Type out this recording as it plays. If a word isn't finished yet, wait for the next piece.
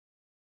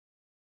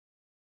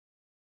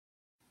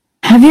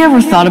Have you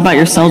ever thought about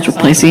yourselves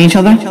replacing each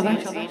other? Are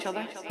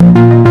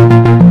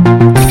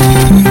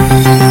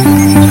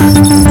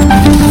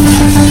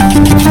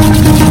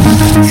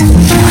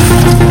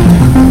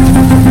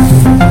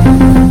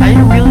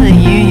you really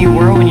the you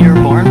were when you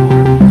were born?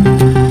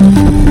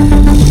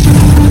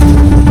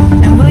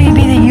 And will you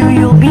be the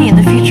you'll be in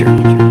the future?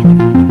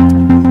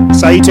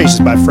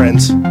 Salutations, my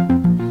friends,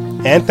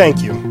 and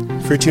thank you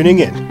for tuning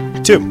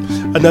in to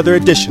another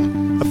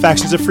edition of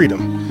Factions of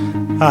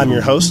Freedom. I'm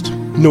your host,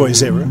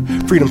 Noise Era,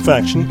 Freedom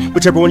Faction,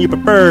 whichever one you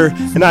prefer,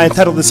 and I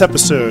entitled this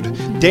episode,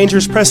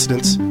 Dangerous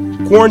Precedents,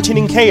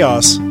 Quarantining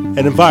Chaos, and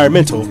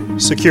Environmental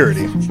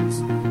Security.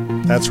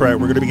 That's right,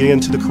 we're going to be getting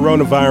into the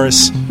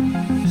coronavirus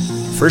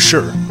for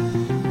sure.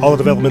 All the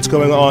developments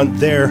going on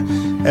there,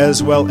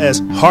 as well as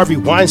Harvey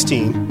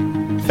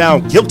Weinstein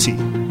found guilty.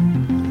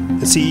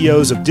 The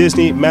CEOs of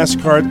Disney,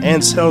 MasterCard,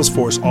 and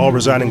Salesforce all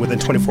resigning within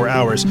 24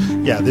 hours.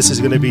 Yeah, this is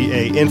going to be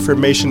an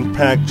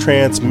information-packed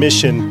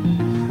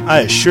transmission, I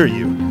assure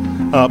you.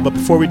 But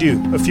before we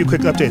do, a few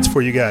quick updates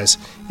for you guys.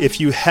 If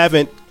you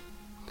haven't,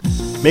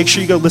 make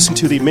sure you go listen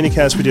to the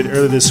minicast we did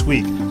earlier this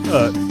week.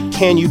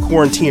 Can You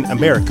Quarantine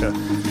America?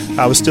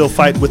 I was still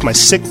fighting with my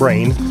sick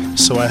brain,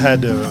 so I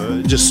had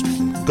to just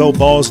go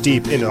balls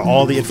deep into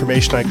all the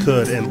information I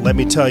could. And let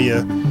me tell you,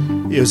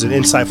 it was an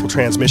insightful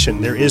transmission.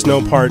 There is no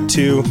part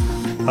two.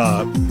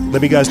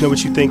 Let me guys know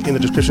what you think in the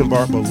description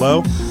bar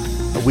below.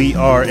 We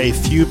are a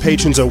few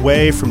patrons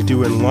away from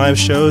doing live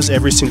shows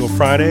every single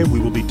Friday. We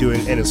will be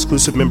doing an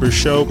exclusive members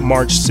show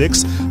March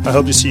 6th. I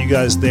hope to see you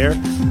guys there.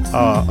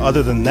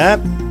 Other than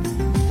that,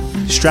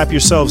 strap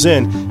yourselves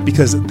in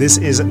because this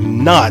is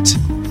not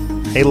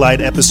a light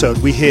episode.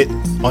 We hit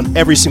on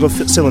every single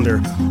cylinder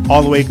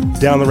all the way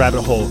down the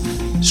rabbit hole.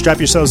 Strap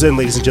yourselves in,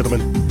 ladies and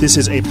gentlemen. This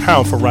is a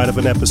powerful ride of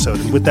an episode.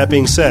 And with that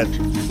being said,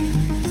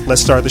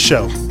 let's start the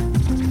show.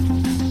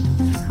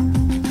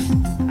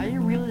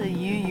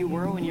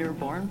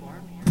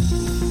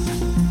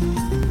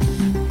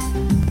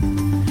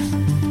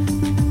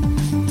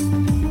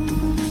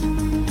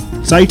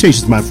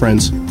 Salutations, my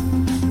friends,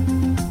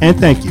 and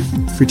thank you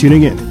for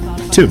tuning in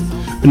to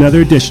another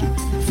edition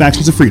of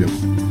Factions of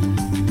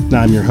Freedom.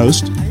 Now, I'm your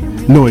host,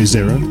 Noise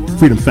Era,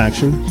 Freedom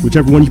Faction,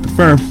 whichever one you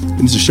prefer,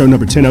 and this is show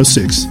number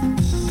 1006,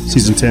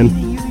 Season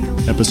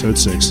 10, Episode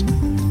 6.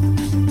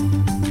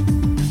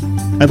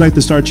 I'd like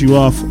to start you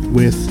off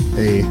with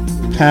a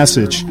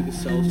passage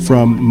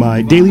from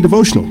my daily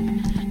devotional.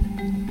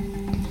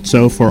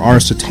 So, for our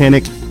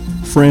satanic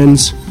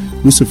friends,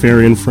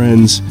 Luciferian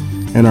friends,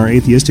 and our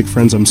atheistic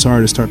friends, I'm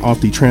sorry to start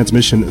off the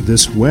transmission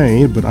this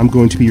way, but I'm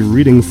going to be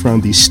reading from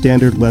the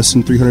Standard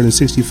Lesson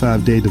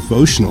 365-Day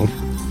Devotional.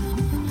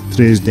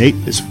 Today's date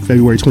is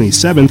February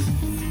 27th,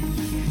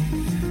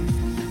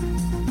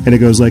 and it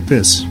goes like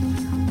this.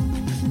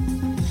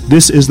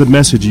 This is the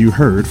message you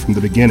heard from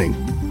the beginning.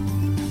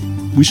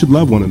 We should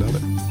love one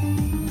another.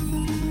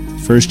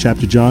 First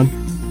chapter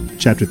John,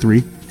 chapter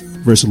 3,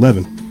 verse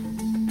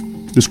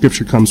 11. The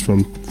scripture comes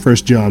from 1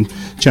 John,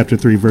 chapter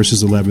 3,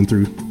 verses 11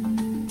 through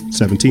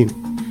 17.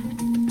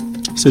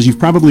 It says, you've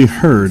probably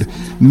heard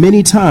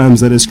many times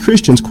that as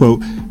Christians,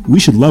 quote, we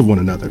should love one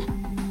another.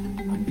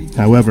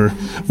 However,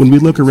 when we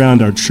look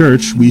around our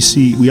church,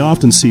 we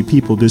often see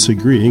people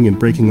disagreeing and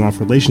breaking off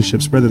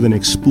relationships rather than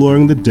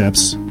exploring the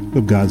depths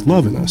of God's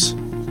love in us.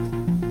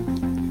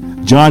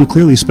 John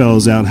clearly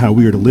spells out how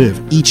we are to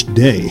live each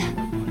day.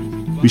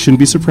 We shouldn't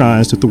be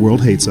surprised if the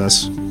world hates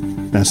us.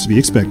 That's to be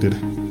expected.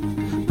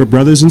 But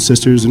brothers and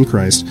sisters in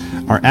Christ,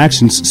 our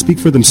actions speak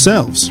for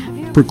themselves,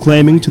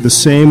 proclaiming to the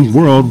same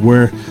world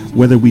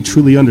whether we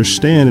truly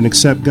understand and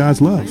accept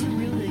God's love.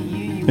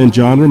 And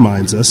John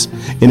reminds us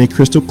in a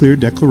crystal clear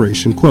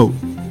declaration, quote,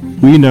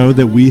 we know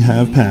that we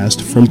have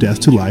passed from death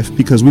to life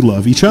because we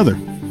love each other.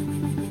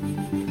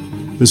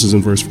 This is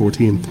in verse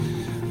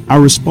 14.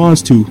 Our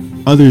response to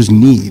others'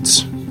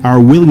 needs, our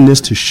willingness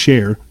to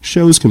share,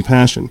 shows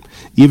compassion,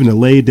 even to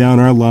lay down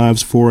our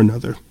lives for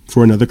another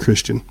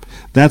Christian.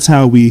 That's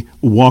how we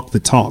walk the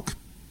talk.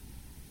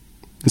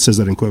 It says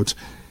that in quotes.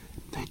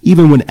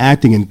 Even when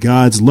acting in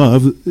God's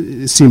love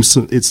seems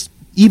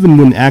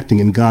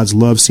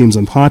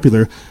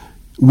unpopular,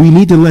 we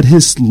need to let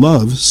His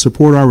love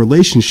support our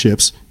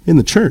relationships in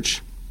the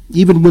church.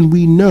 Even when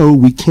we know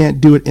we can't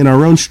do it in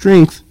our own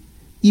strength,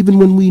 even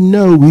when we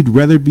know we'd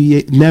rather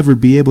never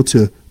be able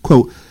to,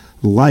 quote,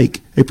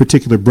 like a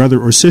particular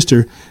brother or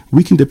sister,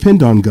 we can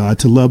depend on God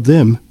to love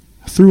them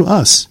through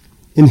us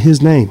in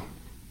His name.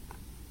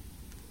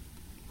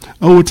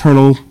 O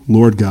eternal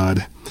Lord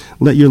God,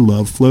 let your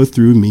love flow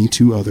through me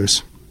to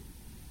others.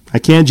 I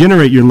can't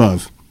generate your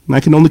love. I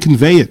can only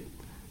convey it.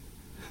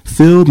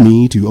 Fill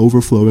me to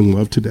overflowing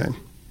love today.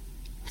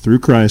 Through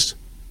Christ,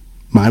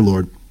 my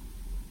Lord.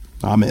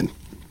 Amen.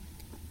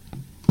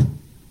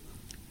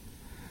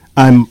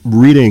 I'm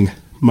reading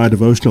my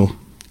devotional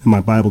and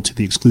my Bible to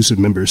the exclusive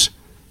members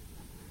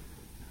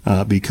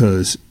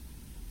because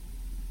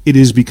it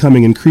is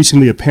becoming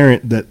increasingly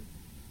apparent that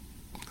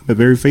I'm a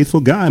very faithful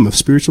guy. I'm a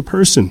spiritual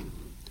person.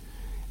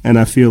 And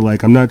I feel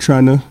like I'm not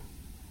trying to,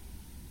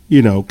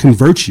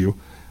 convert you.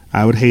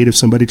 I would hate if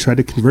somebody tried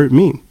to convert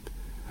me.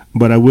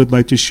 But I would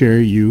like to share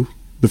you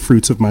the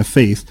fruits of my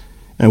faith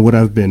and what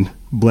I've been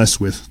blessed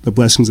with, the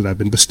blessings that I've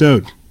been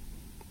bestowed.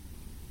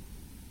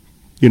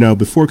 You know,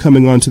 before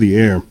coming onto the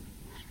air,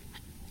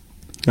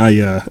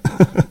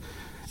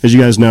 as you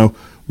guys know,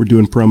 we're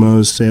doing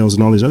promos, sales,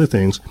 and all these other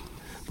things.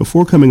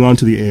 Before coming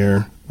onto the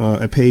air,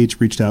 a page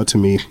reached out to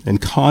me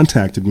and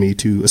contacted me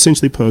to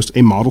essentially post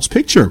a model's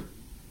picture,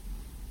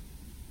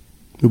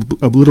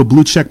 a little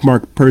blue check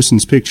mark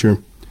person's picture.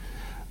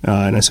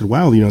 And I said,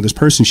 wow, you know, this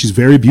person, she's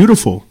very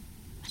beautiful.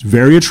 She's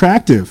very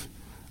attractive.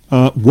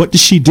 What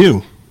does she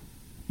do?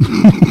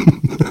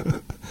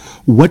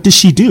 What does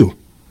she do?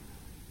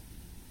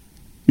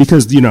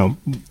 Because, you know,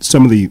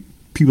 some of the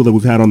people that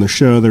we've had on the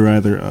show, they're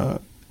either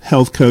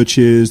health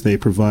coaches, they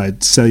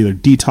provide cellular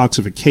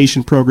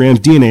detoxification programs,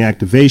 DNA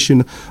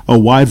activation, a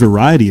wide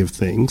variety of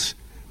things.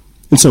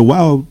 And so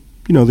while,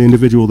 you know, the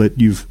individual that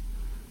you've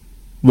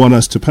want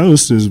us to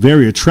post is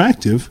very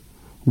attractive,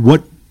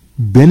 what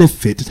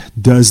benefit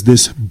does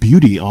this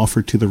beauty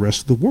offer to the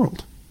rest of the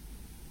world?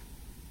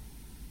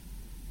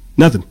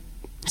 Nothing.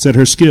 Said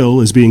her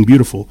skill is being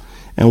beautiful.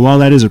 And while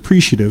that is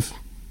appreciative,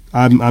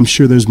 I'm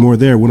sure there's more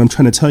there. What I'm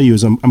trying to tell you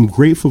is I'm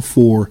grateful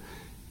for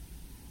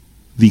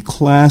the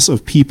class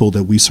of people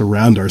that we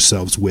surround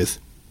ourselves with.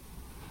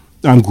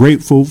 I'm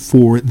grateful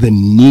for the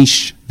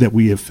niche that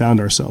we have found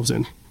ourselves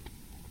in.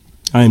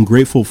 I am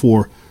grateful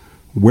for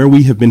where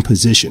we have been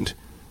positioned,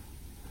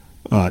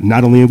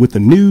 not only with the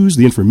news,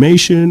 the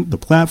information, the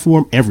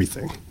platform,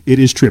 everything. It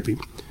is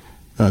trippy.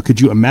 Could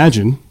you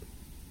imagine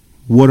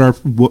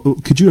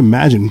could you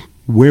imagine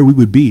where we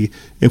would be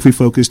if we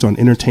focused on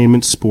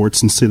entertainment,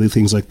 sports, and silly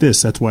things like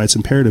this? That's why it's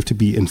imperative to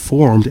be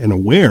informed and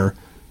aware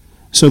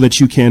so that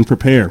you can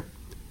prepare.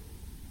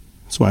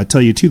 That's why I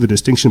tell you, too, the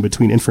distinction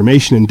between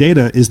information and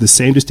data is the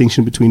same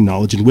distinction between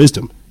knowledge and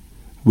wisdom.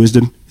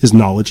 Wisdom is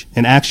knowledge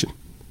and action.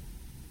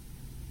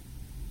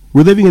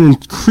 We're living in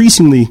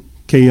increasingly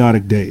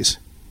chaotic days,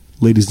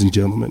 ladies and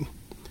gentlemen.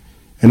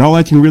 And all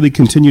I can really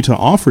continue to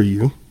offer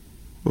you,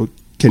 or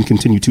can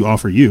continue to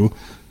offer you,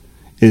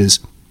 is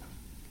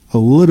a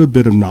little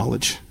bit of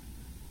knowledge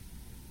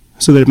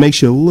so that it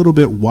makes you a little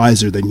bit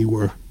wiser than you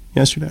were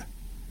yesterday.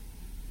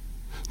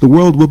 The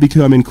world will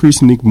become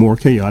increasingly more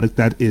chaotic.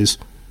 That is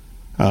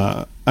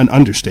an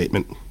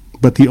understatement.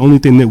 But the only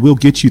thing that will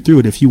get you through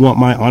it, if you want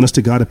my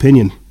honest-to-God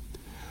opinion,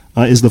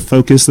 is the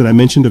focus that I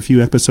mentioned a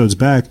few episodes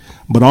back,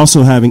 but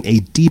also having a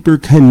deeper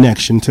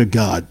connection to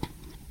God.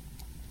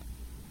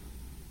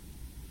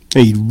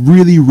 A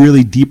really,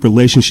 really deep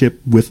relationship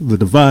with the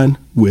divine,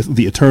 with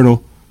the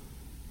eternal,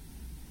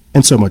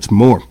 and so much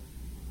more.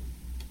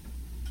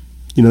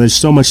 You know, there's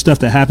so much stuff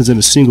that happens in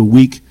a single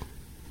week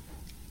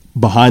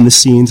behind the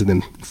scenes and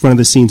then in front of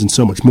the scenes and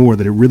so much more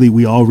that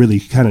we all really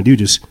kind of do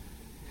just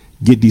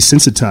get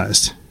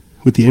desensitized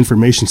with the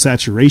information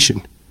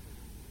saturation.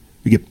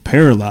 We get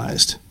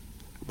paralyzed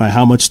by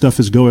how much stuff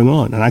is going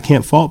on. And I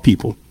can't fault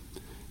people,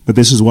 but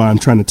this is why I'm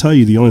trying to tell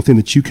you the only thing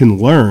that you can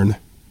learn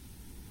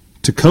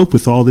to cope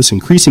with all this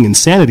increasing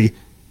insanity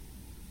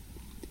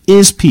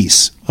is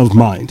peace of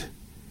mind,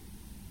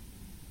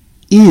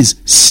 is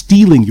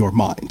stealing your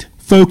mind,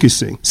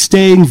 focusing,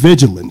 staying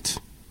vigilant.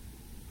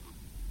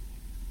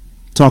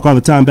 Talk all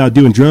the time about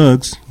doing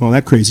drugs, all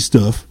that crazy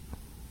stuff.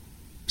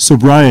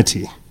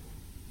 Sobriety,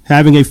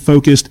 having a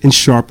focused and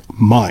sharp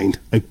mind,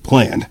 a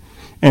plan,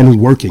 and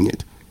working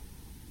it.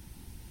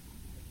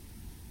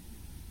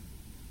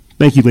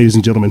 Thank you, ladies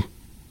and gentlemen,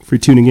 for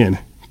tuning in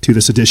to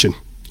this edition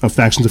of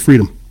Factions of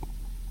Freedom.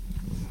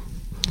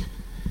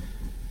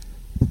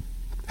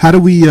 How do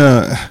we,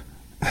 Julian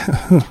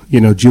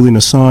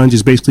Assange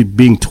is basically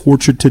being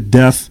tortured to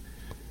death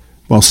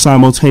while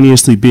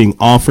simultaneously being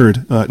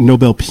offered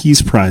Nobel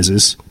Peace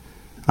Prizes.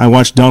 I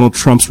watched Donald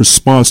Trump's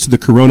response to the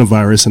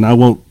coronavirus, and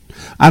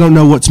I don't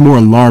know what's more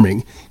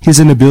alarming, his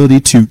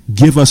inability to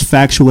give us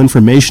factual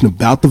information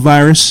about the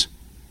virus,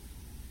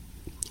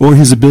 or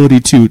his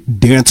ability to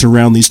dance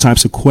around these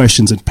types of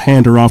questions and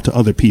pander off to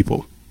other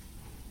people.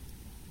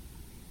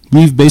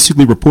 We've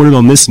basically reported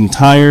on this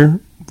entire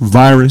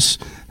virus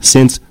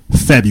since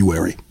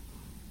February.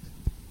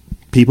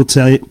 People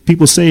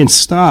saying,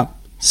 stop.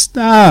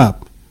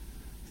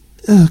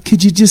 Oh,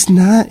 could you just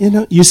not,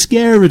 you're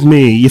scaring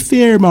me. You're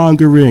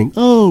fear-mongering.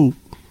 Oh,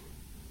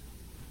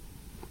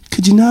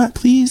 could you not,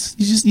 please?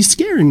 You're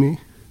scaring me.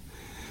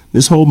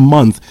 This whole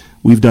month,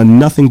 we've done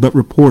nothing but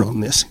report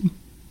on this.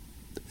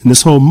 And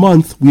this whole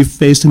month, we've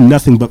faced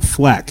nothing but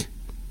flack.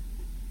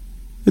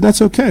 And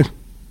that's okay.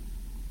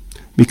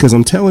 Because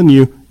I'm telling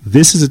you,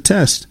 this is a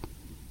test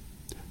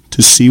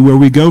to see where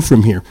we go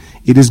from here.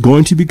 It is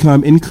going to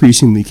become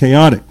increasingly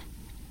chaotic.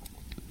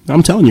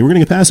 I'm telling you, we're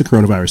going to get past the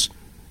coronavirus.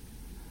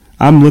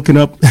 I'm looking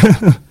up,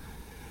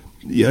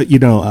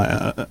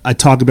 I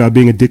talk about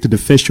being addicted to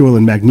fish oil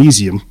and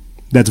magnesium.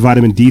 That's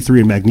vitamin D3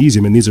 and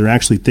magnesium, and these are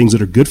actually things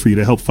that are good for you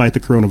to help fight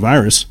the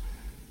coronavirus.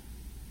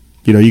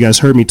 You know, you guys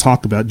heard me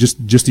talk about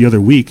just the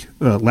other week,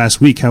 last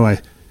week, how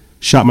I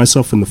shot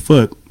myself in the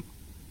foot.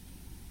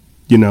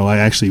 You know,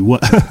 I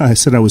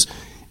said I was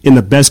in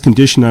the best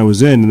condition I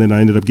was in, and then I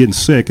ended up getting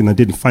sick, and I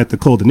didn't fight the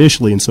cold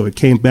initially, and so it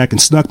came back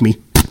and snuck me,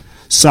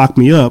 socked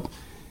me up.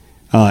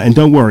 And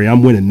don't worry,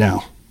 I'm winning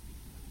now.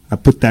 I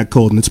put that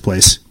cold in its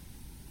place.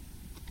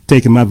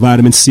 Taking my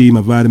vitamin C,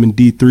 my vitamin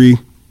D3,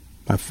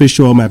 my fish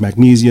oil, my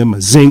magnesium, my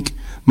zinc,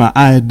 my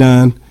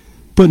iodine,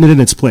 putting it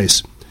in its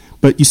place.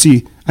 But you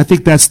see, I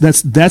think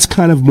that's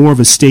kind of more of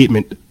a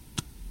statement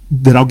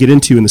that I'll get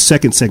into in the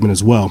second segment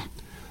as well.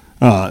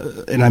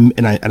 And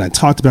I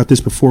talked about this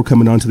before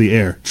coming onto the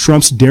air.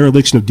 Trump's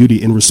dereliction of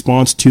duty in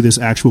response to this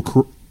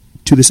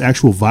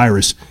actual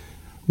virus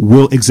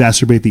will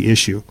exacerbate the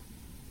issue.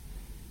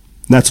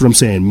 And that's what I'm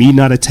saying. Me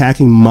not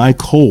attacking my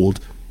cold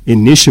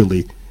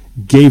initially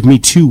gave me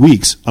 2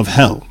 weeks of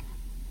hell.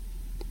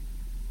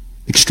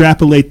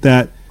 Extrapolate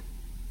that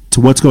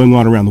to what's going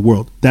on around the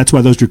world. That's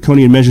why those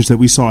draconian measures that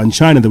we saw in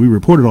China that we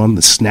reported on,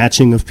 the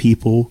snatching of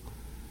people,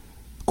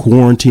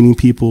 quarantining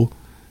people,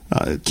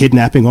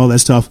 kidnapping, all that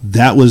stuff,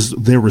 that was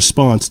their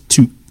response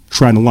to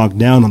trying to lock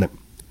down on it.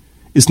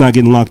 It's not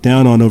getting locked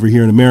down on over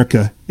here in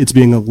America. It's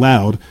being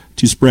allowed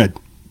to spread.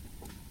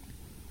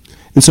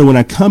 And so when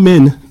I come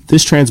in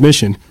this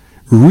transmission,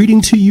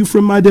 reading to you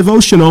from my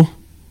devotional,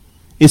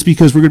 it's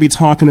because we're going to be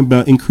talking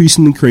about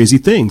increasingly crazy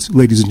things,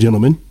 ladies and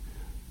gentlemen.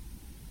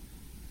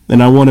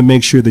 And I want to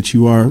make sure that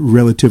you are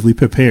relatively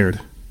prepared.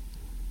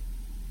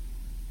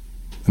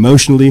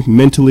 Emotionally,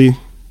 mentally,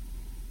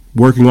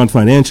 working on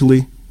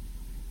financially,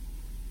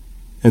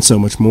 and so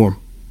much more.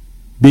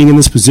 Being in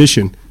this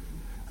position,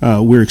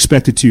 we're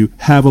expected to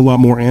have a lot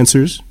more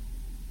answers,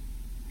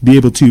 be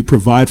able to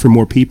provide for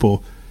more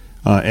people,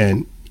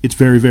 and it's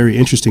very, very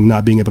interesting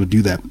not being able to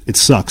do that. It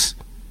sucks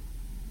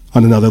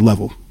on another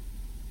level.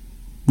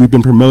 We've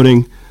been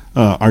promoting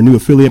our new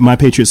affiliate, My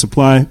Patriot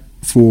Supply,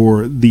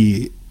 for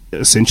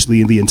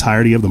essentially the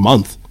entirety of the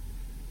month.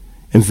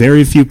 And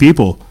very few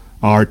people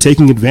are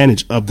taking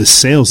advantage of the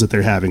sales that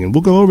they're having. And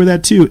we'll go over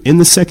that too in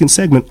the second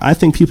segment. I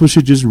think people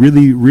should just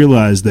really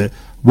realize that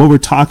what we're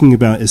talking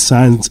about is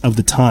signs of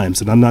the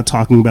times. And I'm not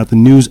talking about the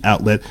news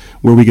outlet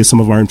where we get some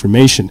of our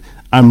information.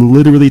 I'm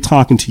literally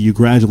talking to you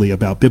gradually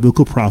about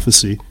biblical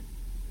prophecy,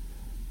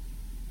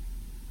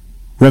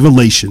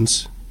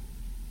 revelations,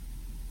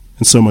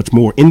 and so much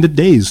more. In the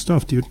days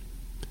stuff, dude.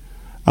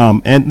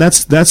 And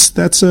that's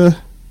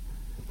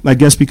I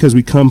guess because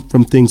we come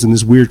from things in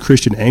this weird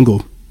Christian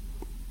angle.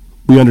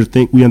 We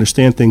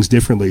understand things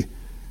differently.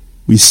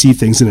 We see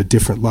things in a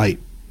different light.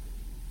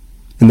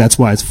 And that's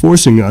why it's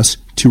forcing us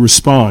to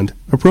respond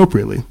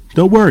appropriately.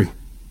 Don't worry.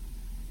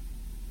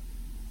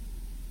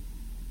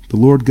 The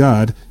Lord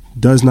God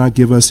does not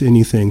give us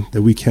anything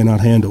that we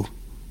cannot handle.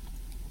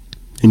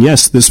 And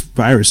yes, this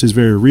virus is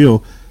very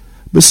real,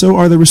 but so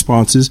are the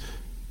responses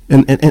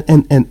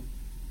and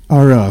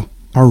our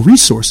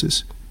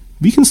resources.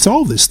 We can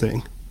solve this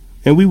thing,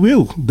 and we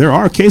will. There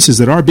are cases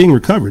that are being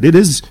recovered. It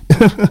is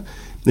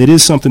it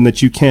is something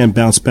that you can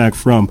bounce back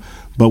from,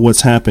 but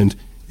what's happened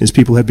is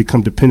people have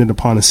become dependent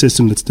upon a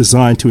system that's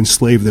designed to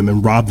enslave them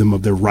and rob them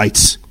of their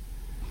rights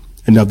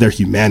and of their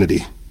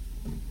humanity.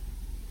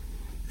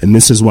 And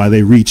this is why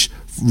they reach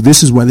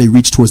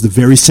towards the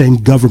very same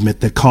government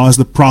that caused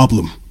the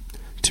problem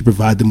to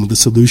provide them with a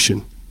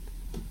solution.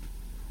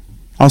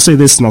 I'll say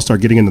this and I'll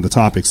start getting into the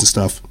topics and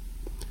stuff.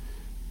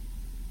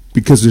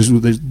 Because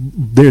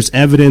there's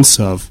evidence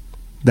of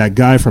that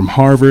guy from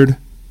Harvard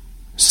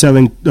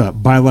selling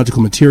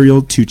biological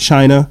material to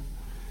China.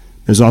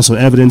 There's also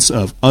evidence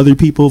of other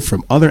people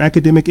from other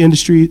academic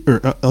industry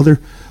or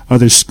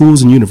other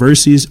schools and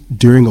universities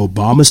during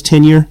Obama's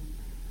tenure,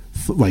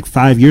 like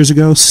 5 years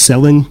ago,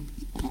 selling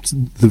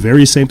the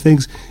very same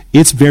things.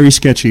 It's very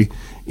sketchy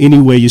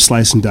any way you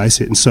slice and dice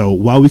it. And so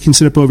while we can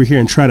sit up over here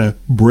and try to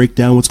break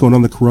down what's going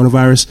on with the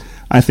coronavirus,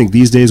 I think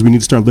these days we need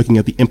to start looking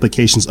at the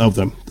implications of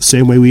them. The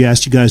same way we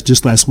asked you guys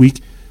just last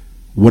week,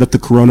 what if the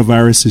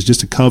coronavirus is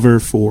just a cover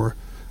for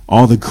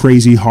all the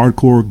crazy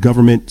hardcore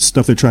government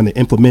stuff they're trying to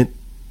implement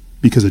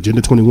because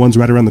Agenda 21's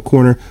right around the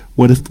corner?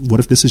 What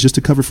if this is just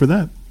a cover for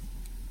that?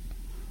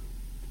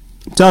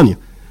 I'm telling you,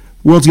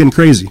 the world's getting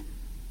crazy.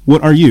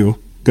 What are you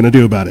going to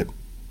do about it?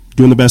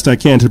 Doing the best I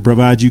can to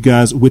provide you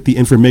guys with the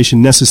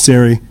information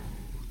necessary.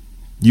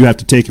 You have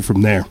to take it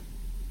from there.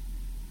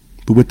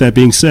 But with that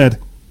being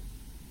said,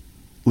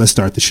 let's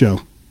start the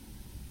show.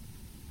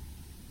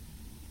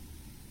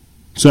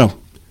 So,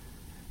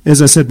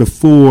 as I said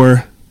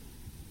before,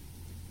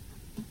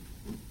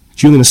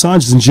 Julian Assange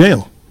is in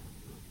jail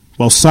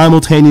while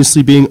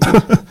simultaneously being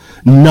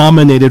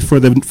nominated for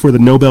the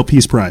Nobel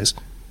Peace Prize.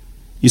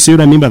 You see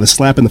what I mean by the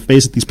slap in the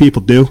face that these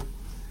people do?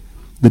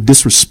 The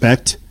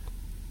disrespect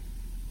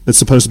that's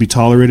supposed to be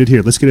tolerated.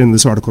 Here, let's get into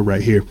this article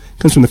right here. It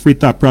comes from the Free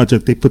Thought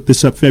Project. They put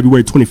this up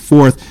February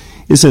 24th.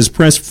 It says,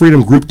 Press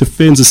Freedom Group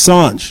defends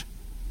Assange,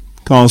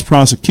 calls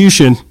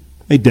prosecution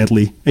a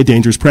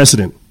dangerous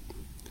precedent.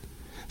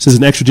 It says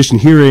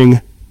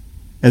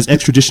as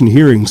extradition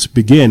hearings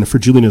begin for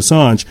Julian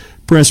Assange,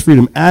 press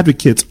freedom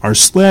advocates are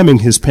slamming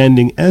his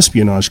pending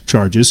espionage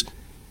charges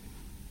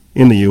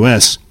in the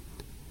U.S.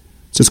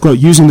 says, quote,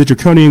 using the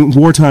draconian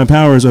wartime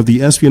powers of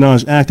the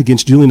Espionage Act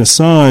against Julian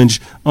Assange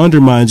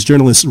undermines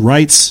journalists'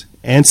 rights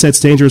and sets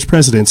dangerous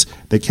precedents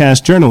that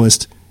cast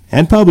journalists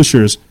and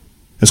publishers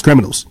as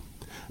criminals.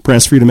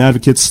 Press freedom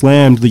advocates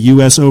slammed the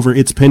U.S. over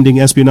its pending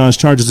espionage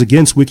charges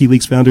against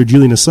WikiLeaks founder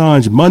Julian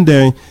Assange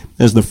Monday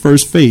as the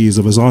first phase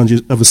of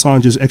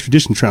Assange's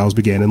extradition trials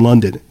began in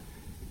London.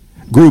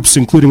 Groups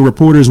including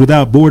Reporters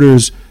Without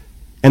Borders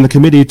and the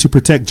Committee to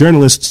Protect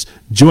Journalists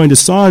joined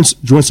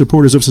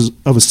supporters of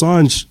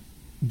Assange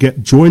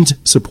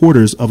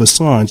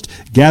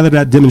gathered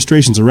at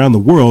demonstrations around the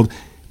world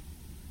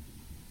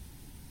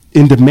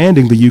in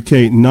demanding the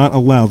UK not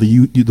allow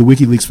the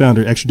WikiLeaks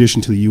founder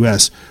extradition to the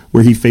US,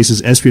 where he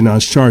faces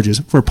espionage charges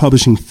for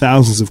publishing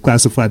thousands of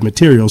classified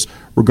materials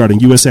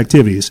regarding US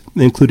activities,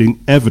 including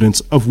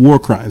evidence of war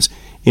crimes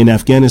in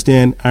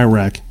Afghanistan,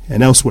 Iraq,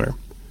 and elsewhere.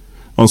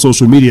 On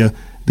social media,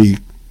 the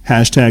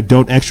hashtag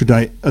Don't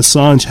Extradite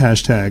Assange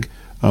hashtag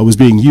was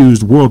being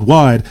used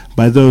worldwide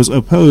by those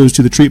opposed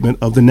to the treatment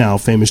of the now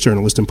famous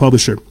journalist and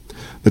publisher.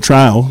 The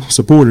trial,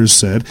 supporters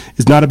said,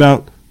 is not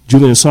about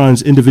Julian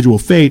Assange's individual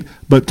fate,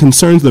 but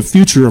concerns the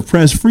future of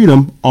press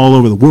freedom all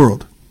over the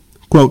world.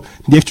 Quote,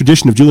 the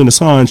extradition of Julian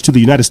Assange to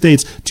the United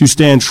States to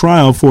stand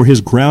trial for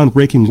his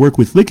groundbreaking work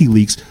with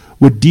WikiLeaks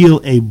would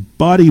deal a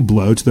body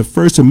blow to the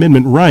First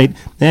Amendment right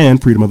and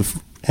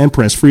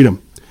press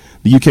freedom.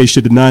 The UK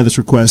should deny this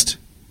request,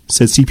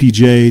 said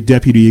CPJ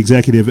Deputy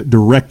Executive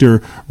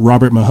Director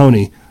Robert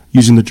Mahoney.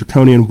 Using the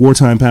draconian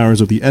wartime powers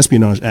of the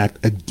Espionage Act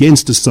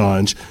against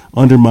Assange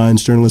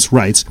undermines journalists'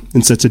 rights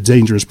and sets a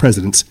dangerous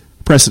precedent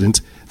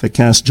that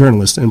casts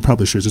journalists and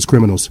publishers as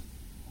criminals.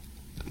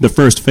 The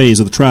first phase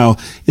of the trial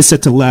is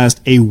set to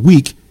last a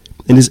week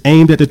and is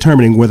aimed at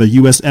determining whether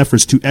U.S.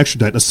 efforts to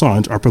extradite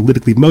Assange are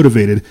politically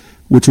motivated,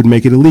 which would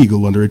make it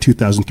illegal under a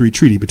 2003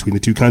 treaty between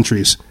the two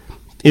countries.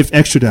 If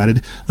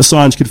extradited,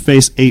 Assange could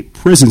face a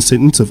prison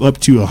sentence of up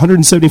to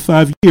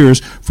 175 years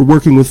for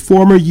working with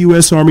former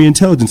U.S. Army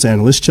intelligence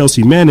analyst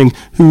Chelsea Manning,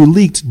 who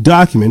leaked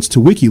documents to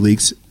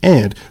WikiLeaks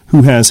and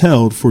who has been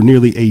held for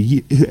nearly a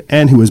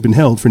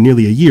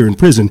year in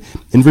prison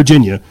in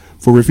Virginia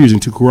for refusing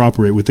to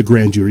cooperate with the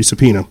grand jury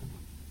subpoena.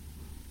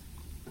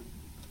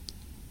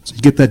 So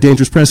you get that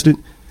dangerous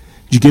precedent?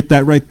 Did you get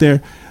that right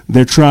there?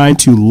 They're trying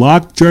to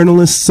lock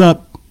journalists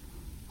up,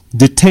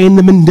 detain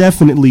them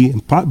indefinitely,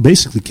 and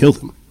basically kill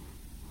them.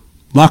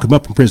 Lock them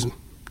up in prison.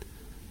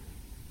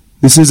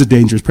 This is a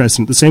dangerous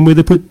precedent, the same way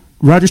they put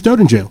Roger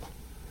Snowden in jail.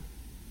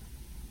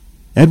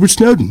 Edward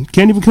Snowden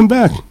can't even come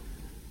back.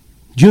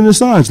 Julian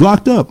Assange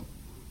locked up.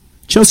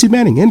 Chelsea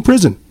Manning in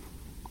prison.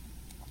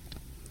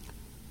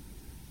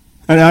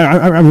 And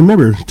I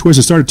remember towards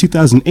the start of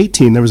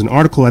 2018, there was an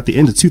article at the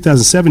end of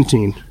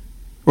 2017,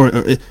 or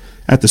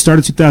at the start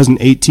of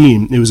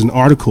 2018, there was an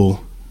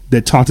article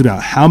that talked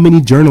about how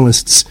many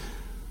journalists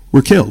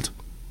were killed.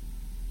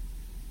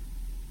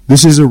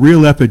 This is a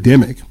real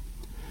epidemic.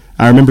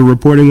 I remember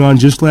reporting on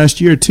just last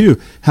year,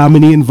 too, how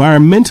many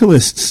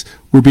environmentalists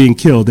were being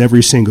killed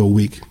every single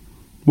week.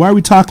 Why are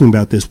we talking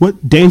about this?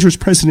 What dangerous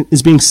precedent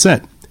is being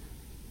set?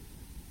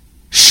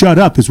 Shut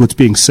up is what's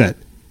being set.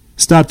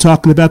 Stop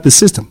talking about the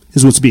system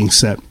is what's being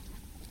set.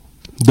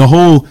 The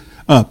whole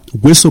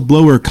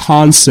whistleblower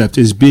concept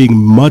is being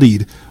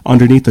muddied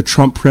underneath the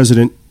Trump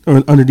president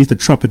or underneath the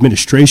Trump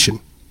administration.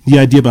 The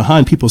idea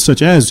behind people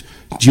such as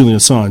Julian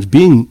Assange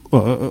being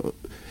a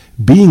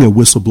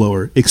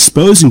whistleblower,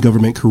 exposing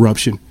government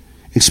corruption,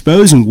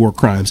 exposing war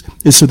crimes,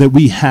 is so that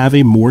we have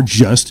a more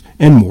just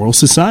and moral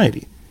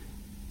society.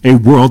 A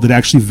world that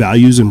actually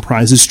values and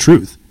prizes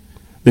truth,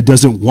 that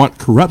doesn't want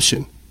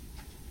corruption.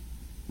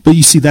 But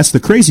you see, that's the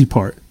crazy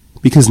part,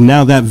 because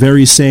now that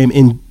very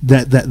same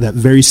that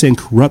very same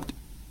corrupt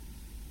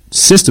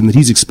system that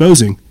he's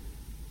exposing,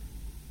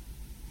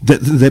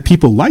 that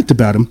people liked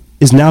about him,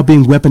 is now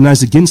being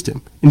weaponized against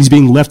him, and he's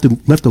being left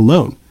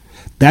alone.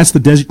 That's the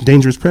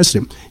dangerous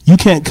precedent. You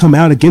can't come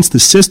out against the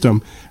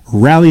system,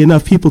 rally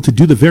enough people to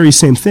do the very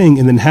same thing,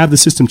 and then have the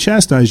system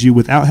chastise you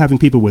without having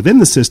people within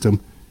the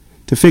system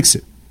to fix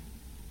it.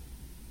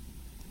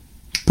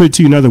 Put it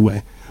to you another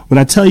way. When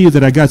I tell you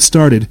that I got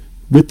started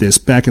with this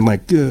back in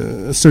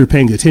started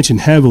paying attention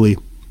heavily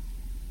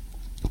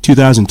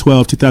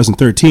 2012,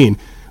 2013,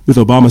 with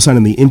Obama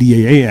signing the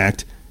NDAA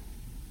Act,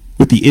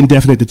 with the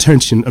indefinite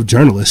detention of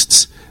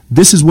journalists,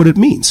 this is what it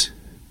means.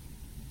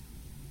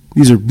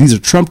 These are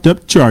trumped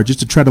up charges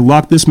to try to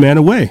lock this man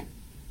away.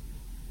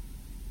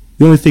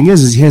 The only thing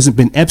is he hasn't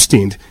been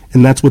Epsteined,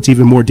 and that's what's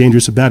even more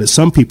dangerous about it.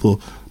 Some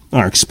people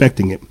are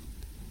expecting it.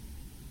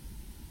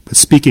 But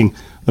speaking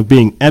of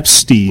being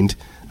Epsteined,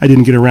 I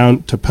didn't get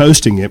around to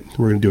posting it.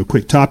 We're going to do a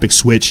quick topic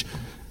switch.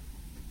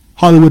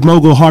 Hollywood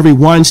mogul Harvey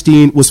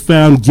Weinstein was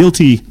found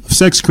guilty of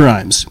sex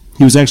crimes.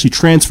 He was actually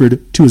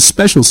transferred to a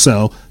special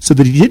cell so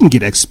that he didn't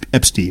get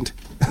Epsteined.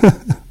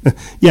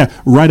 Yeah,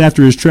 right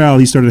after his trial,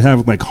 he started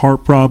having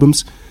heart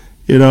problems,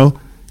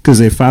 because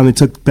they finally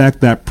took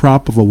back that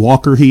prop of a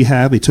walker he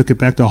had. They took it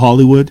back to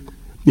Hollywood.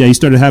 Yeah, he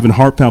started having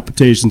heart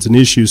palpitations and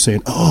issues,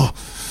 saying, I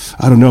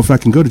don't know if I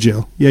can go to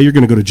jail. Yeah, you're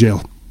going to go to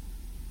jail.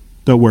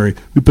 Don't worry.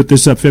 We put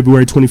this up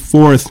February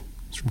 24th.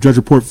 It's from Judge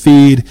Report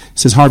Feed. It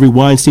says Harvey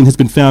Weinstein has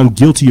been found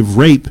guilty of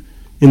rape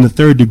in the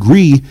third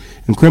degree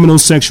and criminal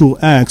sexual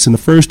acts in the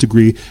first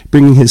degree,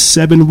 bringing his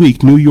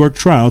 7-week New York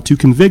trial to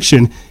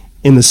conviction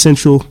in the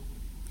central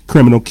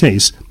criminal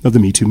case of the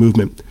Me Too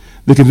movement.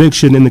 The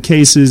conviction in the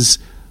cases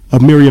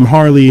of Miriam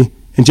Harley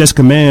and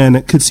Jessica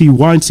Mann could see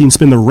Weinstein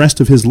spend the rest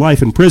of his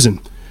life in prison.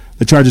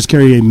 The charges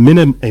carry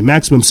a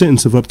maximum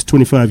sentence of up to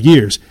 25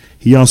 years.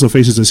 He also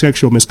faces a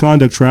sexual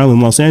misconduct trial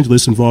in Los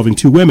Angeles involving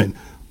 2 women,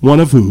 one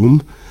of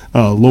whom,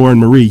 Lauren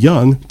Marie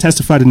Young,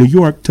 testified in New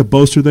York to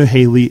bolster the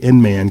Haley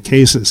and Mann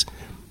cases.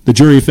 The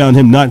jury found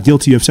him not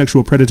guilty of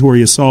sexual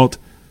predatory assault.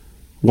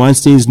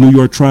 Weinstein's New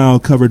York trial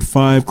covered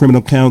 5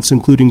 criminal counts,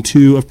 including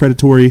 2 of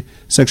predatory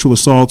sexual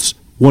assaults,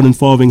 one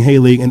involving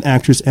Haley and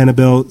actress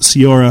Annabelle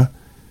Sciorra,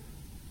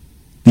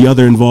 the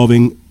other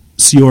involving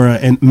Sciorra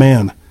and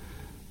Mann.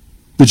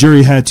 The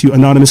jury had to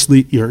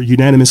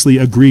unanimously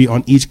agree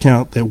on each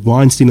count that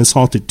Weinstein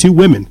assaulted 2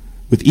 women,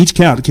 with each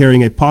count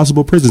carrying a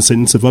possible prison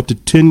sentence of up to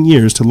 10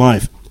 years to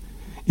life.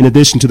 In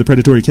addition to the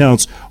predatory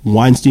counts,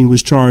 Weinstein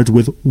was charged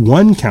with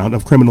 1 count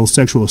of criminal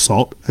sexual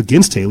assault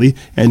against Haley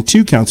and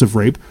 2 counts of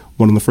rape,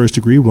 one in the first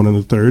degree, one in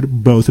the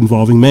third, both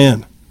involving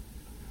Mann.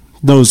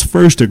 Those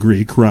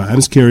first-degree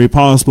crimes carry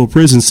possible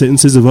prison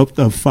sentences of up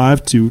to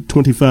 5 to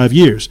 25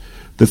 years.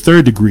 The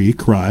third-degree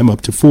crime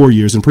up to 4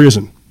 years in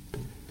prison.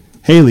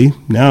 Haley,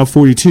 now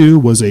 42,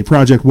 was a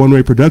Project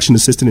One-Way production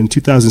assistant in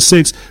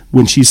 2006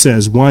 when she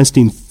says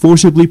Weinstein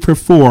forcibly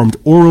performed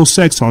oral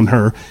sex on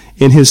her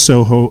in his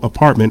Soho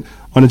apartment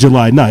on a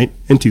July night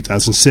in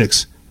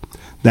 2006.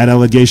 That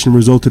allegation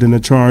resulted in a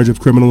charge of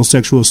criminal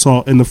sexual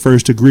assault in the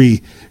first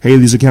degree.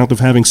 Haley's account of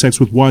having sex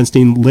with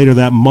Weinstein later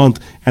that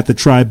month at the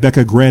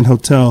Tribeca Grand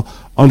Hotel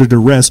under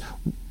duress,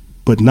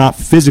 but not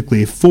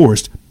physically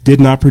forced, did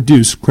not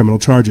produce criminal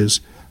charges.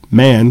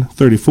 Mann,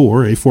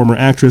 34, a former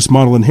actress,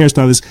 model, and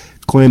hairstylist,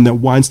 claimed that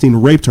Weinstein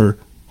raped her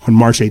on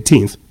March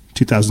 18,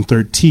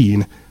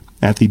 2013,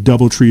 at the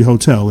Doubletree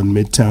Hotel in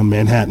Midtown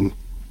Manhattan.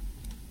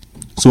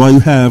 So while you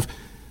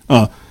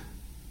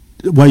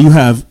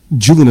have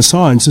Julian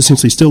Assange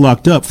essentially still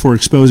locked up for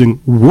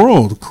exposing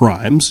world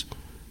crimes,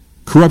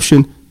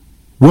 corruption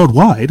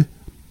worldwide,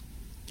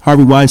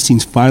 Harvey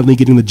Weinstein's finally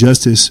getting the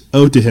justice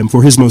owed to him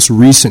for his most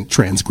recent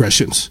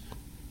transgressions,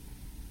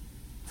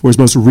 for his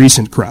most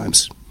recent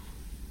crimes.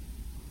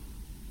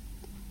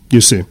 You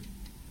see,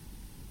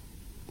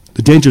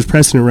 the dangerous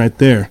precedent right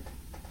there,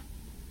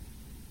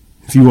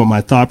 if you want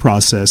my thought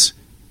process,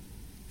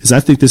 is I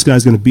think this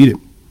guy's going to beat it.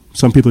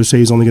 Some people say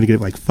he's only going to get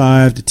like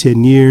 5 to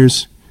 10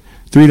 years,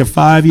 3 to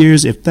 5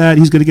 years. If that,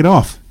 he's going to get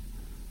off.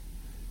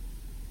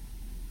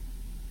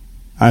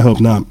 I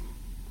hope not.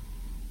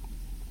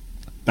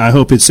 I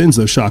hope it sends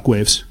those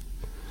shockwaves.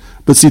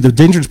 But see, the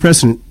dangerous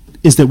precedent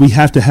is that we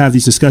have to have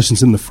these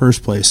discussions in the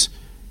first place.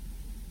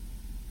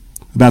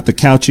 About the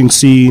couching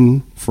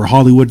scene for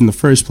Hollywood in the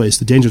first place.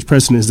 The dangerous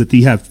precedent is that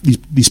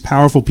these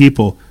powerful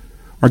people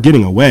are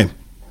getting away.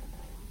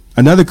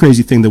 Another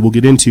crazy thing that we'll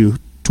get into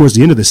towards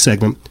the end of this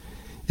segment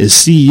is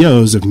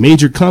CEOs of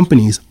major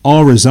companies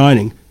all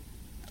resigning.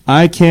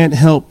 I can't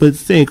help but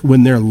think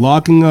when they're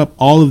locking up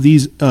all of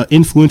these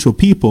influential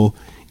people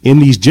in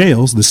these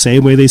jails, the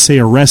same way they say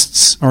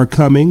arrests are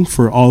coming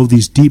for all of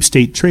these deep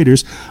state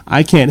traitors,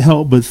 I can't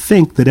help but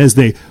think that as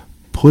they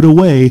put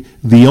away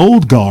the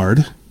old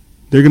guard,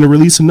 they're going to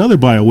release another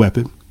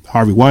bioweapon.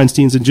 Harvey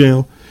Weinstein's in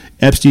jail.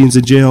 Epstein's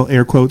in jail,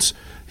 air quotes.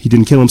 He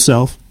didn't kill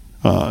himself.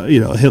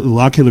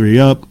 Lock Hillary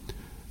up.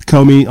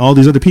 Comey, all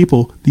these other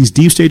people, these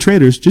deep state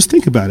traitors, just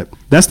think about it.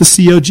 That's the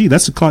COG.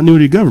 That's the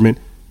continuity of government.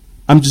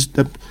 I'm just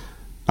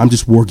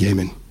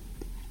wargaming.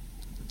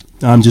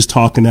 I'm just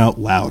talking out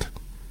loud.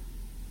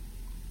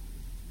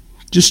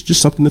 Just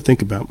something to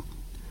think about.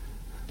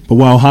 But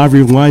while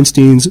Harvey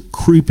Weinstein's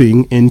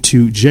creeping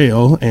into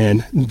jail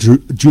and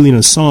Julian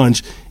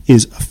Assange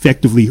is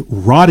effectively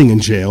rotting in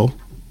jail,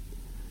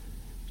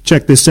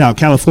 check this out.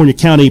 California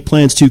County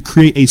plans to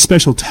create a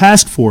special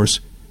task force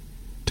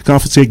to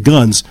confiscate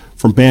guns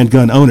from banned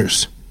gun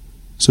owners.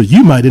 So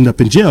you might end up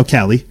in jail,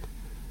 Cali.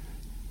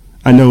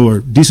 I know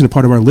a decent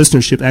part of our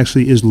listenership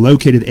actually is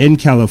located in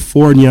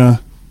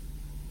California.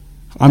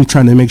 I'm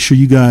trying to make sure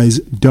you guys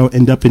don't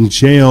end up in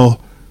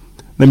jail.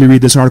 Let me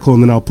read this article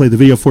and then I'll play the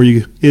video for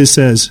you. It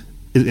says,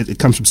 it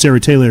comes from Sarah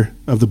Taylor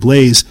of The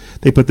Blaze.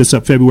 They put this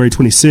up February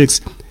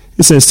 26th.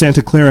 It says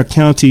Santa Clara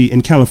County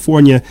in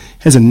California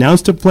has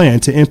announced a plan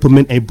to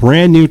implement a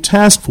brand new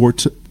task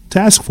force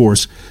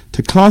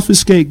to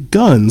confiscate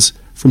guns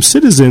from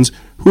citizens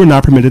who are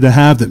not permitted to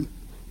have them.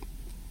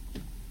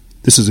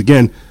 This is,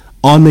 again,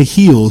 on the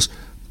heels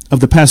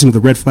of the passing of the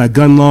red flag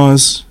gun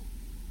laws,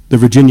 the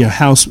Virginia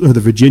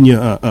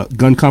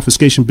gun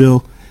confiscation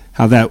bill,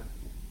 how that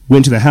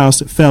went to the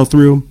House, it fell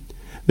through.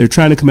 They're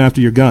trying to come after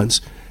your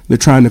guns. They're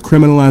trying to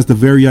criminalize the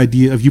very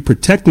idea of you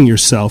protecting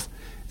yourself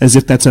as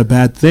if that's a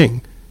bad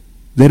thing.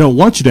 They don't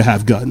want you to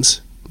have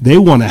guns. They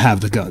want to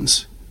have the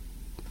guns.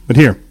 But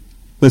here,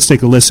 let's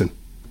take a listen.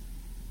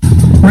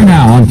 Right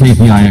now on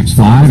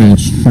KPIX5 and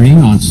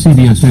streaming on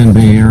CBSN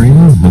Bay Area,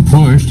 a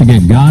push to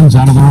get guns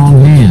out of their own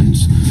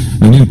hands.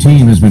 A new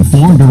team has been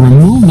formed to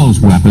remove those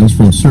weapons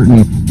from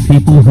certain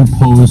people who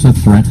pose a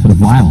threat of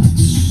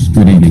violence.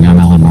 Good evening, I'm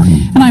Alan Martin.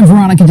 And I'm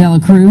Veronica Dela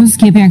Cruz.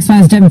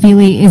 KPIX5's Devin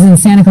Feely is in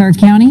Santa Clara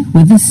County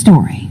with this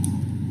story.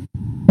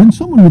 When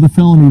someone with a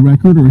felony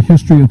record or a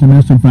history of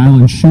domestic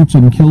violence shoots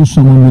and kills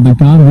someone with a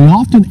gun, we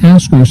often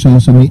ask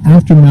ourselves in the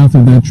aftermath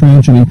of that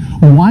tragedy,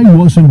 why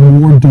wasn't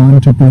more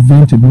done to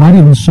prevent it? Why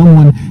didn't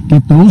someone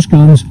get those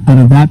guns out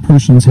of that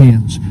person's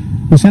hands?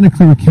 The Santa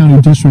Clara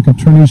County District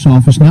Attorney's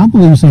Office now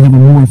believes they have a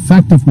more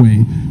effective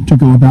way to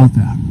go about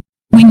that.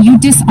 When you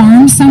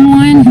disarm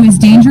someone who is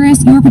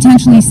dangerous, you are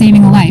potentially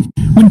saving a life.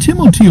 When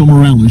Timoteo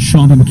Morales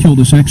shot and killed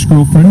his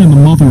ex-girlfriend and the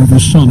mother of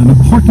his son in a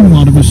parking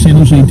lot of a San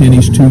Jose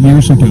Denny's 2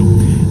 years ago,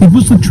 it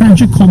was the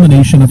tragic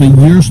culmination of a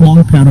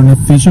years-long pattern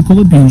of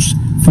physical abuse,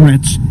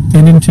 threats,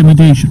 and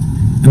intimidation,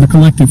 and the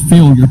collective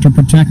failure to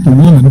protect the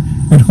woman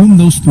at whom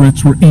those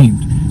threats were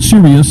aimed,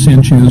 Syria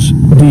Sanchez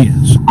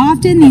Diaz.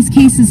 Often these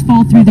cases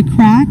fall through the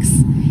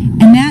cracks,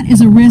 and that is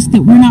a risk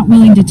that we're not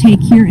willing to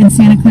take here in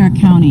Santa Clara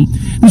County.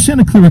 The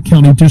Santa Clara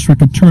County District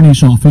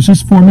Attorney's Office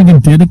is forming a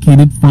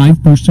dedicated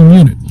 5-person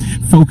unit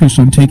focused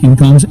on taking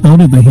guns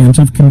out of the hands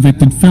of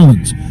convicted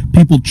felons,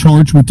 people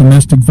charged with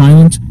domestic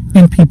violence,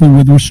 and people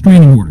with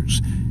restraining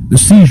orders. The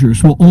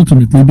seizures will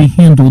ultimately be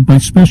handled by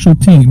special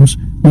teams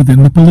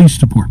within the police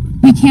department.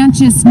 We can't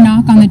just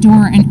knock on the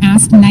door and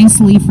ask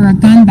nicely for a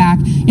gun back.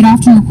 It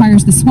often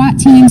requires the SWAT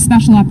team,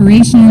 special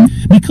operations.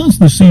 Because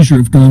the seizure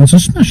of guns,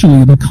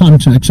 especially in the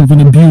context of an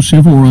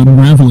abusive or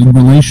unraveling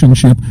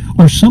relationship,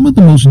 are some of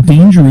the most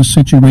dangerous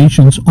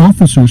situations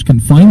officers can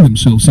find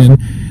themselves in,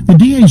 the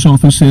DA's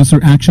office says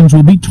their actions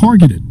will be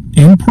targeted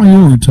and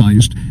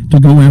prioritized to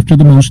go after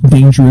the most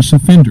dangerous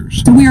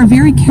offenders. So we are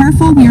very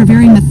careful, we are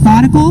very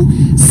methodical.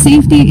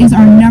 Safety is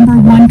our number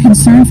one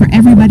concern for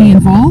everybody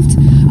involved.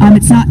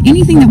 It's not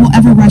anything that we'll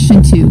ever rush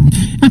into.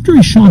 After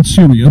he shot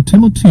Syria,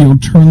 Timoteo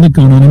turned the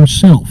gun on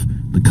himself,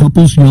 the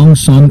couple's young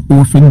son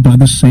orphaned by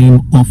the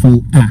same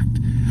awful act.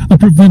 A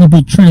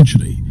preventable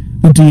tragedy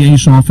the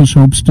DA's office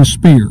hopes to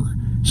spare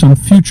some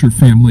future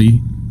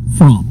family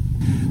from.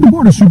 The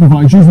Board of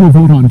Supervisors will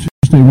vote on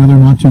Tuesday whether or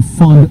not to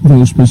fund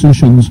those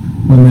positions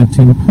on that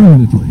team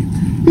permanently.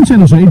 In San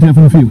Jose,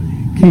 Devin Feely,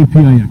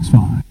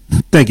 KPIX5.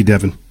 Thank you,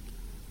 Devin.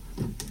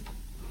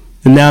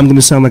 And now I'm going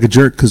to sound like a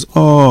jerk because,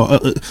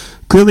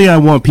 clearly I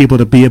want people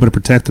to be able to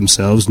protect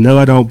themselves. No,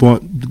 I don't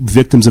want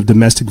victims of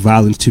domestic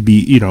violence to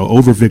be,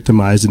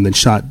 over-victimized and then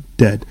shot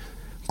dead.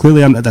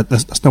 Clearly,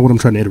 that's not what I'm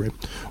trying to iterate.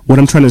 What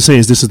I'm trying to say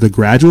is this is the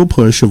gradual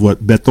push of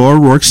what Beto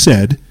O'Rourke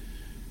said,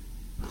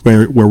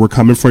 where we're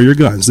coming for your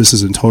guns. This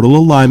is in total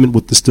alignment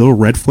with the still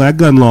red flag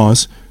gun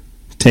laws,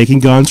 taking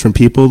guns from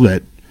people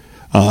that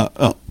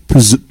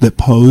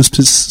pose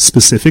to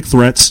specific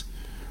threats,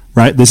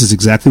 right? This is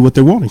exactly what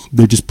they're wanting.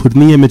 They're just putting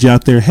the image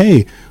out there,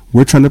 hey,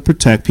 we're trying to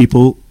protect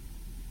people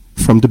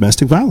from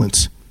domestic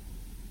violence.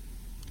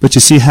 But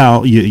you see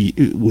how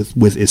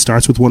it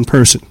starts with one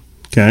person,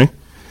 okay?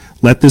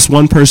 Let this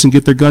one person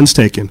get their guns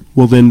taken.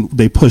 Well, then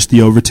they push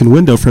the Overton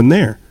window from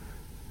there.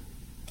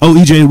 Oh,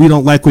 EJ, we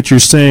don't like what you're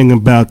saying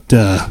about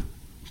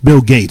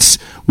Bill Gates.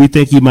 We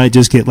think you might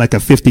just get like a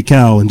 50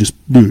 cal and just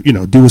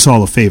do us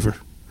all a favor.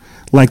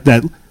 Like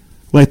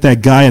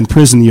that guy in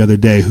prison the other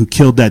day who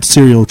killed that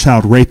serial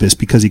child rapist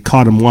because he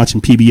caught him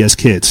watching PBS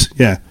Kids.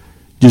 Yeah,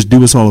 just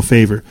do us all a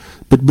favor.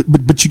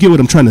 But you get what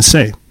I'm trying to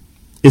say.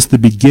 It's the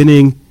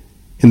beginning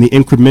and the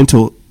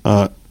incremental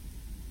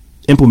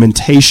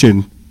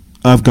implementation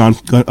of gun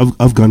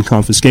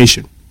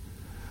confiscation,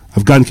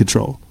 of gun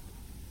control.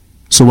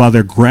 So while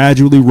they're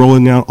gradually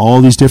rolling out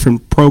all these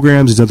different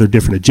programs, these other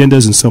different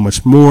agendas and so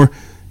much more,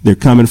 they're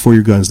coming for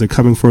your guns. They're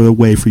coming for the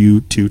way for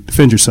you to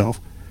defend yourself.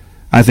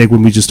 I think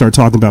when we just start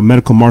talking about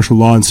medical martial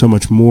law and so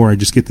much more, I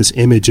just get this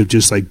image of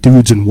just like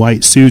dudes in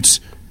white suits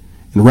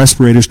and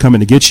respirators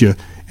coming to get you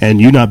and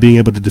you not being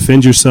able to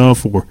defend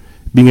yourself or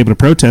being able to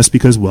protest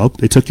because, well,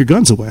 they took your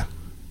guns away.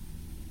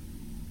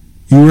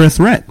 You were a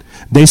threat.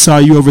 They saw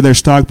you over there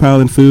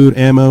stockpiling food,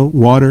 ammo,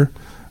 water,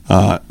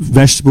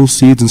 vegetables,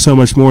 seeds, and so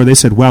much more. They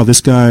said, wow, this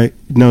guy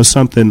knows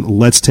something.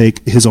 Let's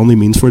take his only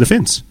means for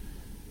defense.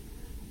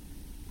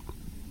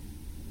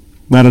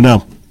 I don't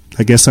know.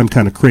 I guess I'm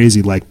kind of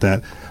crazy like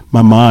that.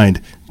 My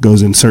mind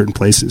goes in certain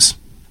places.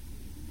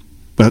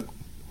 But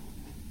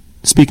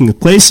speaking of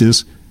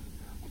places,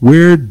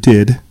 where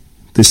did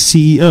the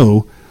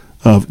CEO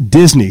of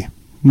Disney,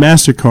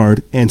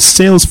 MasterCard, and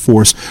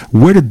Salesforce,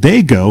 where did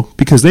they go?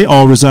 Because they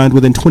all resigned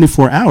within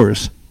 24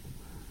 hours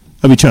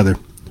of each other.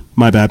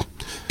 My bad.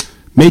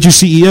 Major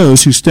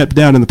CEOs who stepped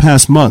down in the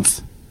past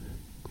month: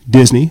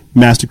 Disney,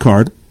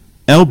 MasterCard,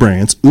 L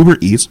Brands, Uber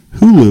Eats,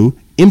 Hulu,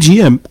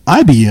 MGM,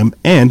 IBM,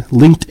 and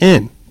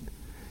LinkedIn.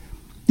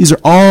 These are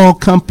all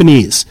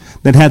companies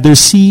that had their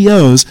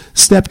CEOs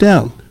step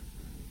down.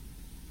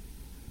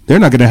 They're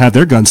not going to have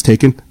their guns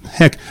taken.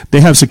 Heck,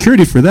 they have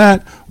security for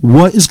that.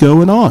 What is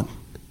going on?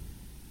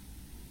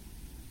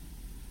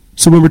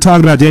 So when we're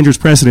talking about dangerous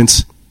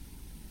precedents,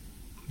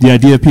 The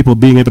idea of people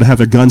being able to have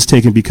their guns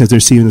taken because they're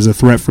seen as a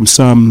threat from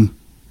some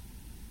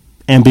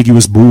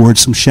ambiguous board,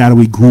 some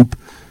shadowy group,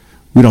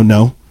 we don't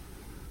know.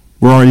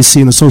 We're already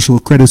seeing the social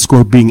credit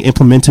score being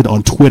implemented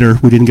on Twitter.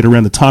 We didn't get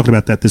around to talking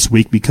about that this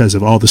week because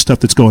of all the stuff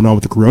that's going on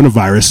with the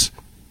coronavirus.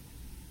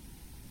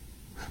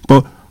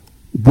 But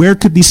where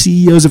could these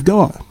CEOs have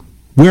gone?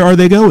 Where are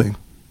they going?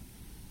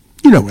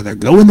 You know where they're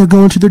going. They're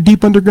going to their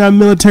deep underground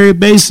military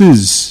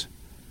bases.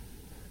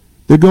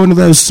 They're going to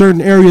those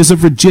certain areas of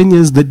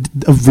Virginia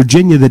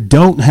that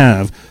don't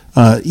have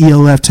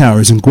ELF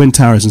towers and Gwyn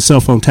towers and cell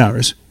phone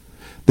towers.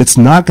 That's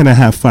not going to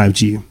have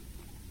 5G.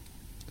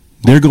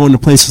 They're going to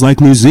places like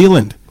New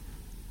Zealand.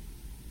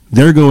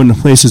 They're going to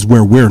places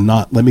where we're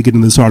not. Let me get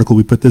into this article.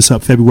 We put this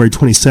up February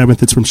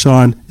 27th. It's from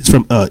Sean. It's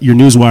from your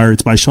Newswire.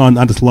 It's by Sean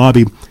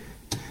Adithalabi.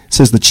 It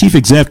says the chief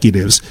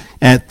executives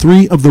at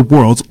 3 of the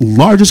world's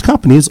largest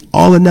companies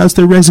all announced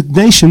their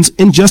resignations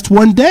in just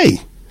one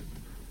day.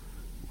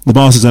 The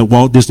bosses at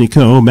Walt Disney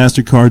Co.,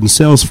 MasterCard, and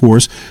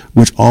Salesforce,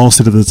 which all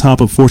sit at the top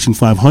of Fortune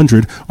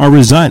 500, are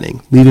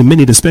resigning, leaving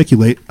many to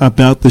speculate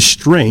about the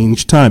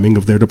strange timing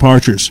of their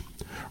departures.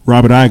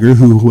 Robert Iger,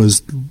 who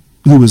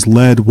has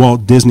led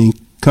Walt Disney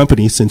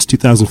Company since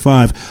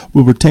 2005,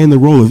 will retain the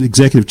role of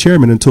executive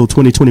chairman until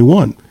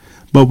 2021,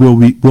 but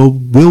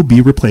will be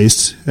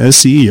replaced as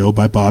CEO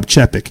by Bob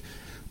Chapek.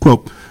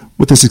 Quote,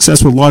 with the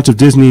successful launch of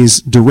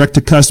Disney's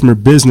direct-to-customer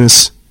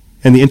business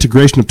and the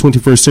integration of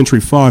 21st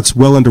Century Fox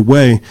well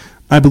underway,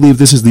 I believe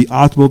this is the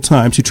optimal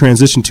time to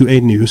transition to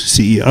a new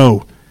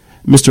CEO.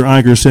 Mr.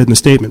 Iger said in a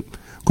statement,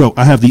 quote,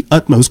 I have the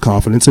utmost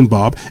confidence in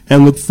Bob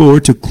and look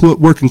forward to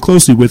working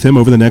closely with him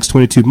over the next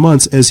 22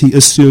 months as he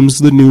assumes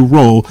the new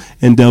role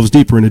and delves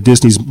deeper into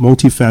Disney's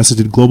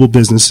multifaceted global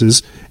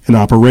businesses and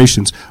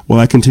operations, while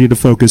I continue to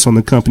focus on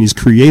the company's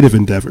creative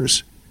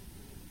endeavors.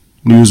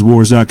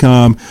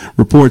 Newswars.com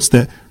reports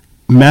that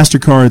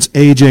MasterCard's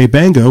AJ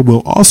Bango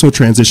will also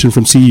transition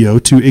from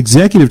CEO to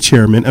executive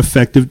chairman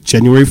effective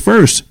January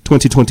 1st,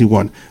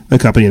 2021. The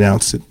company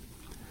announced it.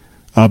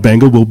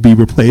 Bango will be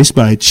replaced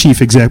by Chief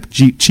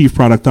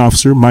Product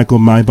Officer Michael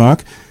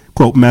Maybach.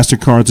 Quote,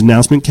 MasterCard's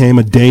announcement came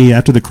a day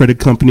after the credit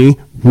company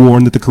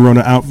warned that the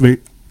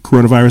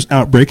coronavirus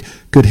outbreak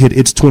could hit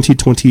its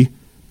 2020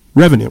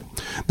 revenue.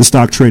 The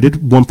stock traded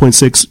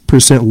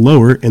 1.6%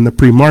 lower in the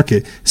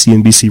pre-market,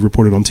 CNBC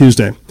reported on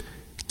Tuesday.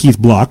 Keith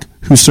Block,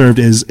 who served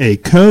as a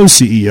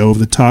co-CEO of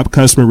the top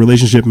customer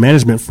relationship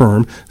management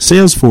firm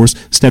Salesforce,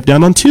 stepped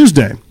down on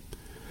Tuesday.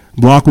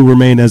 Block will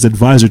remain as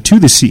advisor to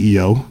the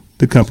CEO,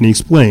 the company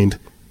explained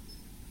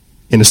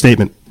in a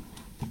statement.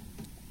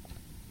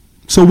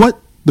 So what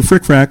the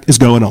frick-frack is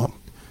going on?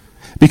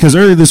 Because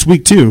earlier this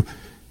week, too,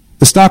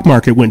 the stock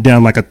market went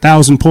down like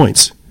 1,000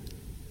 points.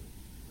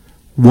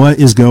 What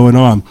is going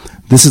on?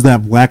 This is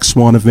that black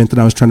swan event that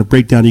I was trying to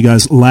break down to you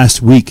guys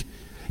last week.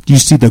 Do you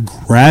see the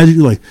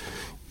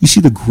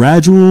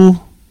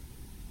gradual,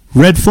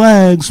 red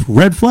flags,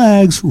 red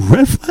flags,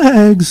 red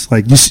flags?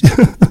 Like you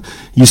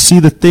see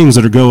the things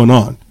that are going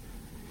on.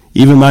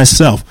 Even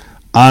myself,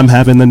 I'm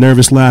having the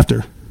nervous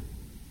laughter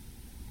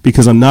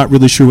because I'm not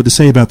really sure what to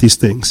say about these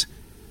things.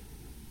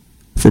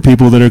 For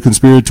people that are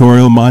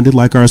conspiratorial minded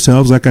like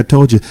ourselves, like I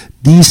told you,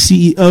 these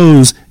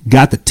CEOs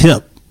got the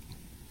tip.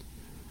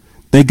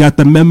 They got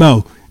the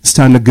memo. It's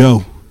time to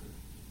go.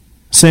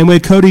 Same way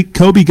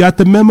Kobe got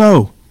the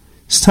memo.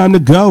 It's time to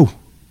go.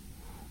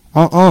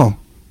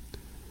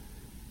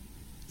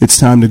 It's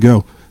time to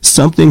go.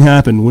 Something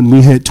happened when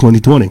we hit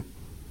 2020.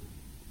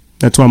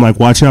 That's why I'm like,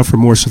 watch out for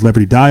more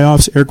celebrity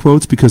die-offs, air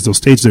quotes, because they'll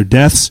stage their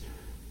deaths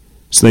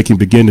so they can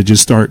begin to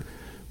just start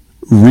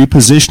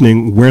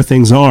repositioning where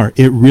things are.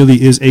 It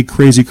really is a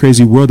crazy,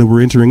 crazy world that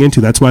we're entering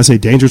into. That's why I say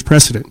dangerous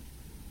precedent.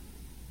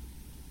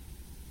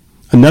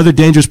 Another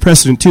dangerous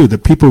precedent, too,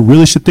 that people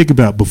really should think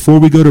about before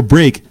we go to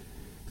break.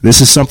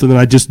 This is something that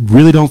I just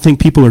really don't think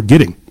people are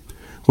getting.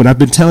 When I've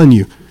been telling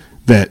you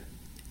that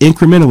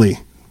incrementally,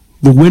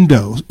 the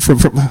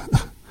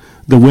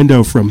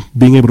window from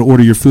being able to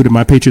order your food at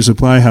My Patriot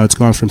Supply, how it's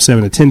gone from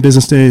 7 to 10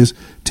 business days,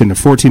 10 to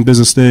 14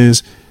 business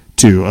days,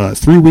 to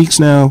 3 weeks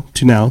now,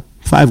 to now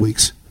 5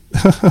 weeks.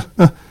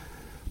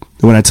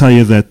 When I tell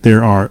you that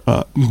there are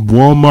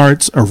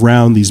Walmarts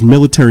around these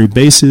military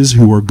bases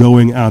who are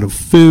going out of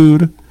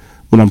food,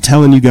 when I'm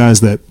telling you guys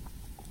that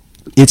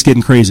it's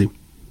getting crazy,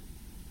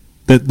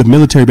 that the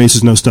military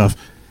bases know stuff,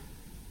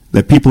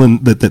 that people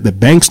that the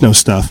banks know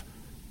stuff,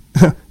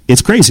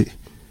 it's crazy.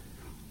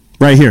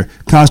 Right here,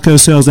 Costco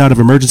sells out of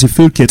emergency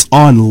food kits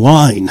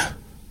online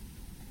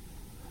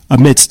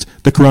amidst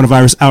the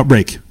coronavirus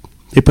outbreak.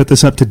 They put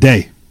this up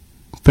today,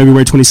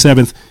 February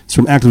 27th. It's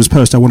from Activist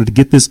Post. I wanted to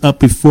get this up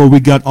before we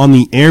got on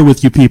the air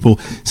with you people.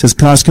 It says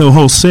Costco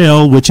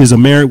Wholesale, which is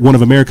one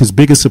of America's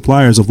biggest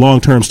suppliers of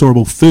long-term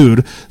storable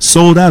food,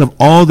 sold out of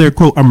all their,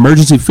 quote,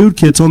 emergency food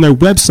kits on their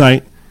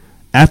website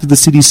after the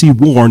CDC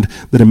warned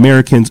that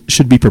Americans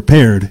should be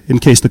prepared in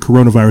case the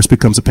coronavirus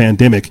becomes a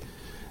pandemic.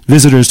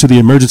 Visitors to the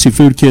emergency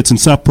food kits and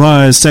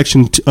supplies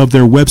section of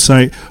their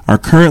website are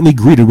currently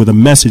greeted with a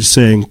message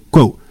saying,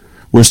 quote,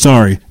 we're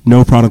sorry,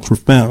 no products were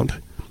found.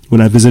 When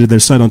I visited their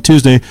site on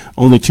Tuesday,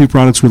 only 2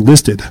 products were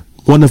listed,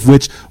 one of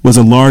which was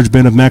a large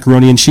bin of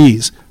macaroni and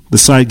cheese. The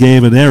site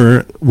gave an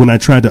error when I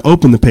tried to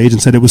open the page and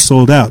said it was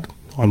sold out.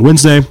 On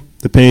Wednesday,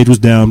 the page was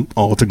down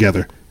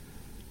altogether.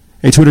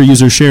 A Twitter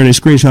user shared a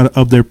screenshot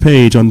of their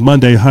page on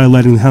Monday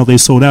highlighting how they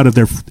sold out of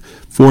their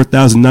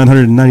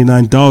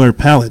 $4,999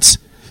 pallets.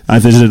 I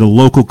visited a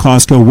local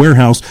Costco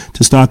warehouse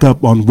to stock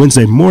up on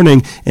Wednesday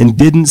morning and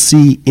didn't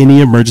see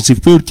any emergency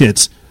food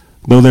kits,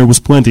 though there was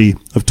plenty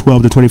of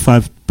 12 to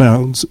 25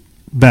 pounds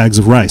bags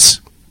of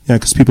rice. Yeah,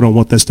 because people don't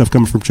want that stuff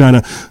coming from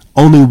China.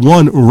 Only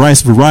one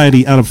rice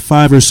variety out of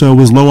 5 or so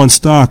was low on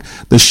stock.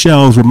 The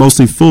shelves were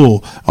mostly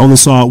full. I only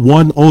saw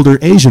one older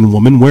Asian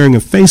woman wearing a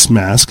face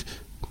mask.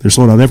 They're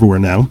sold out everywhere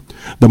now.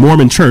 The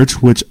Mormon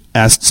Church, which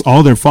asks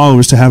all their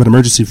followers to have an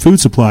emergency food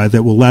supply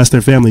that will last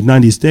their family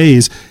 90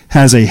 days,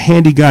 has a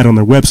handy guide on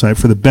their website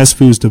for the best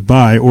foods to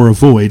buy or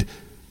avoid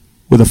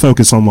with a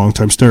focus on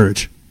long-term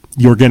storage.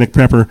 The Organic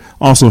Prepper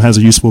also has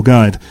a useful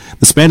guide.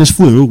 The Spanish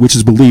flu, which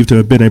is believed to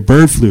have been a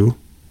bird flu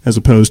as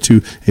opposed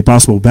to a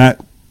possible bat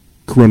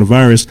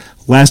coronavirus,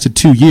 lasted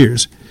 2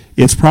 years.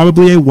 It's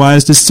probably a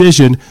wise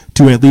decision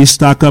to at least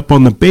stock up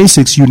on the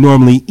basics you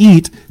normally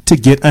eat to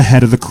get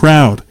ahead of the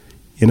crowd.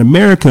 In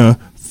America,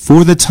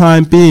 for the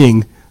time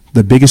being,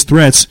 the biggest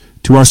threat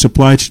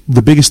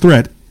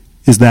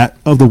is that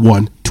of the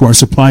one to our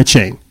supply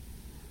chain.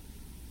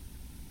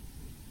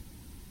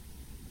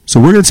 So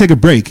we're going to take a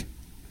break.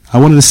 I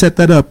wanted to set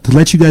that up to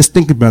let you guys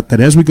think about that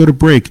as we go to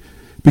break,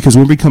 because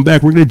when we come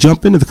back, we're going to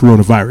jump into the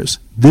coronavirus.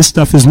 This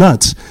stuff is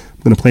nuts.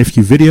 I'm going to play a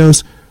few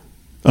videos,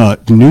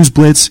 news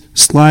blitz,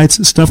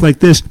 slides, stuff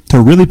like this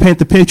to really paint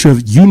the picture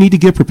of you need to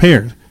get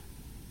prepared.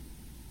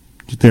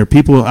 There are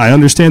people, I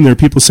understand there are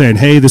people saying,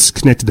 hey, this is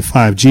connected to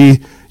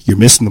 5G. You're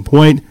missing the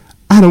point.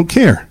 I don't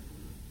care.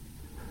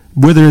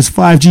 Whether it's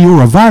 5G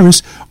or a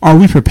virus, are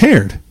we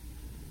prepared?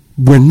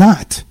 We're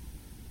not.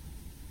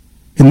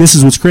 And this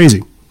is what's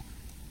crazy.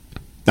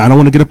 I don't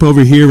want to get up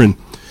over here and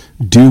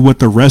do what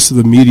the rest of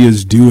the media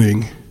is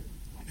doing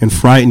and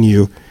frighten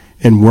you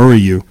and worry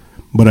you.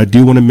 But I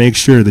do want to make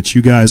sure that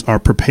you guys are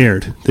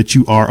prepared, that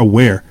you are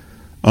aware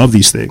of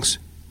these things.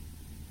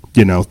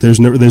 You know, there's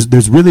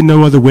really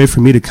no other way for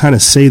me to kind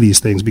of say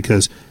these things,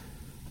 because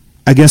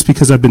I guess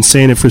because I've been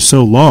saying it for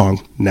so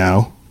long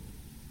now,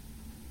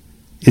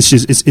 it's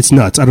just it's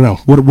nuts. I don't know.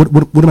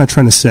 What am I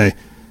trying to say?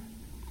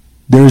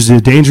 There's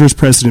a dangerous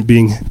precedent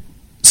being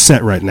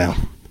set right now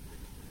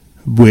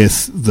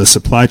with the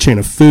supply chain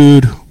of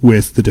food,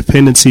 with the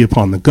dependency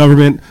upon the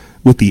government,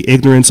 with the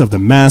ignorance of the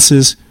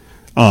masses,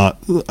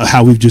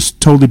 how we've just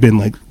totally been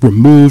like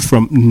removed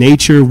from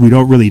nature. We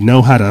don't really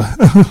know how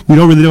to we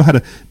don't really know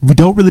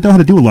how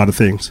to do a lot of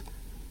things.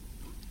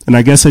 And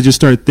I guess I just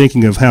started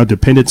thinking of how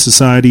dependent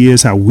society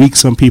is, how weak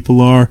some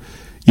people are,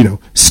 you know,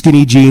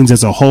 skinny jeans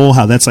as a whole,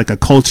 how that's like a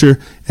culture,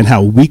 and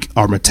how weak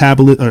our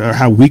metabolism, or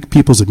how weak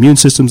people's immune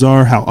systems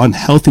are, how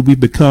unhealthy we've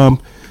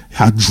become,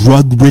 how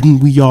drug ridden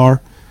we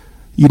are,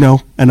 you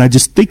know. And I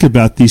just think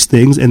about these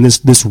things and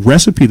this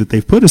recipe that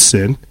they've put us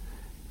in,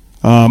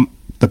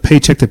 the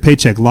paycheck to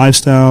paycheck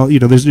lifestyle. You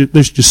know,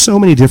 there's just so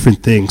many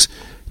different things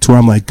to where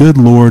I'm like, good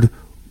Lord,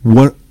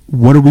 what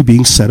are we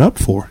being set up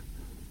for?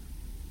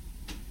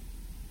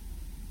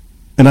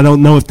 And I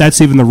don't know if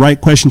that's even the right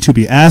question to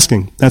be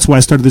asking. That's why I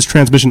started this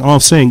transmission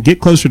off saying,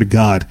 get closer to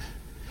God.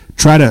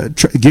 Try to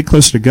get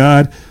closer to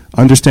God,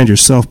 understand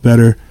yourself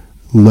better,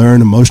 learn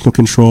emotional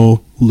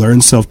control, learn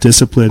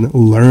self-discipline,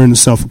 learn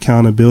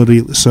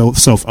self-accountability,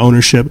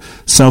 self-ownership,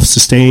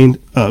 self-sustained,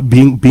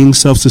 being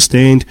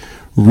self-sustained.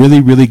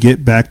 Really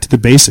get back to the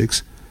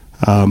basics,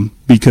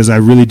 because I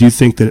really do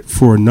think that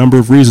for a number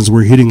of reasons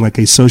we're hitting like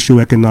a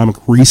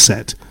socioeconomic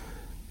reset.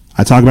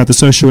 I talk about the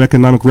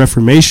socioeconomic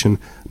reformation,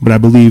 but I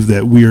believe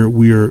that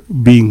we are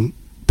being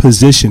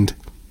positioned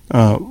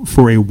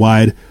for a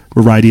wide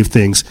variety of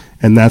things,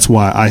 and that's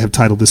why I have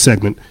titled this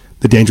segment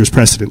 "The Dangerous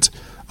Precedents."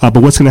 But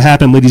what's going to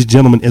happen, ladies and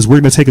gentlemen, is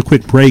we're going to take a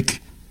quick break,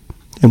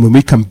 and when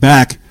we come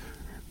back,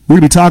 we're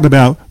going to be talking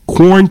about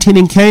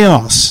quarantining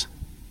chaos.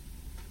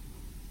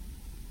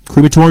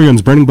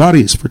 Crematoriums burning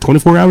bodies for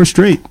 24 hours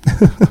straight.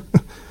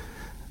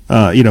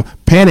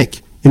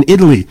 Panic in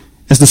Italy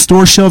as the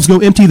store shelves go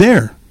empty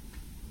there.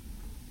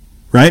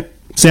 Right?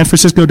 San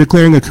Francisco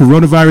declaring a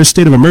coronavirus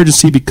state of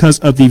emergency because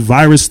of the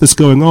virus that's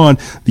going on.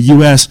 The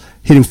U.S.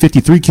 hitting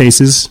 53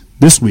 cases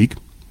this week.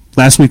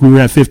 Last week we were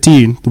at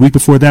 15. The week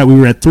before that we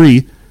were at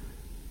 3.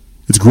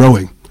 It's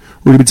growing.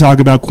 We're going to be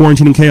talking about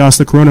quarantining chaos,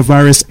 the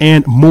coronavirus,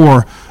 and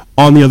more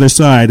on the other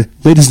side.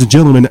 Ladies and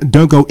gentlemen,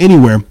 don't go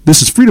anywhere.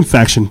 This is Freedom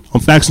Faction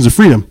on Factions of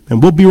Freedom,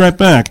 and we'll be right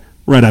back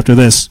right after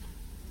this.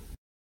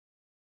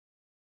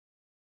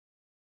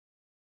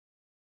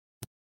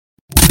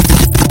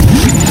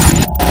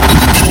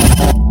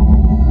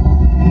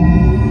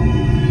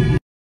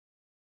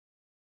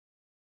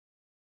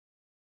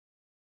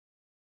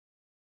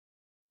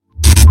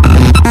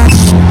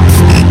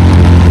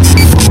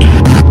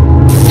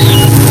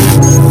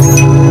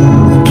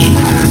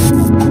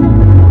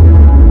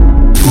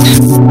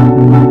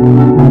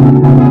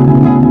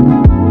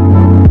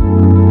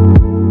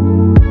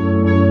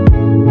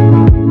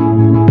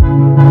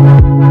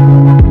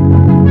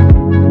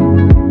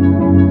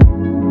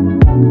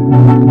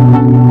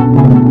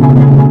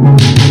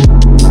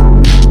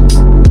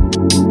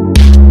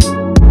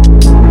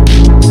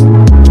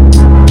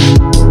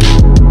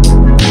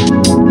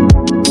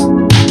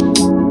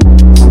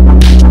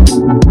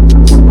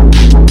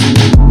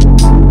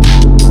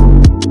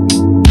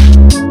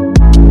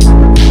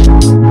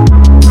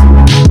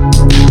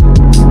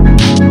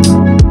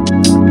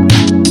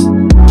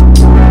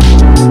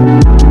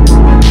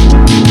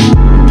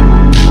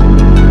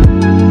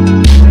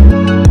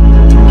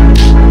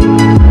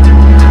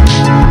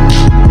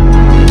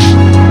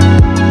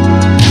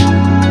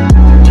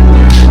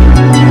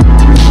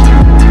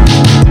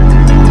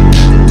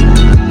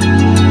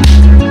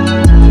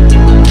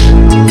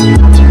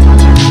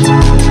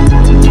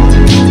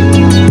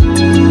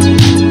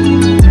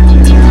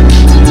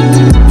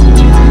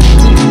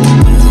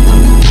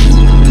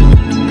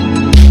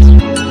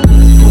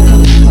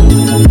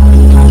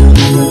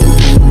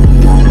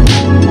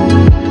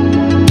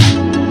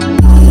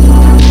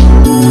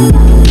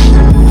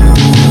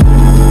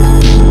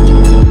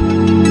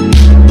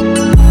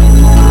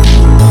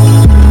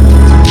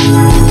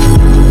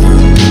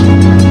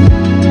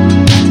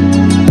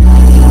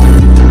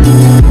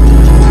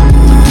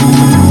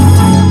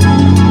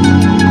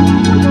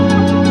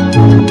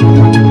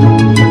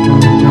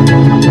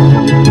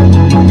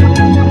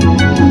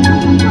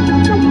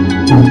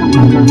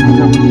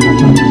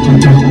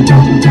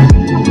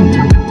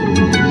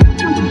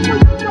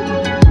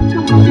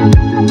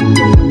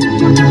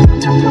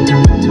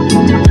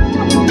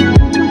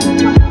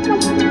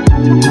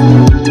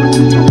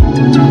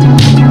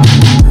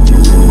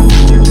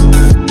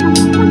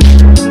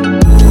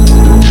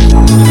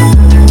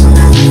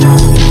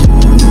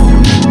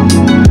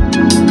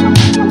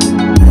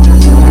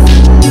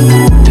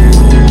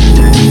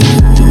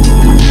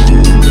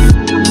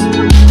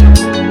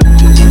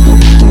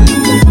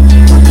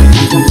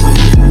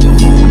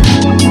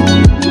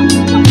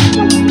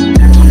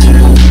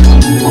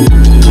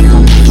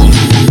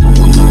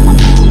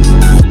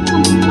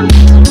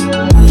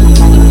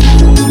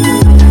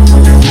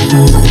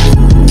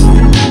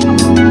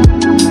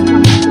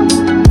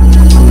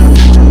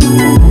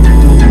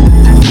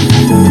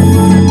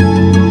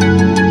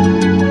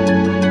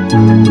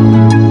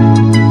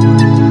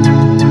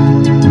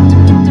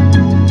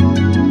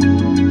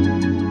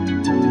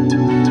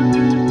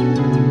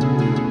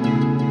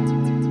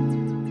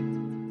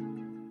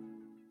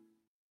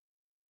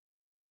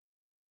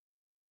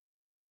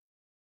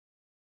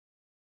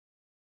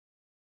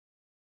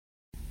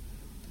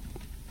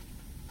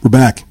 We're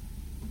back.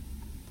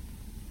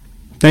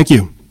 Thank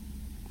you.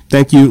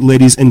 Thank you,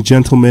 ladies and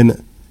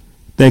gentlemen.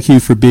 Thank you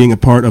for being a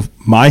part of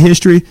my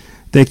history.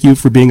 Thank you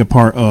for being a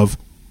part of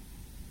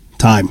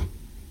time.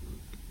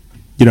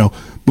 You know,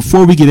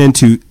 before we get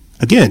into,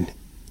 again,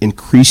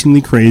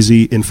 increasingly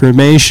crazy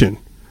information,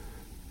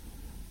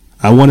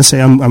 I want to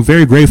say I'm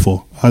very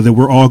grateful that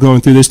we're all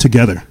going through this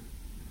together.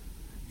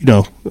 You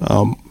know,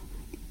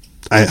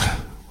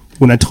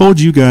 when I told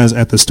you guys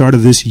at the start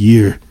of this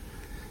year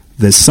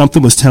that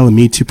something was telling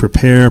me to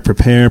prepare.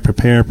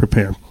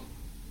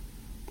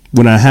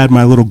 When I had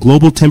my little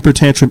global temper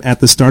tantrum at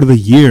the start of the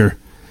year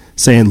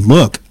saying,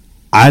 look,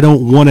 I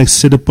don't want to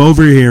sit up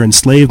over here and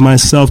slave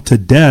myself to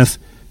death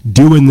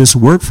doing this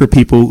work for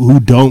people who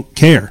don't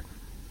care.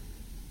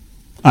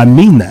 I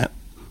mean that.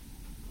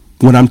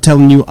 When I'm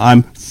telling you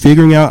I'm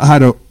figuring out how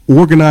to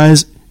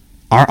organize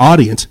our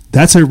audience,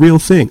 that's a real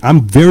thing.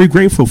 I'm very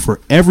grateful for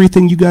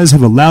everything you guys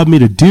have allowed me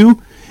to do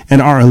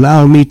and are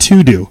allowing me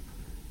to do.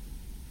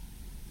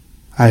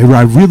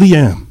 I really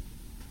am.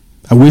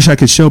 I wish I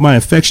could show my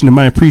affection and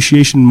my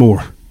appreciation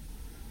more.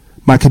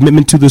 My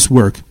commitment to this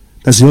work,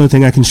 that's the only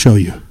thing I can show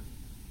you.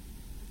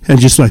 And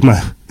just like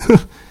my,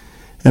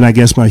 and I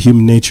guess my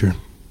human nature.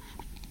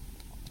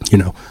 You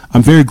know,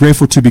 I'm very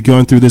grateful to be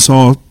going through this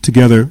all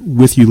together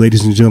with you,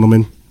 ladies and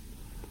gentlemen,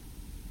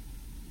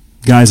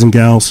 guys and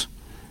gals,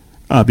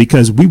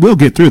 because we will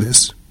get through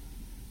this.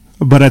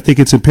 But I think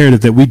it's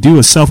imperative that we do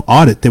a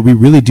self-audit, that we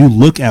really do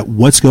look at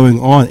what's going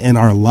on in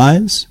our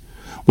lives,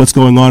 what's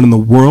going on in the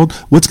world,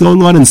 what's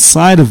going on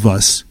inside of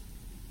us.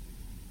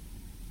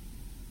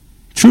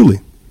 Truly.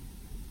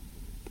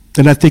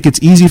 And I think it's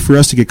easy for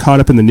us to get caught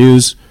up in the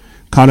news,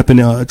 caught up in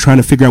trying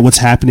to figure out what's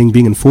happening,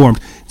 being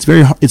informed. It's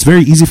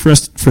very easy for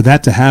us for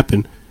that to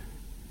happen.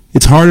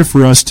 It's harder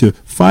for us to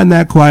find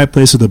that quiet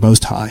place of the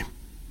Most High.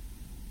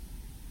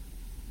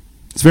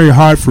 It's very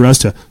hard for us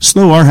to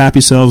slow our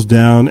happy selves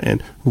down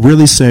and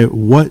really say,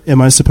 what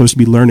am I supposed to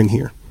be learning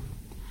here?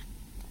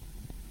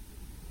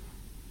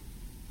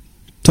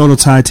 Total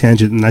side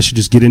tangent, and I should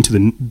just get into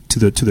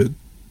the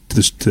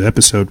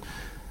episode.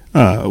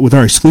 With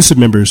our exclusive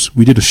members,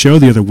 we did a show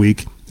the other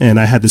week, and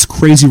I had this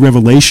crazy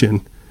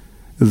revelation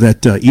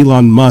that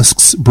Elon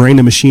Musk's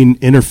brain-to-machine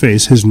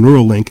interface, his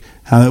Neuralink,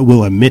 how it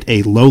will emit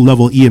a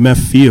low-level EMF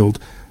field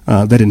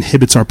that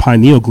inhibits our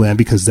pineal gland,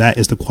 because that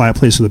is the quiet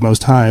place of the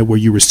Most High where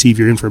you receive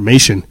your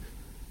information.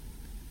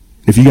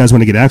 If you guys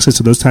want to get access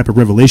to those type of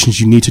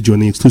revelations, you need to join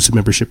the exclusive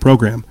membership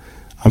program.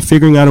 I'm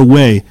figuring out a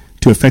way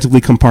to effectively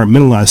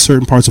compartmentalize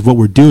certain parts of what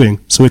we're doing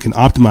so it can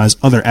optimize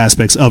other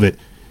aspects of it.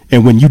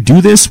 And when you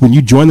do this, when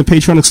you join the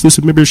Patreon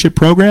exclusive membership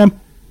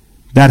program,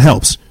 that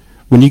helps.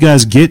 When you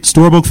guys get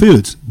Storybook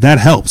Foods, that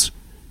helps.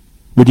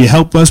 When you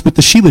help us with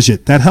the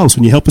Shilajit, that helps.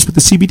 When you help us with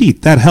the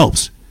CBD, that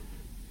helps.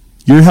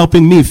 You're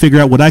helping me figure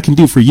out what I can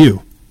do for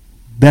you.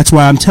 That's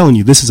why I'm telling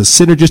you, this is a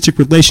synergistic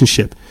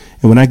relationship.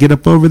 And when I get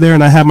up over there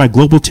and I have my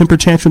global temper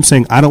tantrum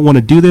saying I don't want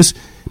to do this,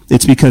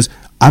 it's because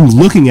I'm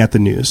looking at the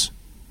news.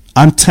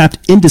 I'm tapped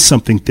into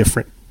something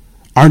different.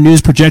 Our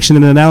news projection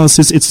and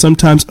analysis, it's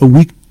sometimes a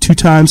week, 2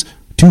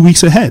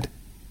 weeks ahead.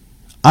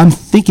 I'm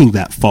thinking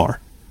that far.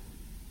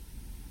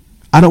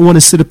 I don't want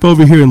to sit up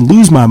over here and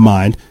lose my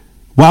mind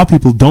while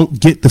people don't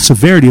get the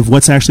severity of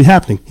what's actually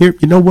happening. Here,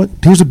 you know what?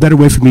 Here's a better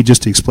way for me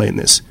just to explain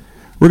this.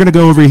 We're going to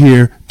go over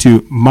here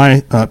to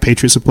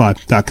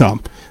mypatriotsupply.com.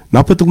 And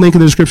I'll put the link in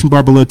the description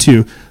bar below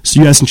too, so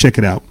you guys can check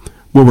it out.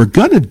 What we're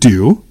going to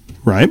do,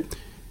 right,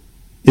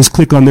 is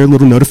click on their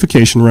little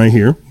notification right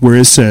here where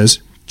it says,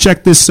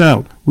 check this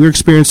out. We're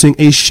experiencing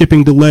a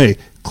shipping delay.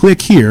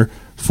 Click here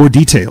for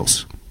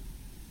details.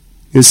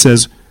 It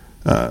says,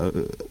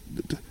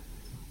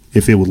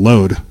 if it would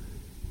load, it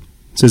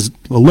says,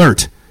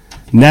 alert.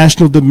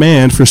 National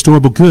demand for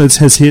storable goods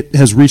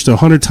has reached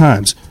 100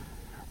 times.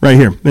 Right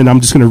here. And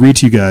I'm just going to read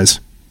to you guys.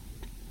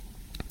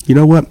 You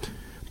know what?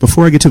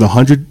 Before I get to the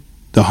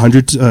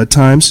 100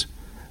 times,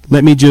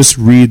 let me just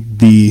read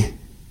the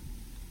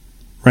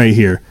right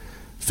here.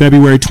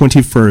 February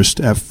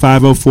 21st at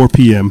 5:04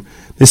 p.m.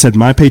 They said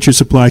My Patriot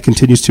Supply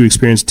continues to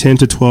experience 10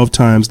 to 12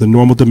 times the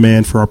normal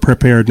demand for our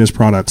preparedness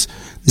products.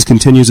 This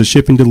continues a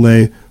shipping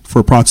delay for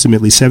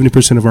approximately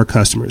 70% of our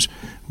customers.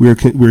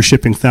 We're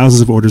shipping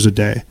thousands of orders a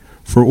day.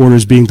 For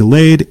orders being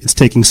delayed, it's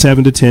taking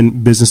 7 to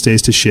 10 business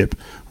days to ship.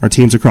 Our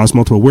teams across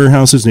multiple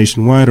warehouses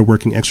nationwide are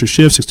working extra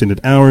shifts, extended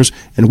hours,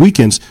 and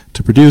weekends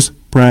to produce,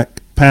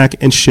 pack,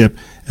 and ship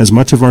as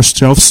much of our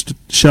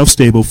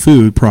shelf-stable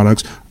food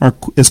products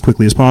as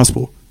quickly as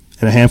possible.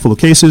 In a handful of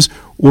cases,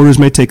 orders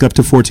may take up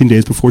to 14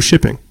 days before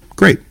shipping.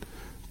 Great.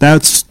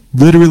 That's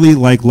literally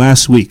like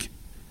last week.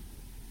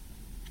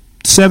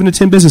 7 to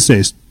 10 business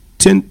days.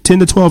 10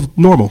 to 12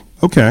 normal.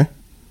 Okay.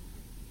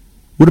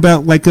 What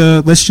about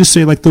let's just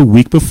say like the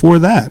week before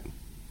that,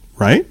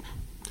 right?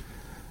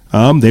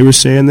 They were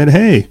saying that,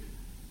 hey,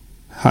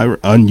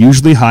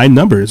 unusually high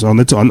numbers on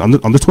the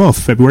 12th,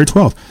 February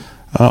 12th.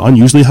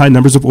 Unusually high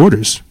numbers of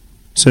orders.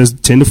 It says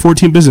 10 to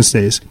 14 business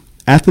days.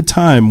 At the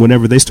time,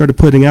 whenever they started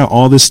putting out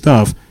all this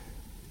stuff,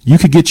 you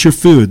could get your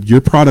food, your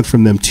product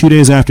from them 2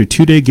 days after,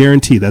 2-day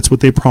guarantee. That's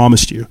what they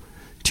promised you.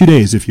 2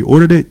 days. If you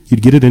ordered it,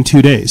 you'd get it in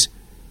 2 days.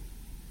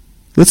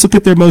 Let's look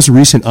at their most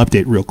recent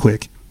update real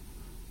quick.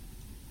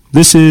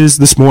 This is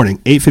this morning,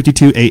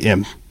 8:52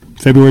 a.m.,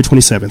 February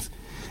 27th.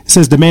 It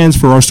says demands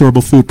for our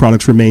storable food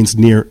products remains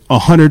near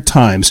 100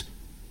 times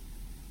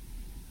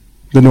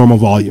the normal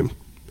volume.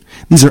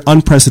 These are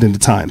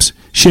unprecedented times.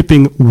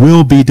 Shipping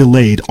will be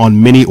delayed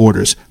on many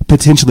orders,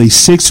 potentially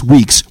 6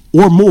 weeks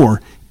or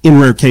more in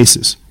rare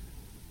cases.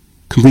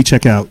 Complete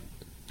checkout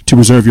to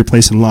reserve your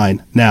place in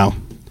line now.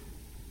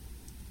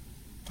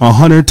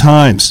 100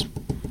 times.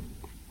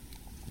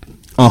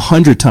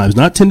 100 times,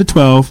 not 10 to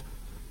 12.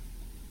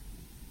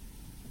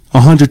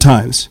 100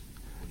 times.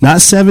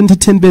 Not 7 to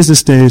 10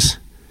 business days,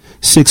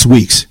 6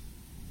 weeks.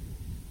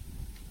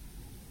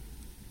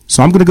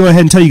 So I'm going to go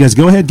ahead and tell you guys,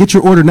 go ahead, get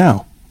your order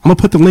now. I'm going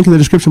to put the link in the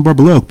description bar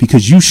below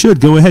because you should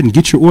go ahead and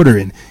get your order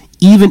in.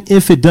 Even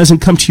if it doesn't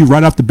come to you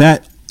right off the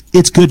bat,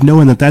 it's good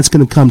knowing that that's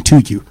going to come to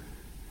you,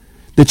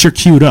 that you're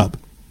queued up.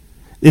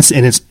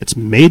 It's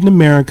made in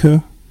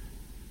America,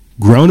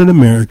 grown in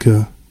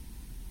America,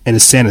 and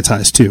it's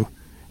sanitized too.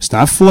 It's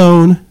not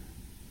flown.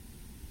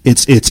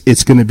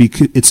 It's going to be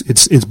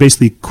it's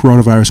basically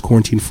coronavirus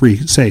quarantine free,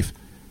 safe.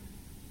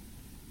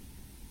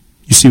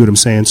 You see what I'm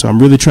saying? So I'm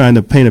really trying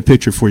to paint a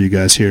picture for you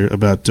guys here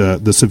about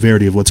the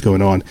severity of what's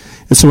going on.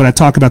 And so when I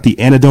talk about the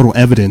anecdotal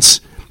evidence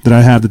that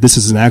I have that this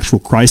is an actual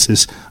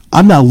crisis,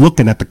 I'm not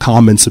looking at the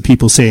comments of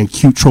people saying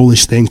cute,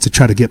 trollish things to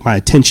try to get my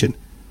attention.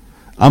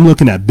 I'm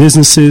looking at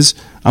businesses.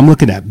 I'm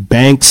looking at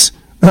banks.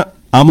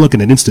 I'm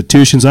looking at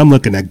institutions. I'm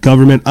looking at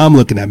government. I'm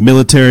looking at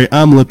military.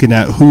 I'm looking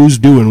at who's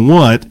doing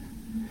what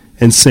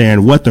and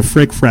saying, what the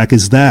frick frack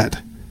is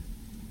that?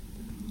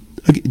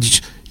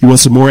 You want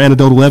some more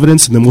anecdotal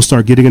evidence, and then we'll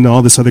start getting into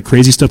all this other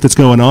crazy stuff that's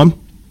going on?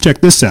 Check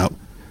this out.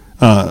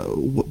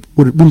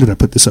 When did I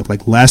put this up?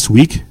 Like last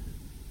week?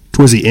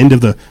 Towards the end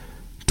of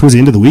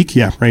the week?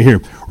 Yeah, right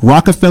here.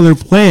 Rockefeller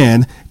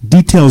plan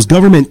details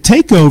government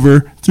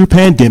takeover through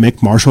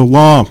pandemic martial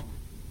law.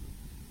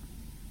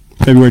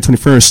 February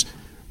 21st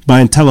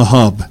by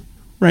IntelliHub.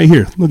 Right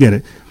here. Look at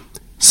it.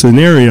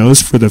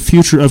 Scenarios for the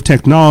future of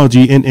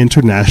technology and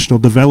international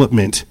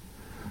development.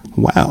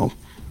 Wow.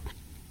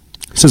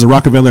 It says a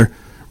Rockefeller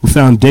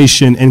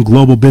Foundation and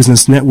Global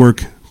Business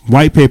Network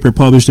white paper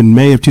published in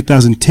May of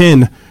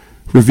 2010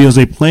 reveals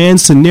a planned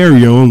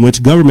scenario in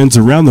which governments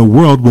around the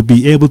world would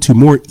be able to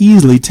more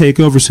easily take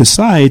over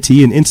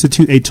society and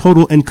institute a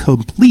total and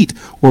complete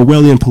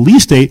Orwellian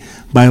police state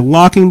by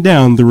locking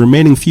down the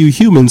remaining few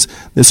humans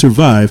that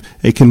survive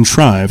a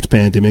contrived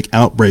pandemic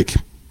outbreak.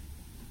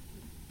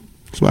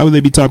 So why would they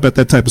be talking about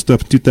that type of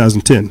stuff in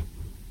 2010?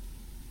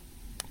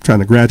 Trying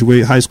to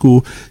graduate high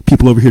school,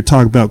 people over here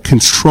talk about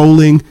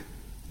controlling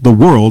the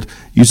world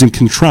using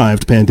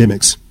contrived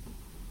pandemics.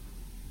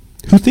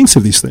 Who thinks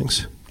of these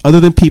things other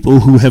than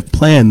people who have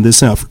planned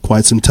this out for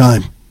quite some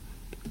time?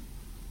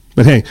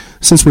 But hey,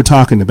 since we're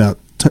talking about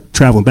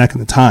traveling back in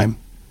the time,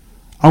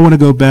 I want to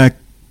go back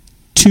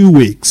 2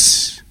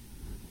 weeks,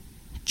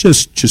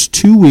 just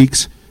 2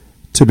 weeks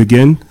to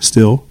begin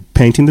still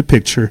painting the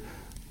picture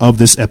of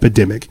this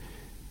epidemic.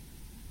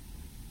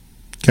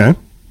 Okay?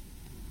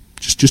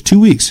 Just 2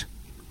 weeks.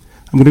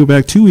 I'm going to go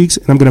back 2 weeks,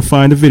 and I'm going to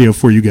find a video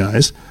for you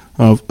guys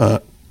of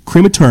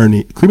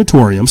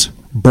crematoriums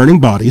burning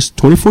bodies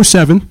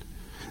 24/7.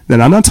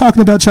 Then I'm not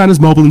talking about China's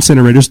mobile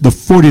incinerators, the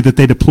 40 that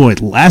they deployed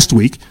last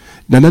week.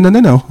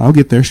 No. I'll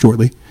get there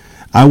shortly.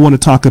 I want to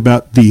talk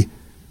about the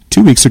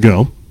 2 weeks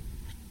ago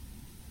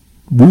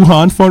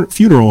Wuhan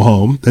funeral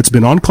home that's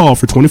been on call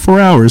for 24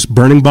 hours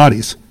burning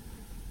bodies.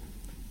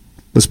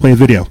 Let's play a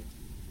video.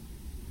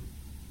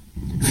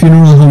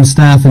 Funeral home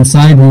staff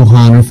inside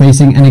Wuhan are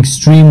facing an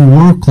extreme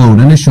workload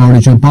and a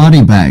shortage of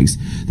body bags.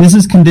 This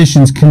as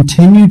conditions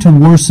continue to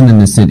worsen in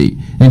the city.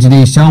 And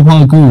today,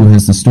 Xiaohua Gu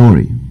has the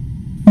story.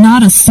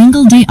 Not a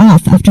single day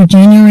off after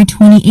January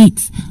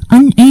 28th,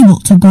 unable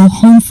to go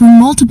home for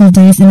multiple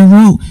days in a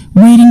row,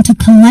 waiting to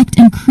collect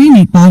and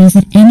cremate bodies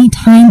at any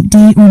time,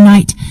 day or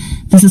night.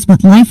 This is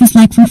what life is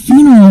like for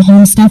funeral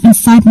home staff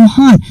inside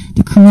Wuhan,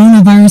 the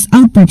coronavirus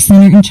outbreak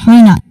center in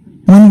China.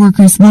 One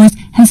worker's voice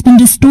has been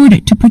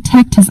distorted to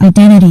protect his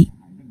identity.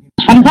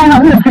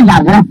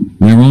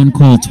 We're on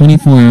call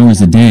 24 hours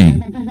a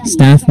day.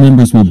 Staff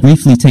members will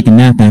briefly take a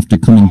nap after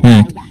coming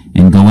back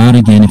and go out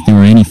again if there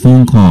are any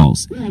phone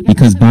calls,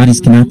 because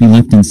bodies cannot be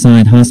left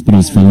inside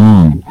hospitals for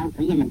long.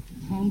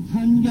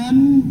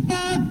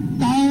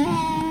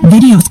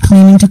 Videos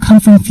claiming to come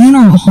from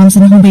funeral homes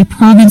in Hubei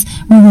province,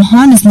 where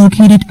Wuhan is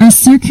located, are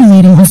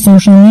circulating on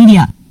social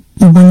media.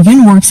 The one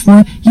Yun works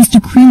for used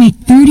to cremate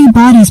 30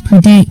 bodies per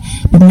day,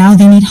 but now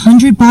they need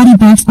 100 body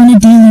bags on a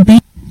daily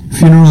basis.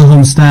 Funeral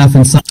home staff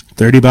inside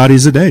 30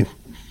 bodies a day.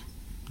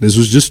 This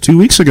was just 2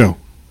 weeks ago.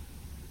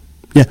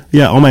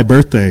 Yeah, on my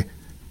birthday,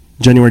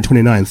 January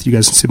 29th, you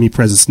guys can send me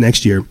presents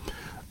next year.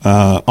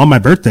 On my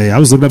birthday, I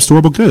was looking up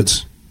storable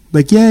goods.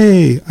 Like,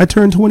 yay, I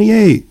turned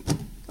 28.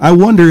 I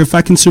wonder if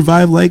I can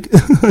survive, like,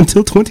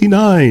 until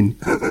 29.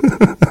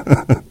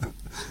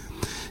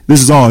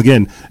 This is all,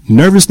 again,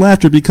 nervous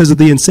laughter because of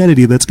the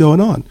insanity that's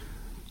going on.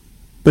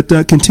 But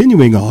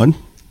continuing on,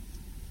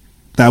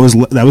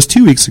 That was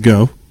 2 weeks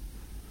ago.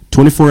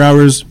 24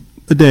 hours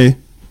a day,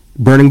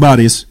 burning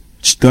bodies.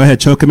 Go ahead,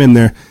 choke them in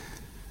there.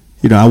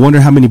 I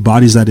wonder how many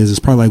bodies that is. It's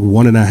probably like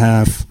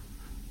 1.5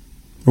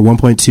 or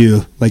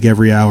 1.2, like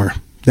every hour.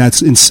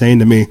 That's insane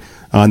to me.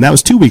 And that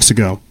was 2 weeks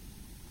ago.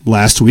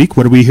 Last week,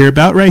 what did we hear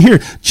about right here?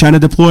 China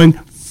deploying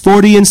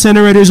 40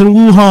 incinerators in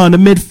Wuhan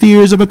amid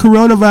fears of a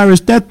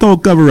coronavirus death toll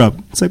cover-up.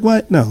 It's like,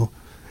 what? No.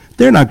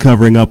 They're not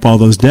covering up all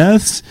those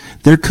deaths.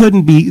 There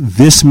couldn't be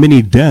this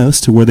many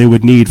deaths to where they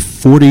would need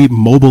 40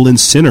 mobile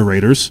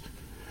incinerators.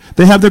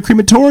 They have their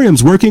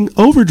crematoriums working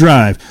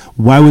overdrive.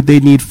 Why would they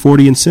need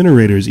 40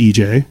 incinerators,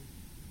 EJ?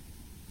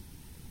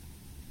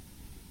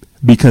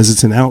 Because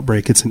it's an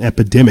outbreak. It's an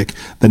epidemic.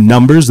 The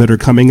numbers that are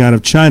coming out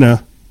of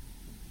China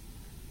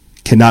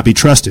cannot be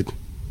trusted.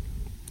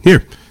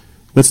 Here,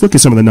 let's look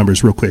at some of the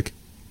numbers real quick,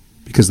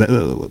 because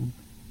that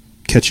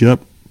catch you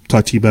up,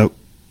 talk to you about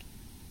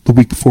the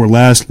week before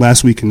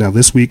last week, and now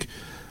this week.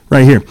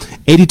 Right here,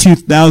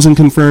 82,000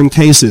 confirmed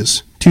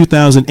cases,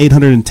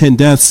 2,810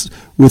 deaths,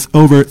 with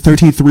over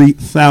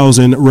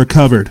 33,000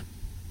 recovered.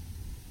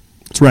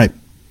 That's right.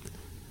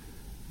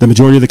 The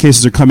majority of the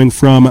cases are coming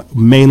from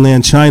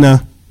mainland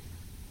China.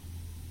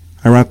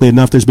 Ironically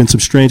enough, there's been some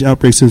strange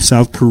outbreaks in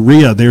South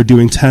Korea. They're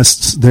doing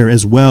tests there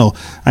as well.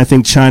 I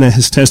think China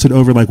has tested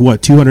over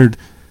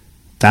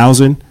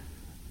 200,000.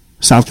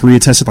 South Korea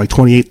tested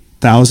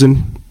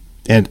 28,000.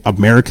 And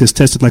America has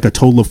tested a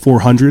total of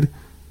 400.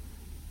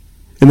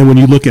 And then when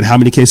you look at how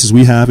many cases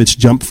we have, it's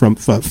jumped from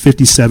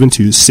 57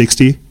 to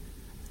 60.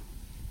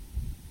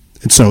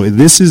 And so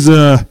this is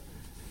and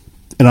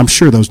I'm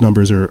sure those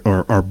numbers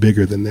are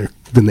bigger than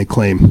they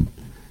claim.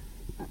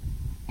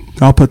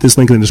 I'll put this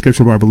link in the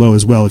description bar below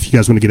as well if you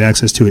guys want to get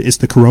access to it. It's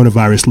the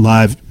Coronavirus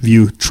Live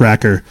View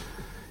Tracker.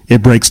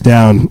 It breaks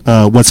down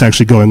what's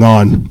actually going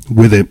on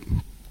with it.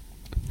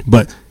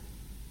 But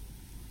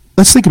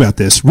let's think about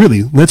this.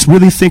 Let's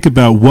really think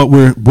about what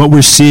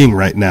we're seeing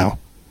right now.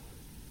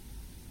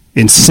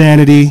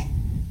 Insanity,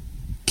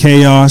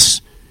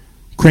 chaos,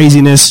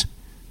 craziness.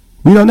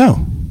 We don't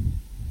know.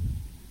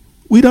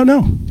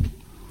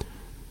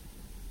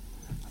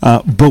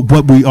 But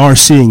what we are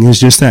seeing is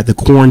just that, the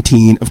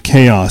quarantine of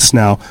chaos.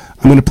 Now,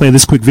 I'm going to play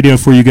this quick video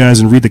for you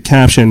guys and read the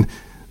caption.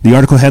 The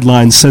article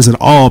headline says it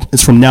all.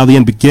 It's from Now the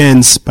End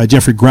Begins by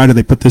Jeffrey Grider.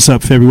 They put this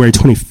up February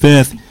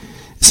 25th.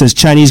 It says,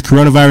 Chinese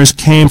coronavirus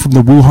came from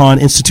the Wuhan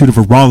Institute of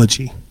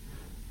Virology.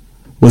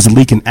 Was the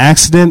leak an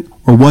accident,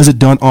 or was it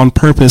done on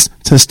purpose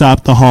to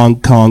stop the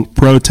Hong Kong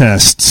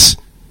protests?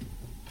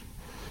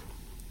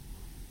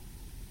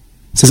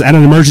 It says, at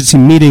an emergency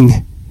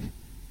meeting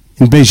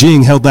in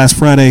Beijing held last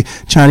Friday,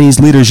 Chinese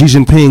leader Xi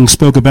Jinping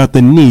spoke about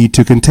the need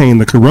to contain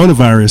the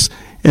coronavirus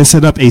and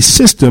set up a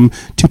system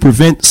to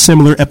prevent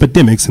similar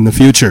epidemics in the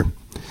future.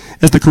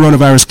 As the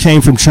coronavirus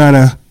came from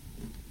China,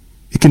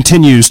 it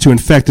continues to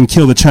infect and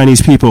kill the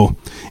Chinese people.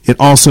 It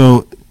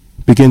also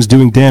begins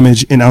doing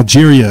damage in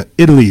Algeria,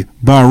 Italy,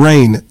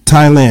 Bahrain,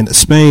 Thailand,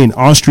 Spain,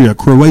 Austria,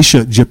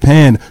 Croatia,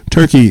 Japan,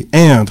 Turkey,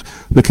 and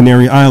the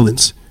Canary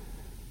Islands.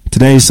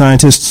 Today,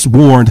 scientists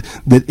warned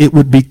that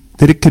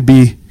it could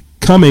be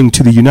coming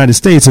to the United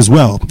States as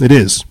well. It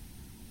is.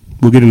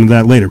 We'll get into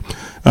that later.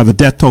 The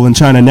death toll in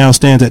China now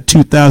stands at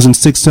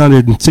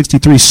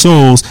 2,663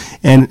 souls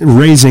and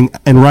rising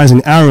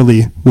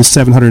hourly with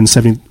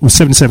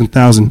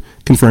 77,000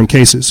 confirmed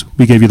cases.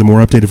 We gave you the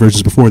more updated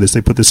versions before this.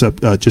 They put this up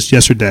just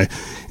yesterday.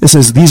 It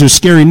says these are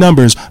scary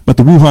numbers, but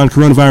the Wuhan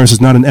coronavirus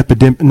is not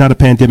a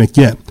pandemic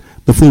yet.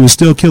 The flu is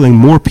still killing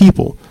more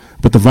people,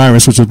 but the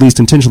virus was released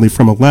intentionally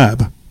from a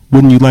lab.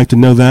 Wouldn't you like to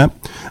know that?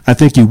 I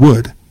think you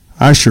would.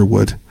 I sure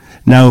would.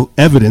 Now,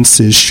 evidence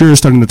is sure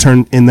starting to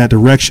turn in that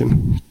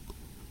direction.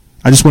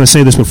 I just want to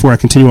say this before I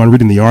continue on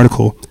reading the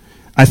article.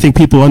 I think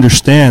people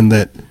understand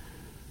that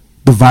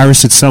the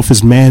virus itself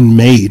is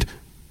man-made.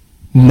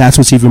 And that's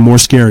what's even more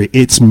scary.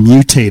 It's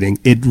mutating.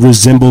 It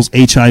resembles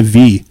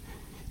HIV.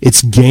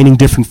 It's gaining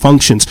different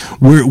functions.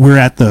 We're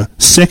at the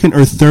second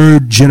or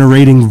third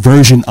generating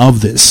version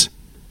of this.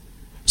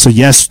 So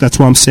yes, that's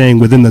what I'm saying.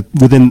 Within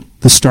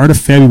the start of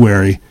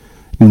February,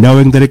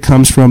 knowing that it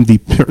comes from the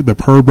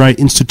Purbright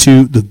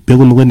Institute, the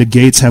Bill and Melinda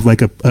Gates have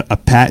like a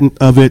patent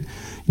of it,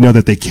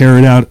 that they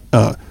carried out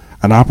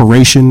an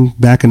operation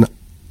back in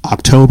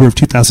October of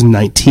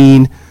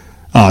 2019.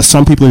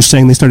 Some people are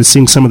saying they started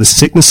seeing some of the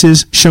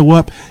sicknesses show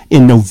up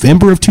in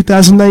November of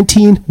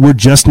 2019. We're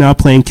just now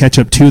playing catch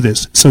up to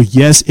this. So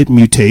yes, it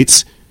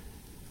mutates,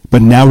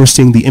 but now we're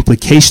seeing the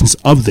implications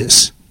of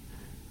this.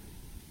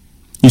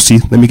 You see,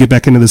 let me get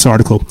back into this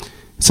article.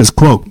 It says,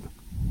 quote,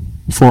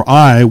 "For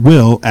I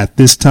will at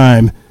this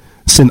time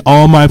send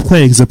all my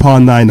plagues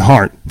upon thine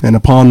heart, and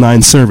upon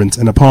thine servants,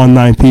 and upon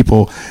thine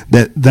people,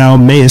 that thou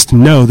mayest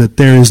know that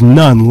there is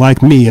none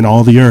like me in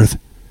all the earth.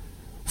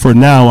 For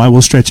now I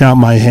will stretch out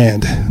my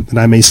hand, that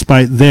I may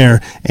smite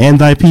there and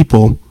thy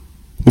people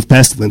with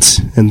pestilence,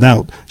 and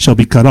thou shalt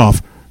be cut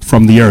off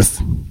from the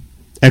earth."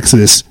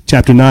 Exodus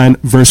chapter 9,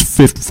 verse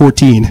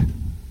 14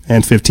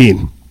 and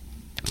 15.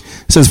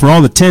 It says, "For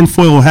all the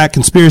tinfoil hat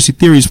conspiracy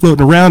theories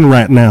floating around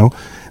right now,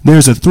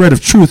 there's a thread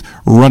of truth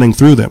running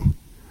through them.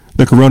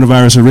 The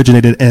coronavirus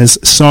originated as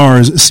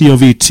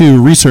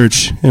SARS-CoV-2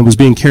 research and was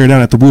being carried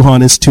out at the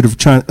Wuhan Institute of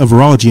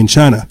Virology in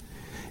China,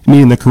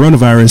 meaning the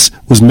coronavirus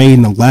was made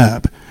in a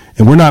lab.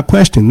 And we're not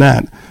questioning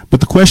that. But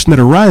the question that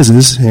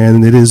arises,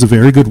 and it is a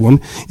very good one,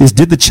 is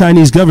did the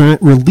Chinese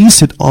government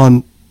release it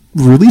on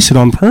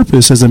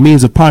purpose as a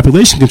means of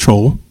population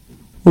control,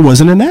 or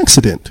was it an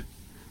accident?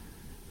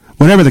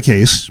 Whatever the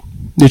case,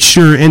 it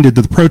sure ended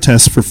the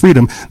protests for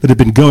freedom that had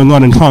been going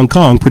on in Hong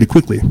Kong pretty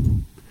quickly.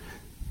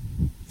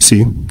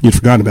 See, you'd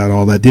forgotten about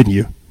all that, didn't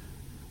you?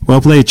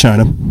 Well played,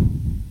 China.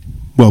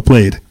 Well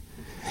played.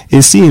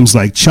 It seems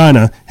like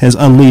China has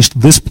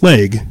unleashed this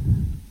plague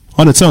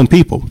on its own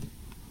people.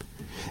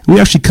 We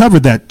actually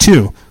covered that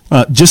too.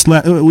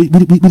 We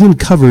didn't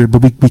cover it,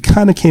 but we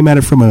kind of came at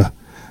it from an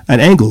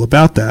angle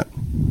about that,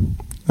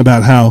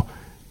 about how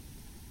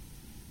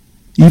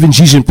even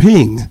Xi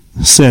Jinping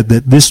said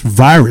that this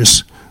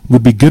virus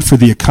would be good for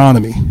the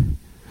economy.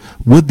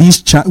 Would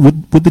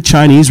the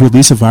Chinese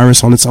release a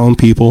virus on its own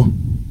people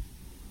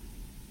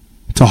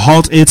to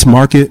halt its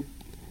market?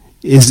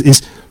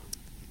 If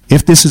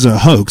this is a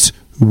hoax,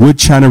 would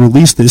China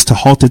release this to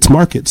halt its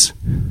markets?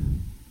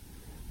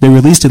 They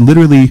released it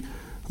literally.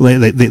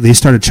 They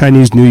started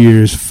Chinese New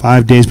Year's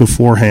 5 days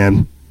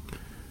beforehand,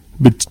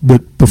 but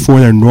before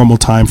their normal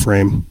time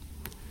frame.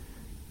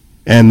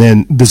 And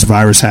then this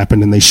virus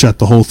happened, and they shut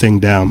the whole thing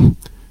down.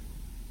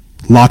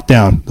 Locked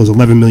down those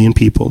 11 million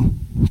people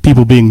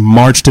being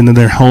marched into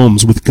their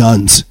homes with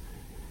guns.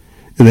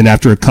 And then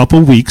after a couple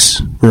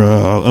weeks,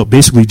 or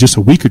basically just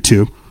a week or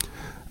two,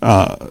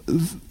 all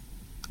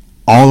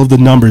of the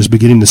numbers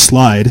beginning to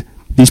slide.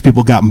 These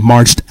people got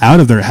marched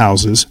out of their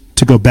houses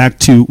to go back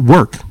to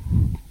work.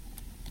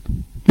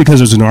 Because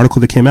there's an article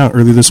that came out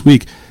earlier this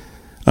week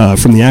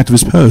from the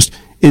Activist Post.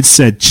 It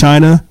said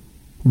Chinese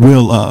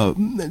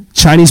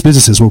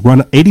businesses will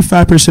run,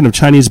 85% of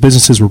Chinese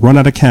businesses will run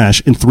out of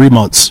cash in 3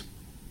 months.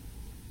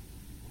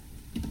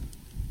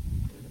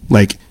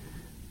 Like,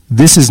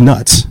 this is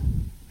nuts.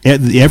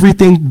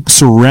 Everything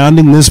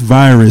surrounding this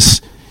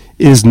virus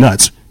is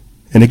nuts.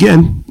 And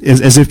again,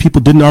 as if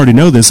people didn't already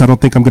know this, I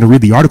don't think I'm going to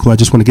read the article. I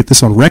just want to get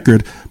this on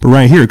record. But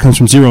right here, it comes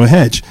from Zero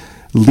Hedge.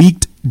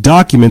 Leaked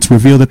documents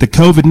reveal that the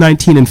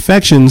COVID-19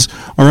 infections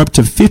are up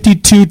to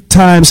 52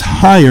 times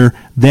higher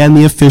than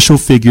the official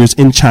figures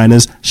in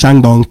China's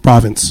Shandong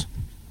province.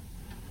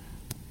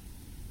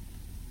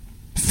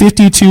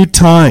 52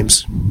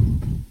 times.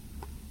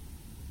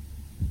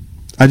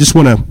 I'm just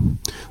going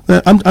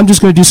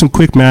to do some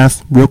quick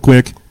math real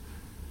quick.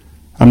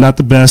 I'm not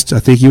the best. I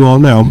think you all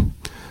know.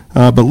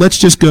 But let's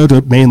just go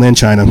to mainland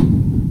China.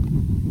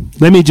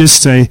 Let me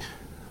just say,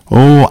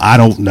 I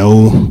don't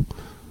know.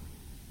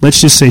 Let's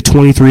just say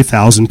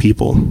 23,000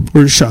 people.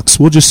 Or shucks,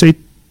 we'll just say,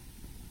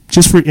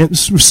 just for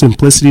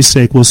simplicity's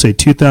sake, we'll say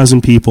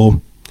 2,000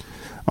 people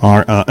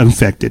are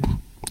infected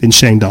in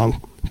Shandong.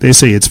 They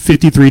say it's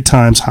 53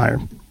 times higher.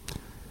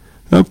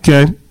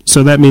 Okay,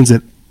 so that means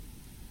that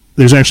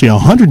there's actually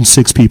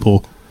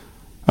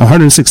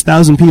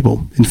 106,000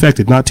 people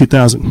infected, not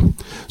 2,000.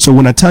 So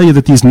when I tell you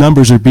that these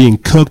numbers are being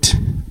cooked,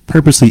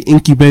 purposely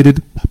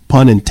incubated,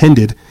 pun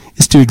intended,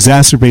 is to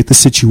exacerbate the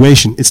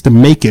situation. It's to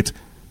make it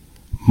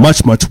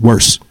much, much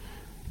worse,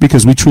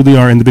 because we truly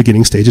are in the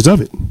beginning stages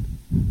of it.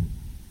 And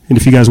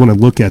if you guys want to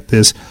look at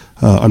this,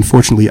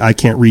 unfortunately, I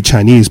can't read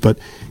Chinese, but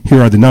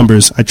here are the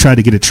numbers. I tried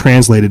to get it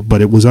translated,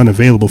 but it was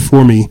unavailable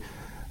for me.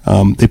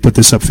 They put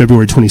this up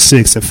February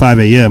 26th at 5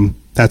 a.m.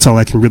 That's all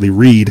I can really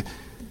read.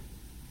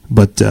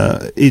 But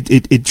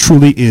it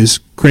truly is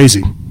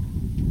crazy.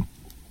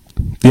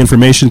 The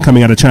information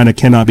coming out of China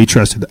cannot be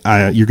trusted.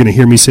 You're going to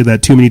hear me say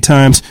that too many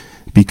times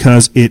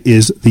because it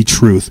is the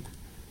truth.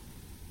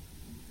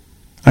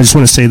 I just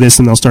want to say this,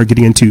 and I'll start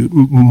getting into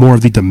more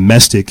of the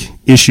domestic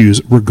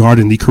issues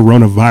regarding the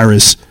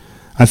coronavirus.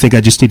 I think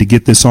I just need to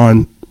get this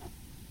on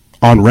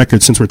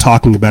record since we're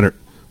talking about it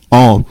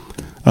all.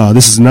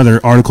 This is another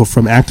article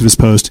from Activist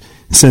Post.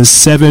 It says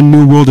 7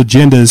 New World Order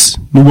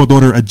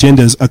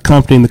agendas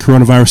accompanying the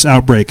coronavirus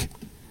outbreak.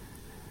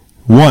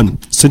 1.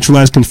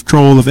 Centralized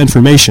control of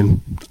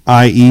information,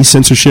 i.e.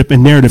 censorship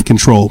and narrative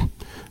control.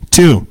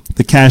 2.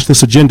 The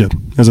cashless agenda.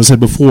 As I said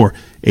before,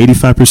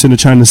 85% of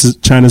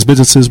China's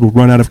businesses will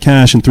run out of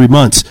cash in 3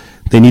 months.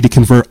 They need to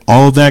convert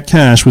all of that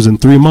cash within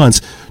 3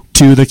 months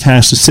to the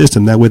cashless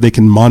system. That way they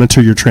can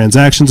monitor your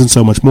transactions and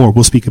so much more.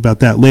 We'll speak about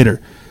that later.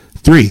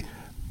 3.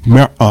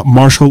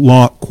 Martial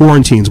law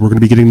quarantines. We're going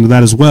to be getting into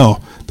that as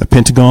well. The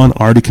Pentagon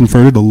already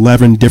converted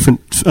 11 different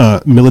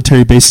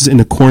military bases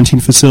into quarantine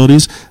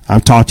facilities.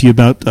 I've talked to you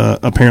about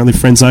apparently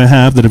friends I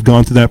have that have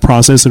gone through that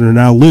process and are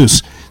now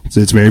loose. So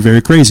it's very,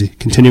 very crazy.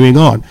 Continuing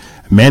on.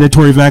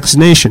 Mandatory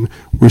vaccination.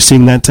 We're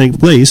seeing that take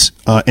place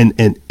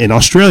in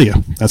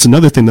Australia. That's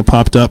another thing that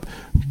popped up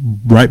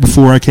right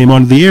before I came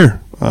onto the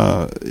air.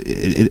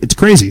 It's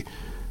crazy.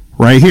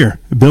 Right here.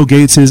 Bill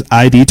Gates'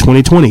 ID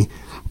 2020.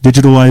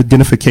 Digital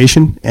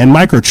identification and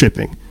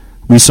microchipping.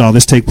 We saw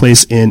this take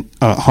place in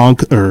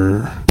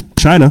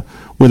China,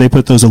 where they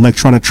put those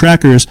electronic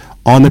trackers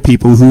on the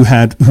people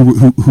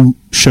who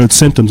showed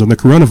symptoms on the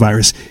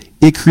coronavirus.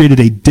 It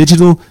created a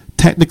digital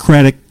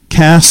technocratic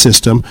caste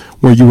system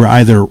where you were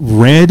either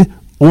red,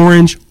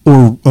 orange,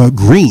 or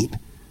green.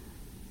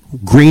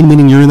 Green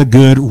meaning you're in the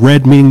good,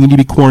 red meaning you need to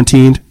be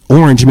quarantined,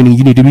 orange meaning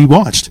you need to be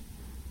watched.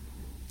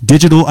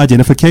 Digital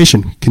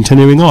identification.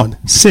 Continuing on.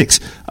 6.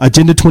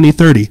 Agenda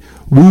 2030.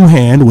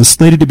 Wuhan was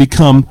slated to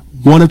become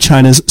one of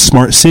China's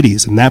smart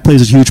cities, and that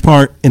plays a huge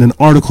part in an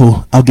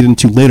article I'll get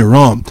into later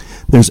on.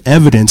 There's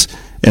evidence,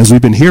 as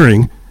we've been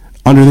hearing,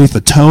 underneath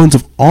the tones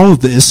of all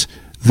of this,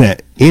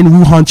 that in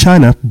Wuhan,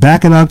 China,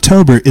 back in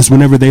October is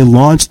whenever they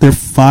launched their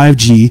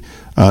 5G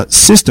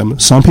system.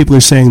 Some people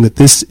are saying that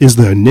this is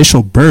the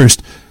initial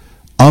burst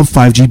of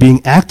 5G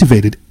being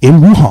activated in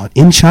Wuhan,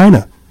 in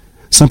China.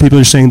 Some people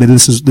are saying that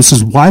this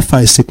is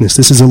Wi-Fi sickness,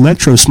 this is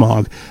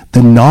electrosmog,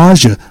 the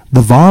nausea,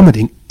 the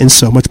vomiting, and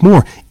so much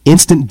more.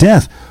 Instant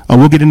death.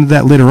 We'll get into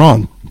that later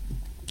on.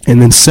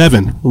 And then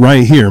 7,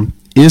 right here,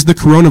 is the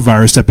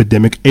coronavirus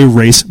epidemic a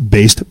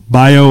race-based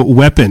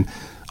bioweapon?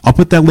 I'll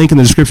put that link in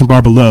the description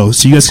bar below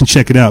so you guys can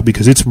check it out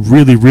because it's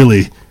really,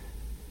 really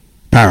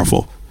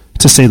powerful,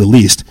 to say the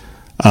least.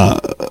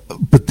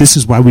 But this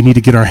is why we need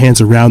to get our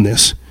hands around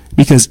this.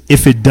 Because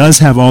if it does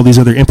have all these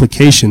other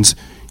implications,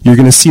 you're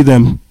going to see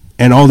them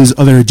and all these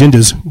other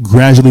agendas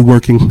gradually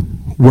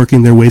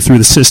working their way through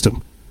the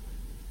system.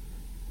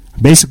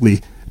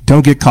 Basically,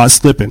 don't get caught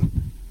slipping.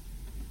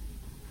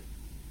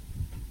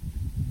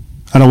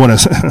 I don't want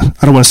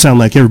to sound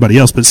like everybody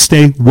else, but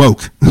stay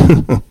woke.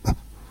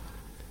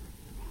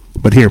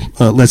 But here,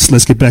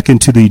 let's get back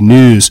into the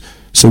news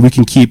so we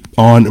can keep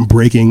on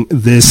breaking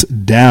this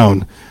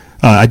down.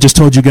 I just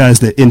told you guys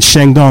that in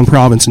Shandong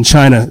province in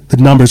China, the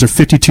numbers are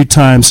 52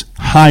 times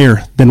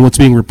higher than what's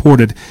being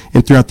reported.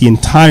 And throughout the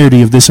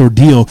entirety of this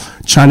ordeal,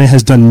 China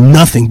has done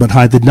nothing but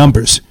hide the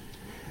numbers.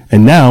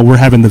 And now we're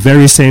having the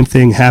very same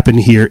thing happen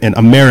here in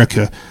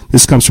America.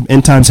 This comes from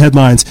End Times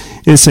Headlines.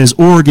 It says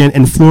Oregon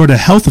and Florida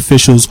health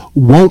officials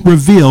won't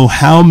reveal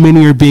how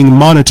many are being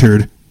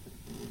monitored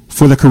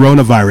for the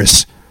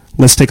coronavirus.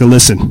 Let's take a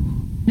listen.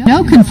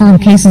 No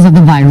confirmed cases of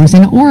the virus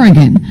in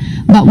Oregon,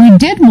 but we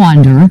did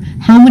wonder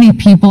how many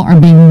people are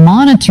being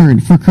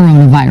monitored for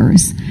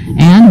coronavirus.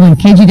 And when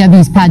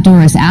KGW's Pat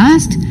Doris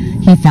asked,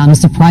 he found a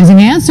surprising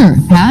answer.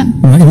 Pat?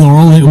 Right,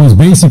 Laurel, it was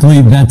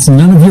basically, that's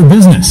none of your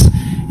business.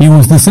 It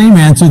was the same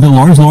answer that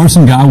Lars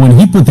Larson got when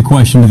he put the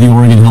question to the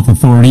Oregon Health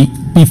Authority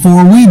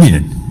before we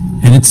did.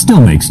 And it still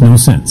makes no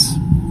sense.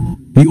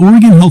 The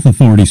Oregon Health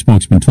Authority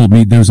spokesman told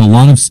me there's a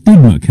lot of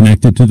stigma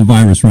connected to the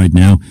virus right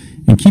now,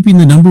 and keeping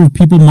the number of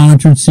people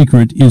monitored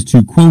secret is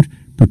to, quote,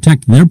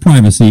 protect their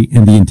privacy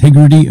and the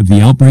integrity of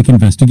the outbreak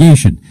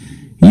investigation.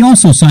 He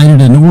also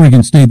cited an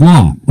Oregon state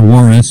law,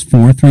 ORS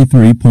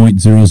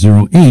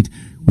 433.008,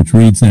 which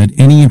reads that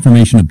any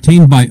information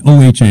obtained by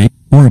OHA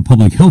or a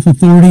public health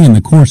authority in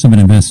the course of an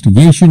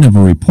investigation of a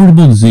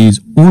reportable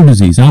disease or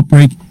disease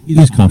outbreak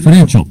is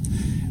confidential,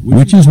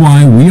 which is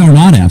why we are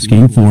not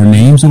asking for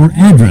names or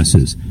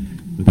addresses.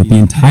 But the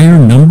entire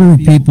number of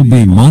people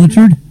being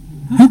monitored,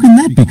 how can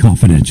that be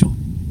confidential?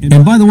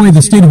 And by the way,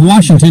 the state of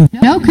Washington...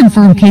 No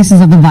confirmed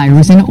cases of the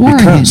virus in Oregon.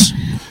 Because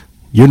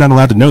you're not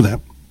allowed to know that.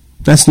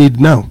 That's needed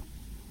to know.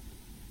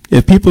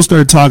 If people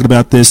started talking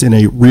about this in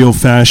a real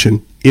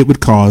fashion, it would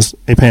cause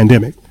a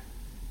pandemic.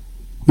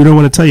 We don't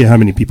want to tell you how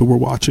many people we're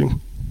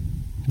watching.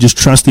 Just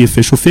trust the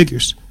official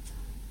figures.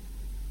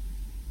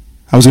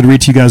 I was going to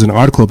read to you guys an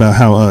article about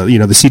how the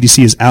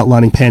CDC is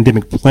outlining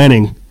pandemic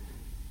planning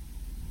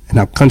and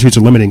how countries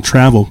are limiting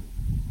travel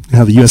and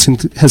how the U.S.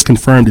 has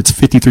confirmed its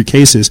 53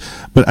 cases.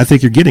 But I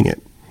think you're getting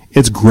it.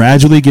 It's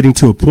gradually getting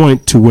to a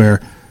point to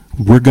where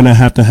we're going to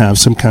have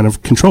some kind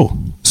of control,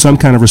 some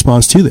kind of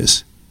response to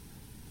this.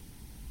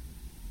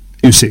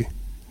 You see.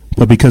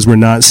 But because we're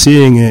not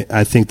seeing it,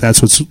 I think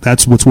that's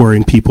what's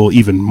worrying people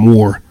even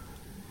more,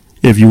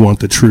 if you want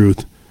the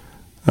truth.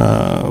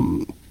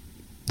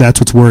 That's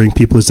what's worrying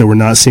people, is that we're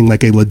not seeing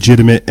like a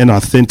legitimate and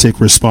authentic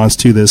response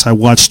to this. I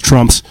watched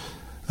Trump's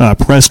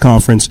press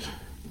conference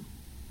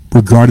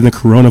regarding the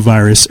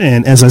coronavirus,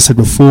 and as I said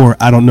before,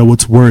 I don't know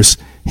what's worse,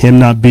 him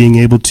not being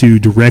able to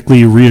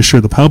directly reassure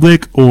the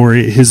public or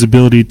his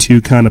ability to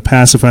kind of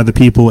pacify the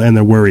people and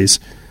their worries.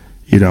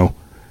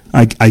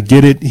 I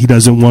get it. He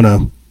doesn't want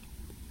to.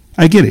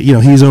 I get it.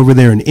 He's over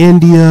there in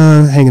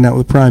India, hanging out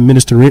with Prime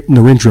Minister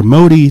Narendra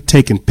Modi,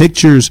 taking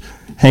pictures,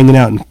 hanging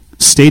out in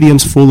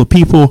stadiums full of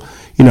people,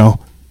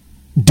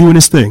 doing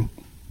his thing.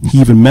 He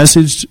even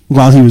messaged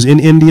while he was in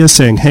India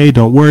saying, hey,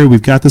 don't worry,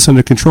 we've got this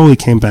under control. He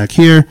came back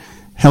here,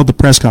 held the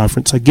press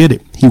conference. I get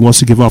it. He wants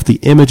to give off the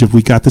image of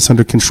we got this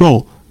under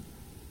control.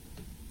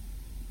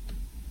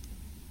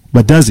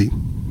 But does he?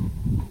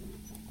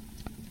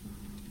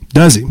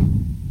 Does he?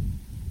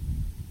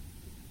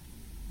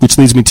 Which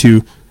leads me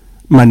to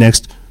my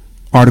next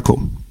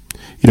article.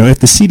 If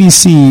the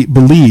CDC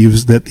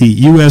believes that the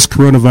U.S.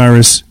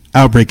 coronavirus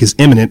outbreak is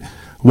imminent,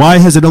 why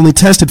has it only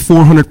tested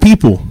 400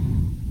 people?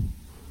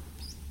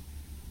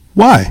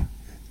 Why? In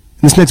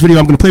this next video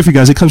I'm going to play for you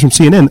guys, it comes from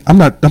CNN. I'm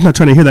not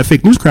trying to hear that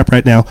fake news crap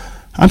right now.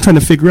 I'm trying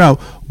to figure out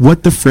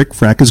what the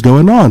frack is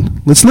going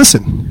on. Let's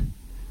listen.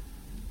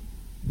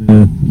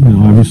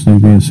 obviously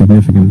be a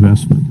significant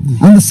investment.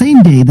 On the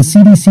same day, the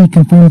CDC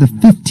confirmed the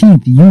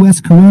 15th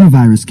U.S.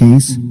 coronavirus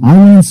case. I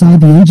went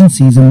inside the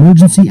agency's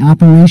Emergency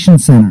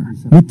Operations Center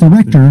with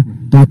Director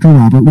Dr.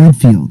 Robert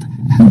Redfield.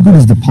 How good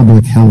is the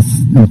public health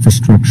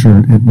infrastructure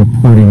at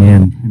reporting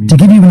in? To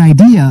give you an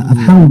idea of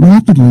how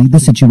rapidly the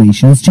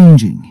situation is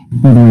changing.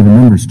 By the way, the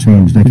numbers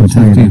changed. I can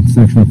tell you it's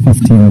actually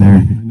 15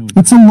 there.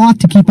 It's a lot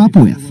to keep up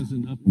with.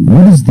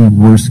 What is the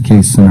worst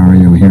case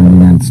scenario here in the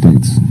United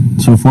States?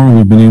 So far,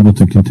 we've been able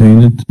to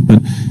contain it,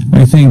 but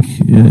I think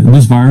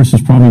this virus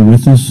is probably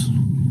with us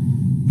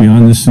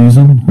beyond this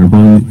season or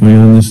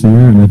beyond this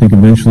year, and I think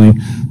eventually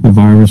the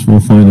virus will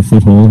find a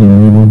foothold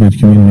and we will get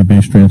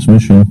community-based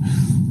transmission,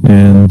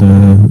 and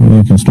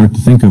you can start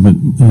to think of it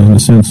in a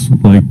sense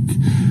like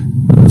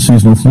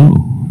seasonal flu.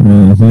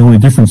 The only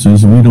difference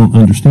is we don't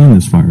understand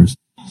this virus.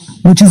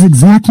 Which is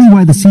exactly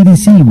why the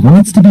CDC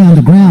wants to be on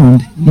the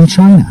ground in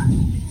China.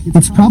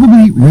 It's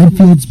probably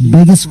Redfield's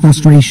biggest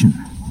frustration.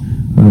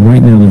 Right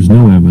now, there's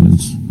no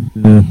evidence.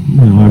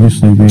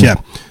 Obviously,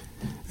 yeah.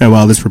 And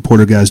while this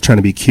reporter guy is trying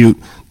to be cute,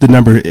 the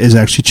number is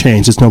actually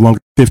changed. It's no longer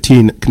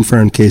 15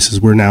 confirmed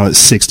cases. We're now at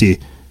 60.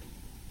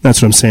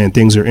 That's what I'm saying.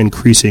 Things are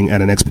increasing at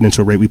an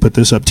exponential rate. We put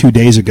this up 2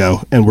 days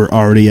ago, and we're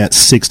already at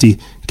 60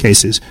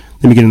 cases.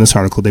 Let me get in this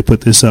article. They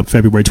put this up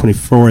February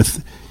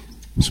 24th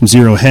from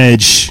Zero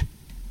Hedge.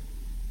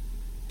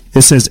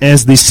 It says,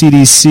 as the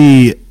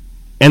CDC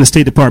and the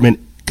State Department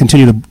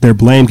continue their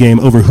blame game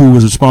over who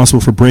was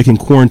responsible for breaking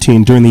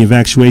quarantine during the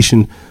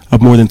evacuation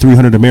of more than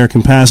 300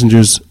 American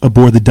passengers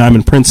aboard the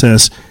Diamond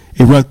Princess,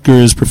 a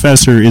Rutgers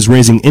professor is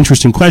raising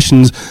interesting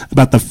questions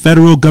about the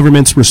federal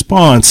government's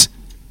response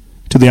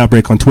to the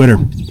outbreak on Twitter.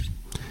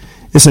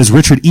 It says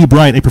Richard E.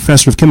 Bright, a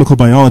professor of chemical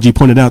biology,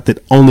 pointed out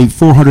that only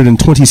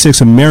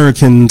 426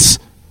 Americans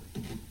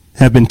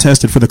have been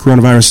tested for the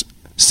coronavirus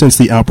since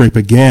the outbreak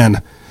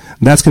began.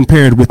 That's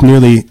compared with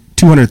nearly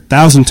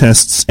 200,000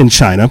 tests in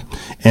China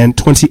and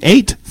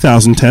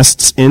 28,000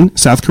 tests in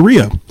South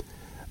Korea.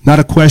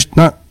 Not question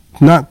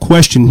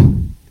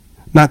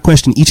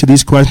each of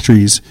these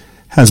countries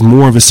has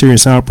more of a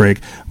serious outbreak,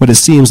 but it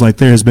seems like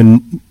there has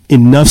been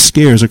enough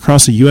scares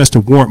across the U.S. to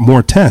warrant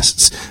more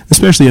tests,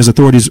 especially as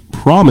authorities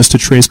promise to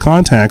trace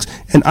contacts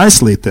and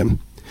isolate them.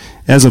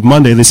 As of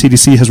Monday, the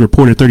CDC has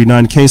reported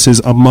 39 cases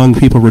among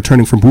people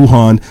returning from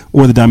Wuhan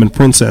or the Diamond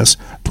Princess,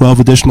 12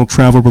 additional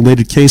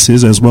travel-related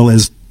cases, as well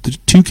as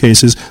 2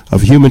 cases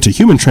of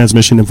human-to-human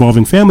transmission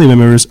involving family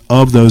members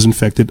of those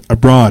infected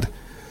abroad.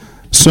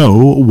 So,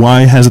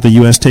 why hasn't the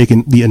U.S.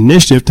 taken the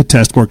initiative to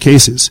test more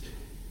cases?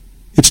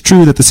 It's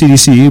true that the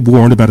CDC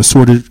warned about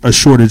a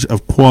shortage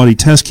of quality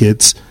test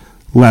kits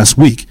last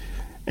week,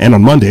 and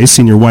on Monday,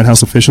 senior White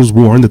House officials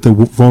warned that the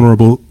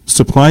vulnerable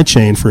supply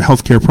chain for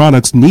healthcare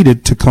products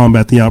needed to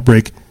combat the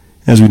outbreak,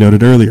 as we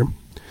noted earlier.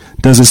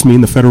 Does this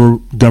mean the federal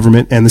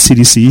government and the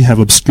CDC have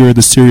obscured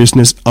the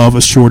seriousness of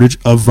a shortage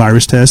of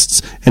virus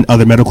tests and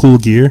other medical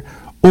gear?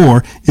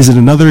 Or is it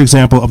another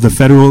example of the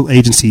federal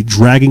agency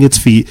dragging its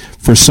feet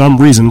for some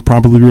reason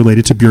probably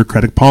related to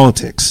bureaucratic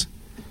politics?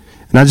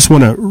 And I just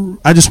want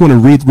to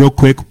read real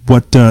quick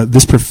what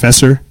this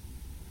professor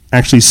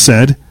actually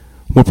said,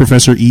 what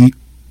Professor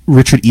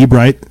Richard E.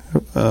 Bright,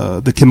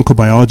 the chemical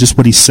biologist,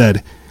 what he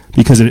said,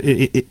 because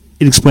it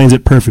explains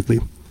it perfectly.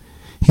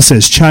 He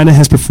says, China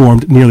has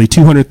performed nearly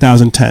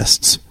 200,000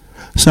 tests.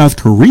 South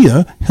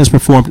Korea has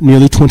performed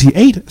nearly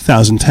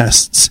 28,000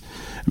 tests.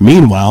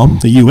 Meanwhile,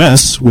 the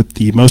U.S., with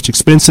the most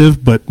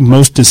expensive but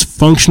most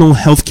dysfunctional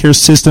healthcare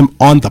system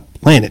on the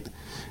planet,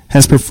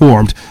 has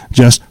performed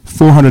just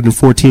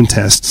 414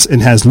 tests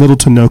and has little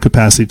to no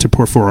capacity to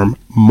perform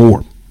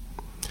more.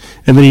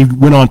 And then he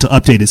went on to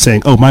update it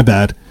saying, oh, my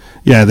bad.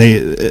 Yeah,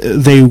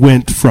 they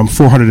went from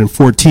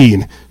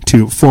 414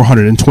 to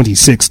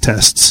 426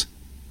 tests.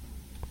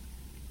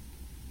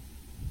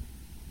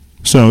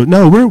 So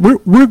no,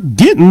 we're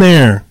getting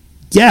there.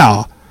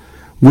 Yeah,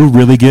 we're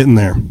really getting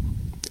there,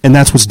 and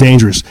that's what's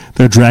dangerous.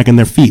 They're dragging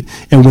their feet,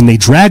 and when they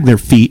drag their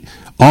feet,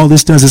 all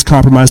this does is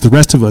compromise the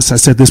rest of us. I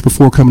said this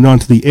before coming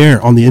onto the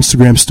air on the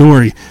Instagram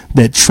story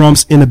that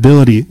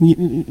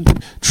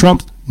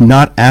Trump's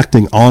not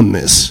acting on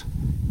this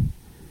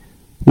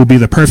will be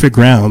the perfect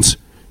grounds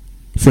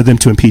for them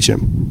to impeach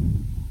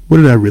him. What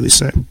did I really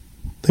say?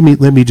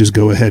 Let me just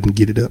go ahead and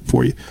get it up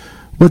for you.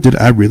 What did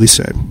I really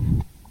say?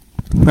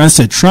 I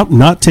said Trump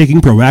not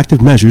taking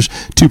proactive measures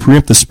to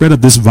preempt the spread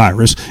of this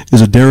virus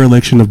is a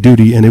dereliction of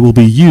duty, and it will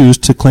be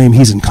used to claim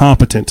he's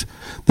incompetent.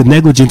 The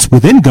negligence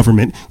within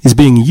government is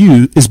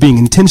being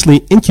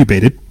intentionally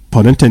incubated,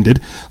 pun intended,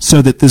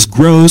 so that this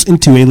grows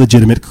into a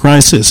legitimate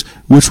crisis,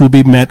 which will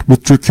be met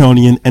with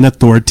draconian and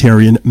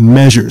authoritarian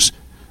measures.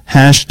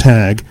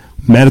 Hashtag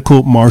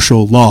medical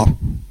martial law.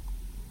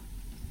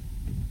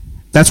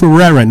 That's where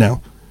we're at right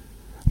now.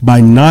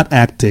 By not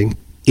acting,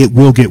 it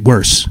will get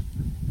worse.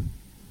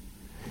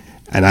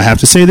 And I have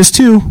to say this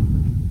too.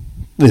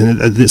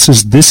 This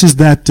is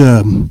that.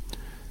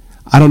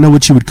 I don't know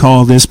what you would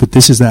call this, but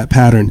this is that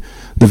pattern.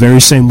 The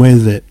very same way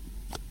that,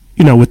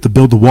 with the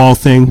build the wall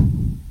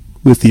thing,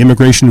 with the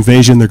immigration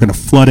invasion, they're going to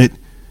flood it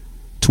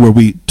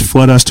to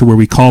flood us, to where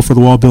we call for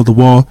the wall, build the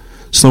wall,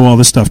 slow all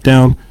this stuff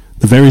down.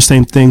 The very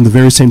same thing, the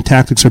very same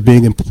tactics are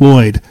being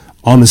employed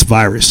on this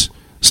virus.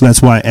 So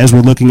that's why, as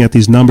we're looking at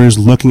these numbers,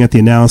 looking at the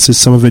analysis,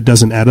 some of it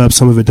doesn't add up,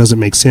 some of it doesn't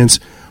make sense.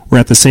 We're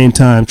at the same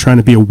time trying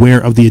to be aware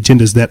of the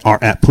agendas that are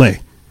at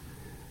play.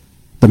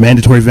 The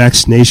mandatory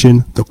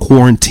vaccination, the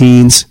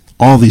quarantines,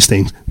 all these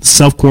things,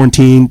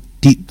 self-quarantine,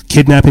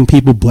 kidnapping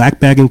people,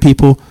 black-bagging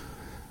people.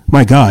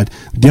 My God,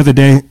 the other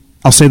day,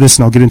 I'll say this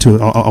and I'll get into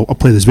it. I'll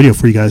play this video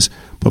for you guys.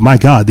 But my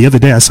God, the other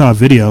day I saw a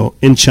video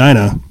in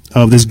China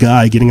of this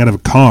guy getting out of a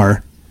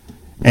car,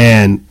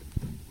 and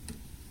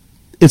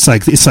it's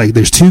like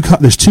there's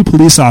two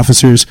police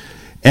officers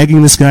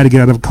egging this guy to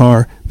get out of a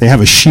car. They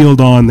have a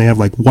shield on. They have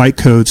like white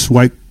coats,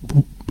 white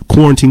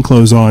quarantine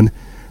clothes on.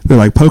 They're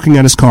like poking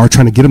at his car,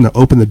 trying to get him to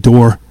open the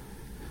door.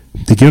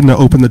 They get him to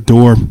open the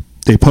door.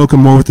 They poke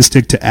him more with the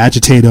stick to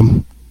agitate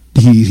him.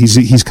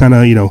 He's kind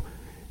of,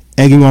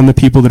 egging on the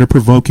people that are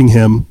provoking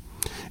him.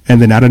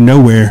 And then out of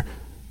nowhere,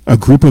 a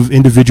group of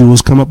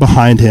individuals come up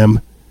behind him,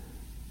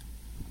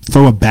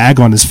 throw a bag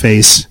on his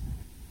face,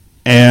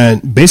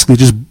 and basically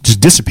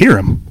just disappear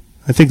him.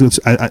 I think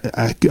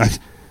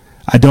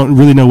I don't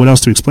really know what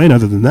else to explain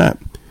other than that.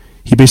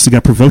 He basically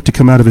got provoked to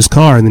come out of his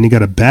car, and then he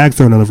got a bag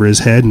thrown over his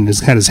head and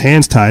had his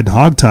hands tied,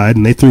 hog-tied,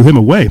 and they threw him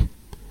away.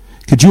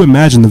 Could you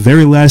imagine the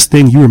very last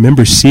thing you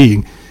remember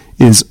seeing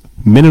is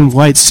men in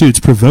white suits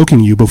provoking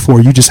you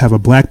before you just have a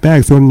black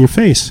bag thrown in your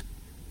face?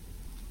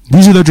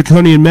 These are the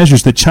draconian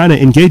measures that China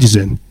engages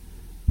in.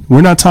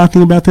 We're not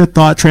talking about their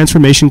thought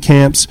transformation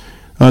camps,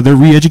 their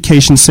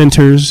re-education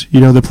centers,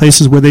 the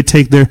places where they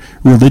take their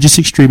religious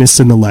extremists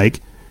and the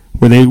like,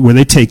 where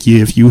they take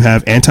you if you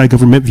have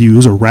anti-government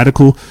views or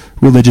radical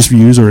religious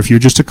views, or if you're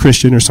just a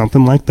Christian or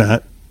something like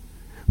that.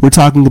 We're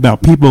talking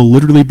about people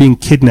literally being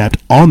kidnapped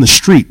on the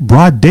street,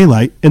 broad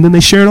daylight, and then they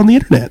share it on the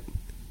internet.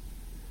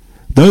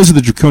 Those are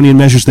the draconian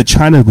measures that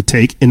China would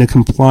take in a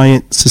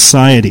compliant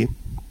society.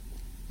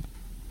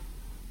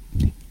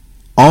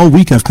 All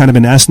week I've kind of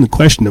been asking the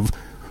question of,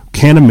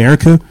 can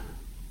America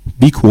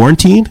be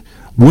quarantined?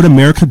 Would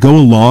America go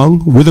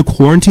along with a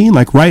quarantine?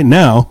 Like right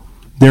now,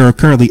 there are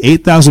currently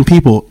 8,000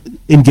 people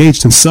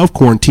engaged in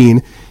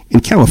self-quarantine in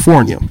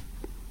California.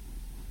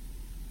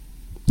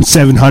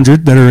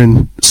 700 that are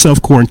in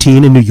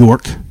self-quarantine in New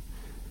York.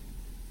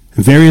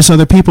 And various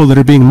other people that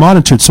are being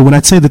monitored. So when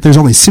I say that there's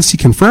only 60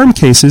 confirmed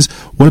cases,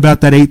 what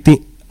about that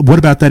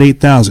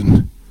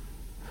 8,000?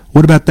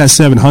 What about that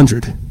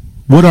 700?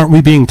 What aren't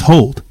we being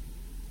told?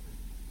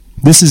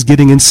 This is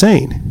getting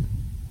insane.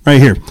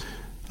 Right here.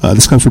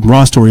 This comes from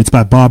Raw Story. It's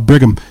by Bob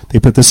Brigham. They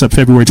put this up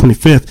February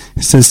 25th.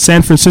 It says,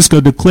 San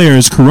Francisco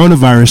declares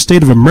coronavirus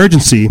state of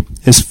emergency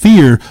as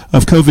fear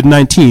of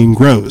COVID-19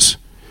 grows.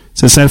 It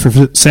says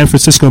San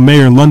Francisco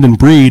Mayor London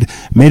Breed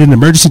made an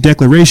emergency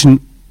declaration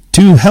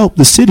to help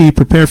the city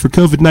prepare for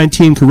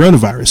COVID-19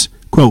 coronavirus.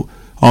 Quote,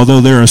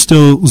 although there are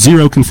still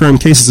 0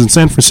 confirmed cases in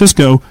San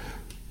Francisco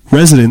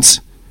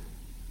residents,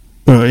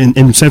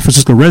 in San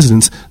Francisco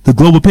residents, the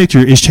global picture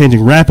is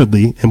changing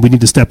rapidly and we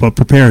need to step up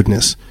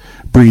preparedness,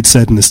 Breed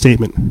said in the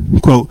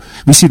statement. Quote,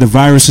 we see the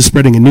virus is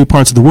spreading in new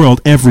parts of the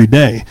world every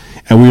day,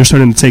 and we are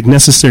starting to take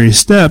necessary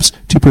steps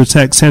to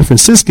protect San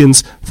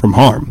Franciscans from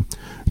harm.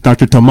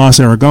 Dr. Tomas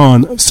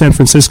Aragon, San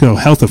Francisco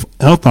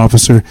health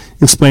officer,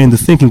 explained the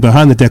thinking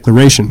behind the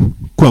declaration.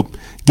 Quote,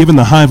 given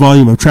the high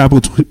volume of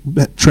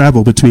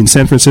travel between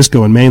San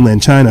Francisco and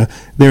mainland China,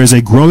 there is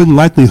a growing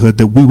likelihood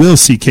that we will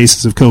see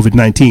cases of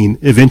COVID-19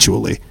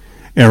 eventually,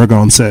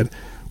 Aragon said.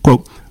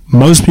 Quote,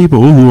 most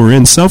people who are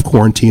in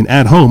self-quarantine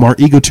at home are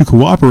eager to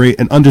cooperate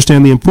and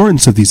understand the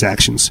importance of these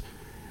actions.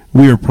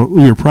 We are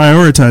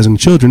prioritizing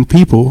children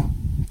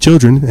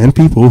and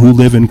people who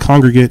live in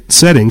congregate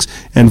settings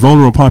and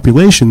vulnerable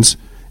populations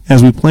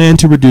as we plan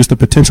to reduce the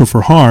potential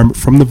for harm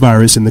from the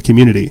virus in the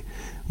community.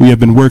 We have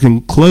been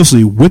working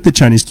closely with the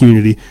Chinese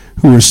community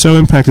who are so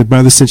impacted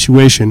by the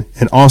situation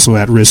and also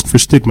at risk for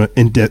stigma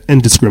and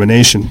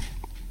discrimination.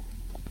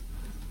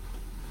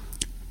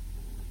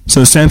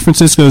 So San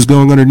Francisco is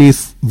going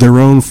underneath their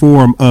own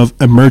form of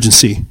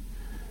emergency.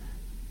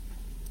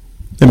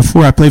 And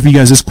before I play for you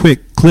guys this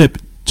quick clip,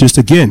 just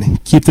again,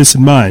 keep this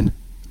in mind.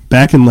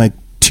 Back in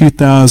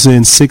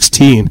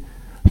 2016,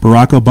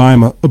 Barack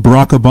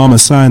Obama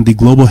signed the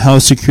Global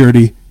Health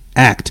Security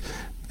Act,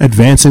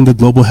 advancing the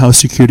global health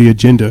security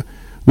agenda,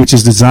 which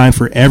is designed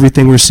for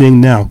everything we're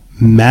seeing now: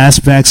 mass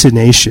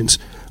vaccinations,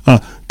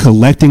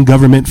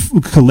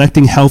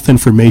 collecting health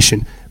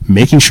information,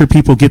 making sure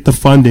people get the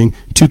funding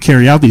to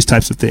carry out these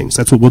types of things.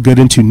 That's what we'll get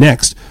into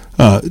next.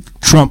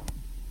 Trump,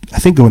 I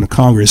think, going to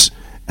Congress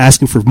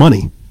asking for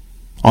money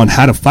on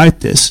how to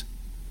fight this.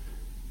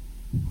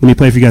 Let me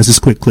play for you guys this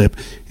quick clip.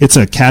 It's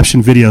a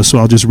caption video, so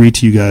I'll just read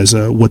to you guys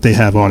what they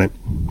have on it.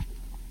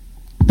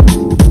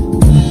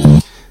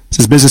 It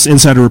says, Business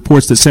Insider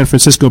reports that San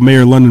Francisco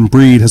Mayor London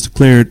Breed has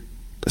declared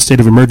a state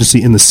of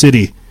emergency in the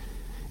city.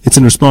 It's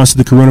in response to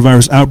the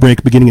coronavirus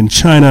outbreak beginning in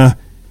China.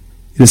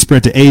 It has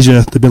spread to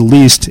Asia, the Middle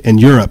East, and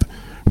Europe.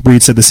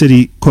 Breed said the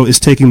city, quote, is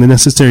taking the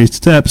necessary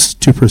steps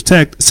to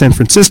protect San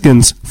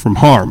Franciscans from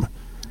harm.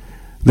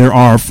 There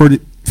are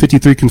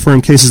 53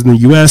 confirmed cases in the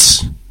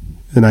U.S.,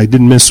 and I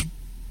didn't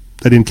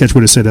catch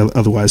what it said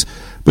otherwise,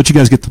 but you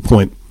guys get the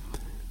point.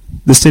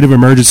 The state of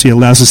emergency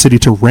allows the city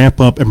to ramp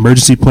up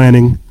emergency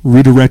planning,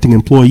 redirecting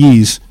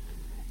employees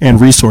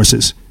and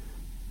resources,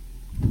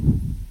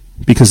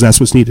 because that's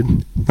what's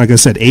needed. Like I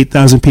said,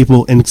 8,000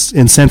 people in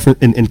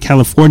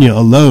California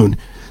alone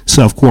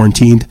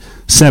self-quarantined,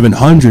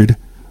 700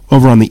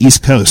 over on the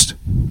East Coast.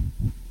 And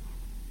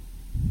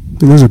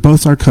those are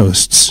both our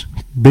coasts,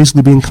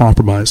 basically being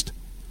compromised.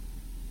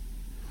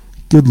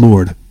 Good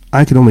Lord,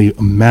 I can only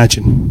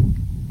imagine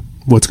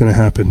what's going to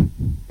happen.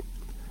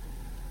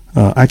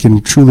 I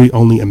can truly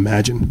only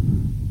imagine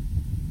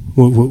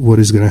what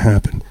is going to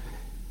happen.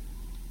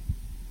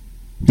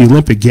 The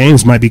Olympic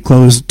Games might be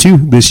closed too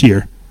this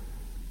year.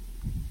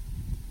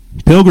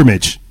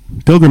 Pilgrimages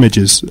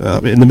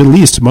in the Middle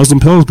East, Muslim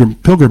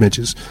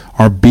pilgrimages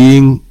are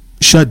being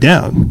shut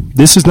down.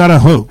 This is not a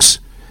hoax.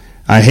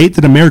 I hate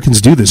that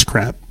Americans do this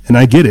crap, and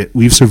I get it.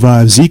 We've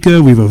survived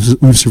Zika,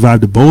 we've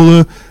survived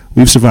Ebola,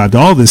 we've survived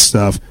all this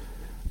stuff,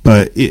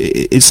 but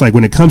it's like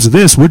when it comes to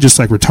this, we're just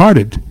like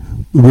retarded.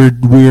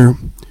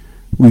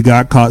 We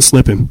got caught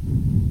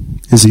slipping.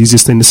 Is the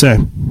easiest thing to say.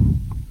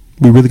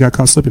 We really got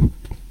caught slipping.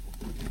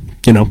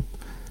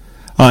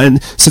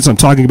 And since I'm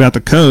talking about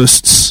the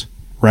coasts,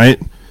 right?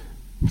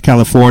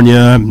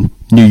 California,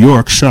 New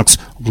York, shucks.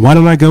 Why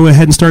don't I go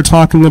ahead and start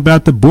talking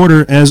about the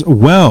border as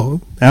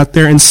well? Out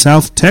there in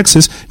South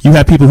Texas, you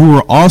have people who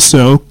are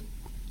also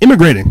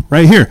immigrating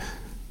right here.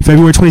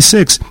 February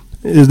 26th,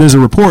 there's a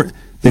report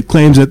that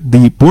claims that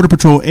the Border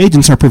Patrol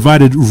agents are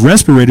provided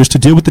respirators to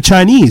deal with the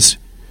Chinese,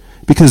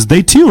 because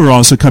they too are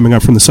also coming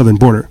up from the southern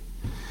border.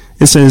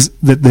 It says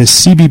that the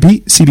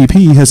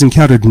CBP has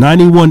encountered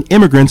 91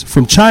 immigrants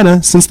from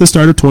China since the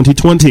start of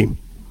 2020.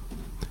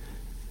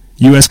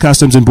 U.S.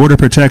 Customs and Border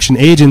Protection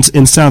agents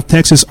in South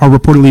Texas are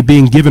reportedly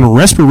being given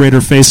respirator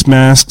face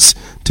masks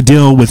to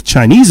deal with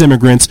Chinese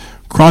immigrants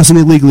crossing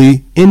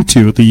illegally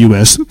into the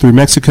U.S. through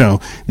Mexico.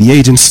 The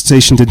agents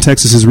stationed in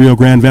Texas's Rio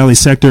Grande Valley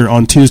sector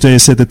on Tuesday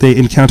said that they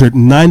encountered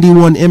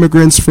 91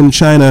 immigrants from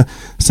China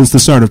since the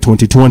start of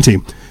 2020,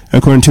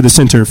 according to the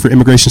Center for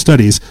Immigration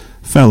Studies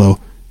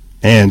fellow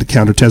and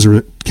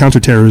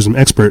counterterrorism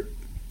expert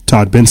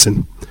Todd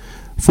Benson.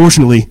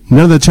 Fortunately,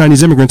 none of the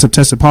Chinese immigrants have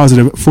tested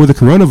positive for the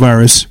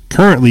coronavirus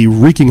currently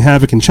wreaking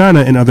havoc in China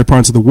and other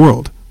parts of the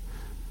world.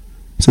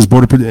 It says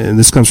and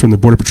this comes from the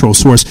Border Patrol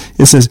source.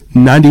 It says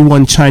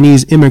 91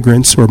 Chinese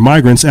immigrants or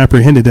migrants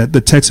apprehended at the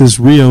Texas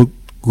Rio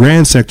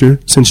Grande sector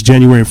since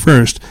January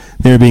 1st.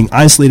 They are being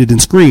isolated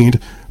and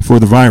screened for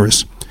the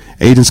virus.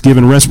 Agents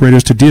given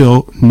respirators to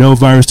deal, no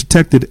virus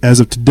detected as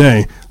of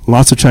today.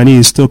 Lots of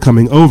Chinese still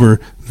coming over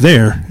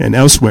there and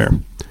elsewhere.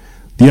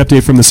 The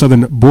update from the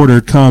southern border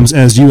comes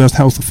as U.S.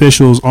 health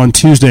officials on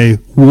Tuesday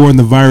warned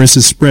the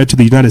virus's spread to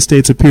the United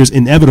States appears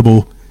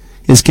inevitable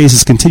as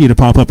cases continue to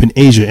pop up in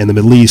Asia and the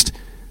Middle East.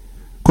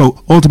 Quote,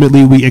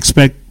 ultimately, we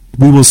expect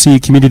we will see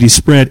community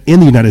spread in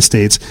the United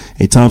States,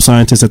 a top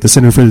scientist at the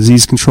Center for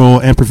Disease Control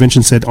and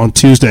Prevention said on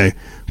Tuesday.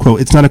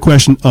 Quote, it's not a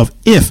question of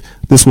if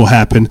this will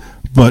happen,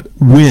 but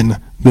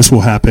when this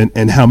will happen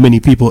and how many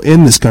people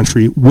in this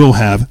country will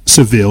have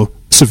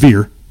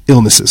severe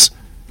illnesses.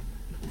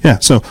 Yeah,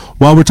 so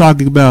while we're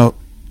talking about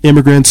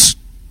immigrants,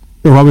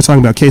 or while we're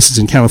talking about cases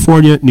in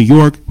California, New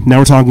York, now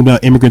we're talking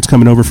about immigrants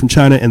coming over from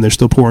China and they're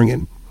still pouring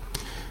in.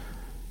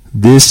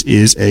 This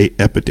is an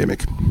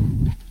epidemic.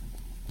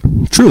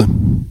 Truly,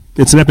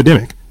 it's an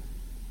epidemic.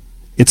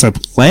 It's a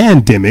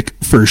pandemic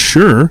for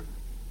sure,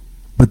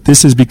 but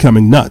this is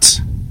becoming nuts.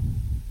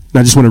 And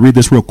I just want to read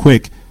this real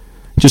quick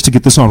just to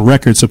get this on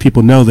record so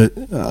people know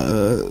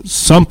that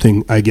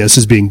something, I guess,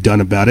 is being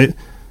done about it.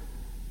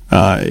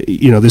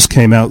 This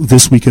came out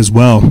this week as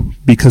well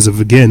because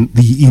of, again,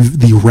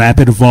 the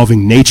rapid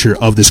evolving nature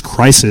of this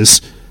crisis.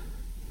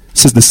 It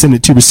says the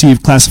Senate to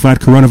receive classified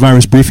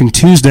coronavirus briefing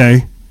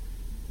Tuesday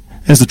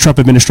as the Trump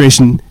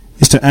administration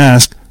is to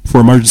ask for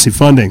emergency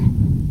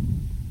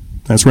funding.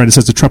 That's right. It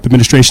says the Trump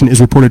administration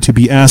is reported to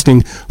be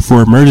asking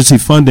for emergency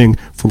funding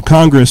from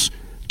Congress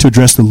to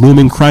address the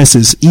looming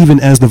crisis,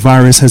 even as the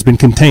virus has been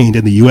contained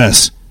in the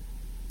U.S.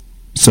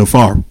 So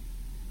far,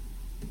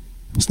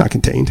 it's not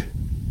contained.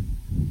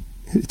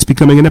 It's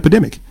becoming an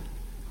epidemic.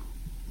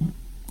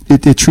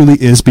 It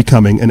truly is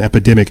becoming an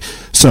epidemic.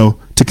 So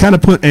to kind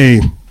of put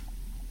a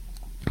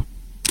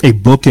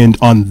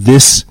bookend on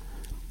this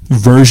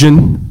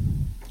version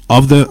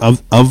of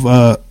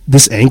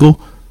this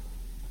angle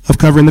of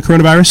covering the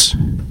coronavirus,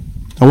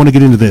 I want to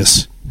get into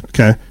this,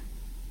 okay?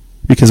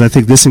 Because I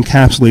think this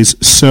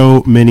encapsulates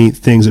so many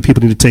things that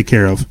people need to take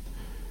care of.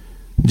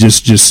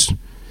 Just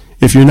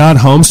if you're not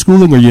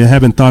homeschooling, or you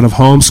haven't thought of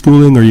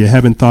homeschooling, or you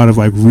haven't thought of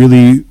like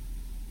really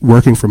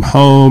working from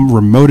home,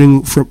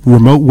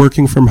 remote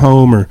working from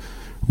home, or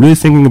really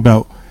thinking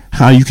about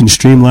how you can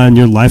streamline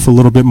your life a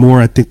little bit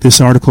more, I think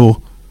this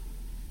article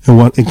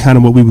and kind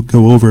of what we would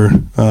go over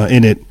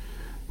in it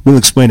will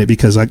explain it,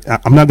 because I'm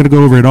not going to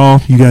go over it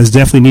all. You guys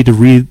definitely need to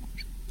read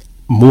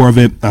more of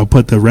it. I'll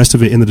put the rest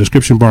of it in the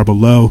description bar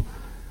below.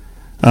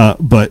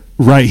 But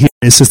right here,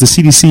 it says the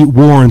CDC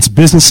warns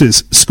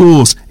businesses,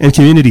 schools, and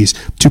communities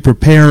to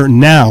prepare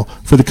now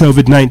for the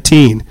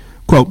COVID-19.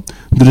 Quote,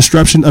 the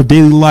disruption of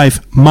daily life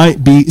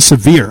might be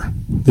severe.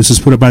 This is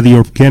put up by the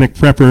Organic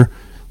Prepper.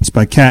 It's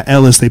by Kat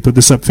Ellis. They put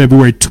this up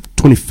February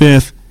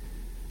 25th.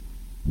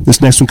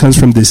 This next one comes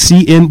from the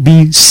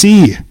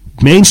CNBC.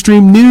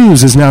 Mainstream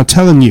news is now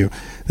telling you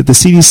that the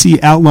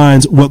CDC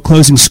outlines what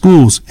closing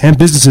schools and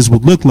businesses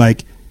would look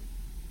like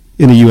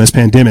in a U.S.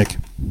 pandemic.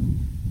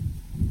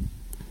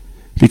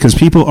 Because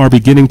people are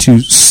beginning to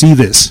see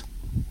this.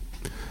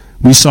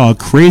 We saw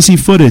crazy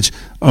footage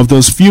of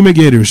those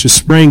fumigators just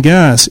spraying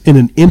gas in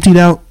an emptied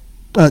out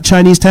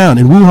Chinese town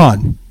in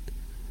Wuhan.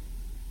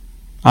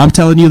 I'm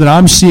telling you that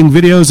I'm seeing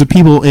videos of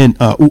people in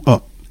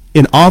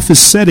office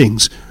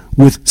settings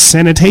with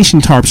sanitation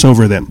tarps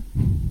over them.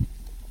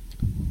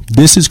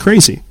 This is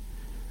crazy.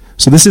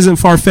 So this isn't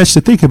far-fetched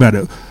to think about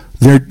it.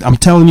 I'm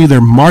telling you,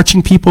 they're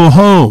marching people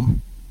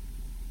home.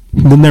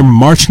 And then they're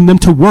marching them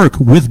to work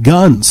with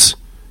guns.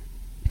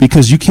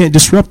 Because you can't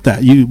disrupt that.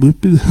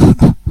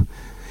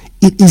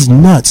 It is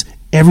nuts,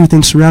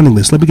 everything surrounding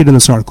this. Let me get in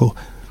this article.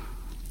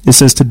 It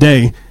says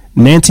today,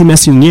 Nancy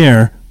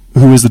Messonnier,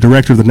 who is the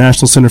director of the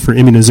National Center for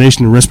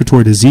Immunization and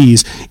Respiratory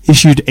Disease,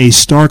 issued a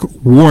stark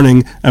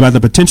warning about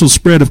the potential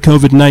spread of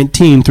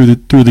COVID-19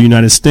 through the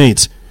United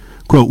States.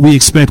 Quote, we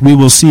expect we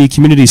will see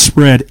community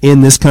spread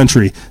in this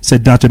country,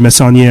 said Dr.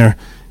 Messonnier.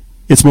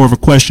 It's more of a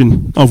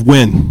question of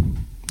when.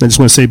 I just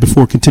want to say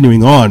before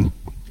continuing on,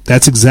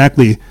 that's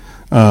exactly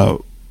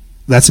what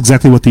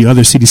the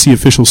other CDC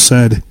officials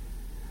said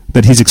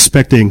that he's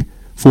expecting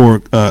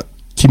for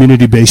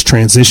community-based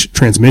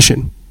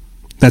transmission.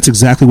 That's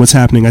exactly what's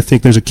happening. I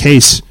think there's a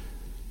case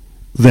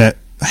that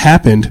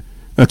happened,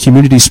 a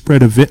community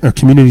spread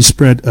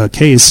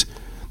case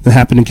that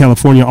happened in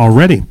California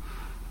already.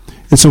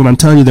 And so when I'm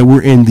telling you that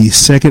we're in the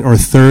second or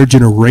third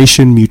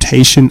generation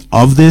mutation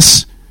of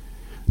this,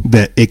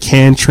 that it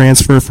can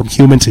transfer from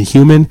human to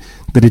human,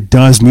 that it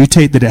does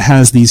mutate, that it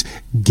has these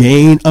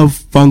gain of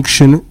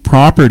function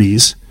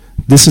properties,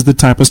 this is the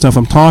type of stuff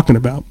I'm talking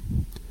about.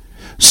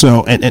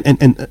 So,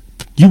 and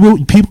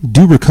people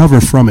do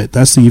recover from it.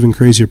 That's the even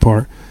crazier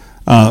part.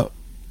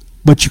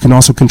 But you can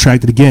also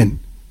contract it again.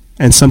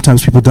 And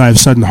sometimes people die of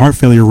sudden heart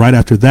failure right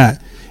after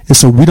that. And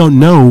so we don't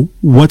know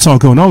what's all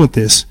going on with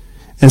this.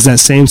 As that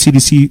same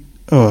CDC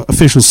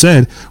official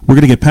said, we're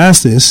going to get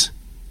past this.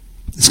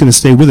 It's going to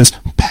stay with us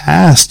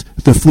past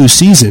the flu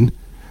season.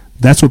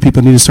 That's what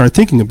people need to start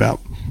thinking about.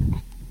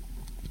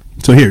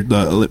 So here,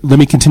 let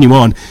me continue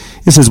on.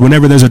 It says,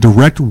 whenever there's a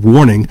direct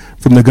warning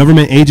from the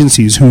government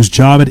agencies whose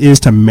job it is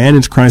to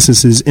manage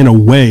crises in a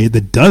way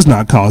that does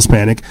not cause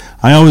panic,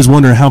 I always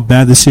wonder how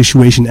bad the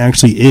situation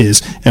actually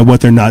is and what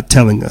they're not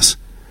telling us.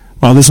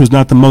 While this was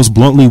not the most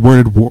bluntly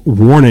worded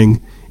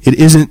warning, it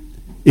isn't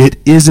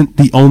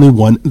the only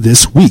one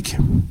this week.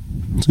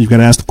 So you've got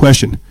to ask the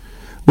question,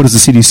 what is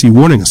the CDC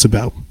warning us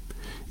about?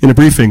 In a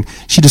briefing,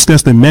 she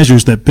discussed the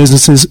measures that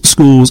businesses,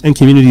 schools, and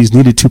communities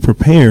needed to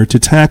prepare to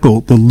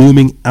tackle the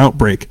looming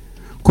outbreak.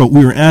 Quote,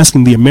 we are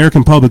asking the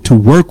American public to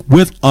work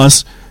with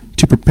us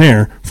to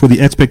prepare for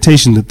the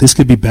expectation that this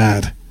could be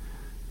bad.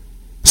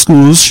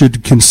 Schools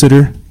should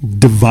consider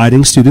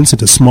dividing students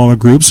into smaller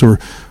groups or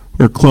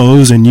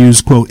close and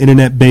use, quote,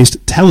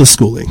 internet-based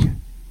teleschooling.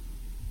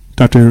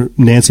 Dr.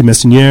 Nancy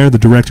Messonnier, the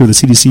director of the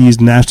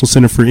CDC's National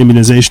Center for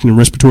Immunization and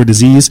Respiratory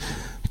Disease,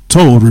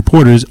 told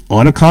reporters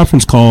on a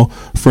conference call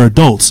for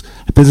adults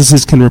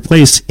businesses can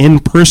replace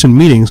in-person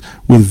meetings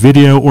with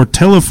video or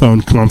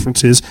telephone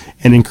conferences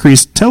and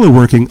increase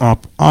teleworking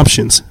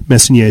options,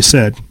 Messonnier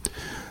said.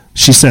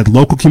 She said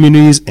local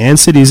communities and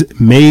cities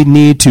may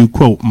need to,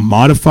 quote,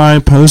 modify,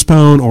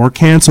 postpone, or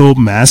cancel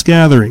mass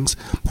gatherings.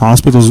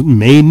 Hospitals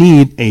may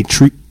need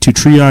to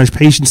triage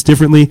patients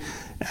differently,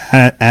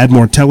 add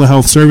more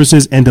telehealth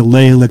services, and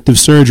delay elective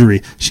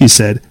surgery. She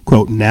said,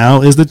 quote,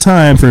 now is the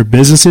time for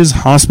businesses,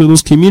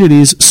 hospitals,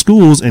 communities,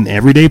 schools, and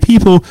everyday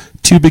people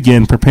to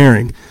begin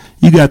preparing.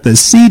 You got the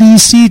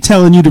CDC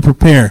telling you to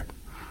prepare.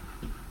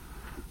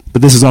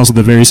 But this is also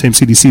the very same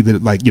CDC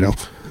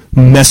that,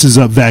 messes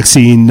up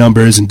vaccine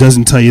numbers and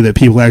doesn't tell you that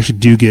people actually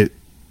do get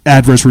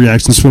adverse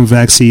reactions from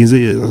vaccines.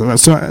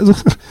 So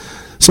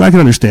I can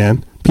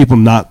understand people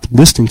not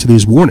listening to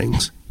these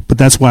warnings. But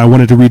that's why I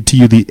wanted to read to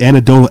you the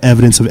anecdotal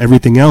evidence of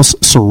everything else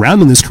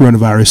surrounding this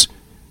coronavirus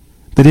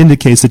that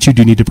indicates that you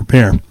do need to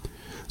prepare.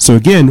 So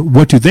again,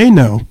 what do they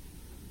know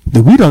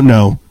that we don't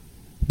know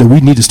that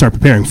we need to start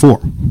preparing for?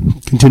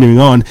 Continuing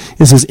on,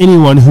 it says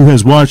anyone who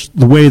has watched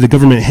the way the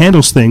government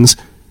handles things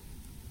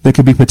that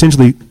could be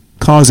potentially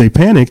cause a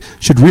panic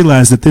should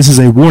realize that this is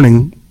a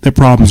warning that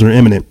problems are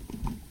imminent.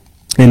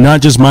 And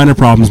not just minor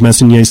problems,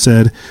 Messonnier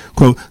said.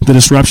 Quote, the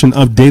disruption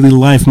of daily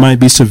life might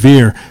be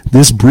severe.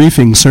 This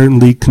briefing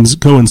certainly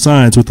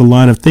coincides with the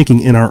line of thinking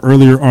in our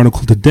earlier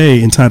article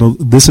today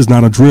entitled, This is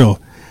not a drill.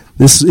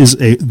 This is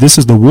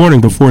the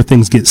warning before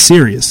things get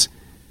serious.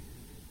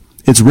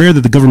 It's rare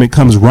that the government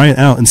comes right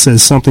out and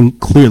says something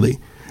clearly.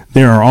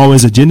 There are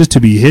always agendas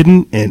to be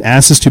hidden and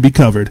asses to be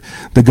covered.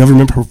 The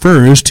government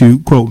prefers to,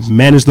 quote,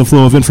 manage the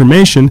flow of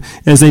information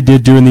as they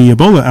did during the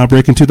Ebola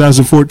outbreak in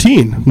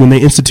 2014, when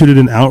they instituted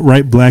an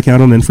outright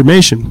blackout on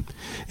information.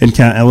 In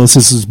Kat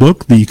Ellis's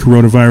book, The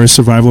Coronavirus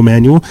Survival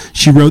Manual,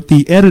 she wrote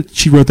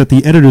that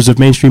the editors of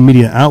mainstream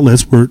media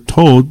outlets were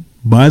told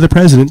by the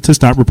president to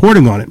stop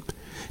reporting on it.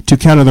 To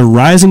counter the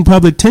rising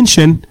public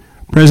tension,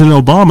 President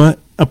Obama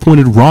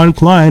appointed Ron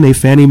Klein, a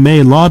Fannie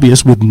Mae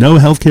lobbyist with no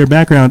healthcare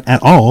background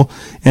at all,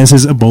 as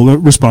his Ebola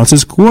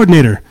responses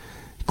coordinator.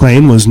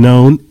 Klein was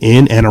known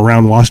in and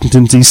around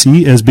Washington,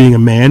 D.C. as being a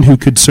man who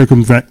could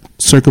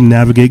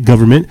circumnavigate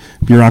government,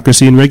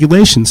 bureaucracy, and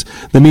regulations.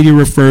 The media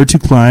referred to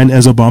Klein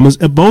as Obama's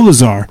Ebola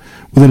czar.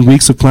 Within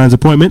weeks of Klein's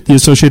appointment, the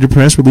Associated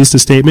Press released a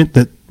statement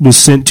that was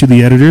sent to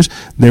the editors.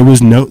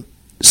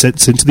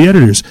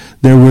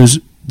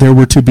 There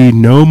were to be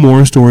no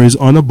more stories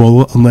on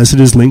Ebola unless it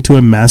is linked to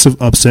a massive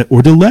upset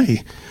or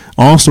delay.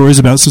 All stories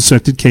about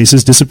suspected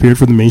cases disappeared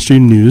from the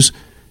mainstream news,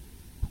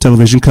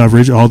 television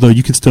coverage, although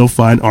you can still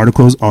find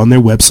articles on their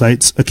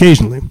websites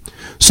occasionally.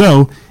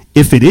 So,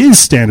 if it is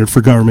standard for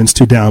governments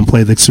to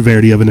downplay the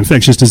severity of an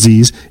infectious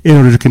disease in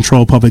order to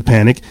control public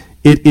panic,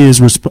 it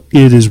is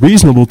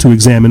reasonable to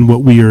examine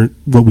what we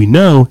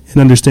know and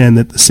understand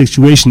that the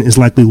situation is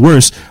likely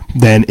worse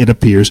than it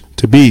appears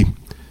to be.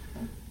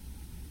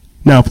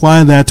 Now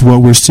apply that to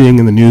what we're seeing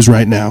in the news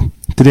right now.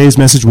 Today's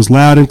message was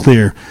loud and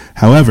clear.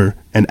 However,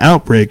 an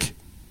outbreak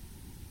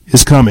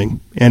is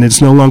coming, and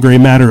it's no longer a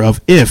matter of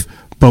if,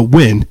 but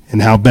when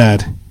and how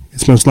bad.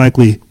 It's most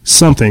likely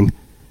something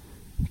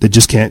that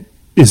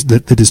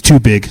that is too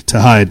big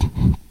to hide.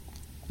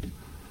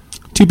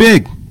 Too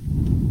big.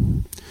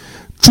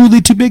 Truly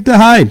too big to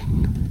hide.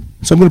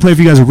 So I'm going to play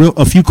for you guys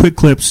a few quick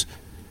clips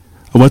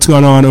of what's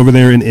going on over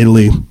there in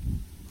Italy.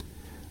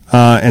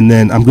 And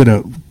then I'm going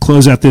to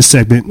close out this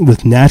segment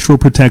with natural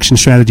protection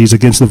strategies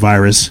against the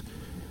virus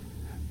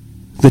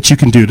that you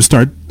can do to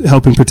start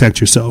helping protect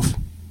yourself.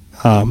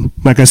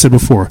 Like I said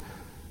before,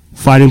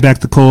 fighting back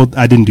the cold,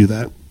 I didn't do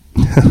that.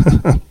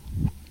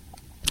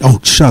 Oh,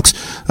 shucks.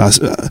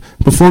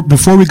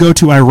 Before we go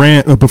to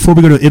Iran, or before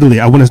we go to Italy,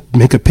 I want to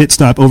make a pit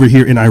stop over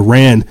here in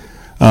Iran.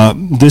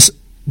 This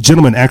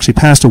gentleman actually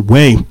passed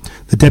away.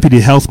 The deputy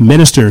health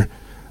minister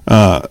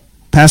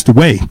passed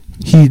away.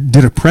 He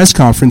did a press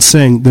conference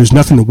saying there's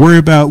nothing to worry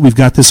about. We've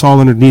got this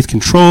all underneath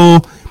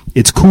control.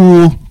 It's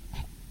cool.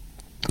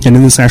 And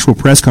in this actual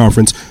press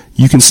conference,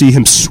 you can see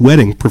him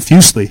sweating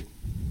profusely.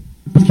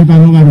 You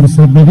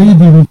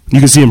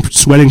can see him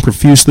sweating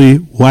profusely,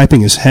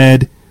 wiping his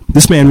head.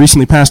 This man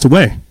recently passed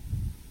away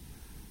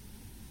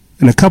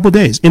in a couple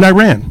days in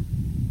Iran.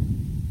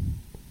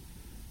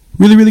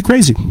 Really, really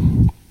crazy.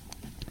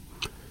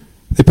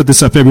 They put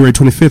this up February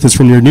 25th. It's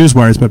from your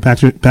Newswires by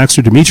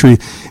Baxter Dimitri.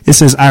 It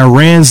says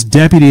Iran's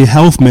deputy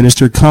health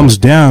minister comes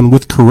down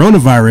with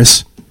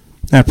coronavirus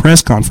at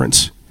press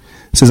conference.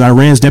 It says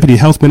Iran's deputy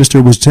health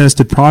minister was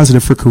tested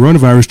positive for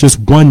coronavirus just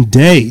one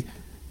day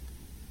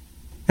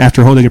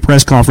after holding a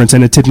press conference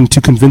and attempting to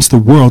convince the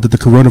world that the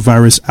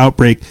coronavirus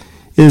outbreak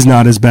is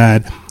not as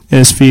bad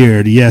as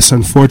feared. Yes,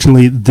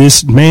 unfortunately,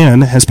 this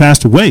man has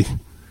passed away.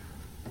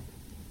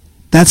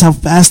 That's how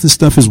fast this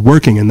stuff is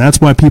working, and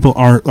that's why people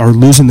are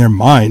losing their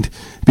mind,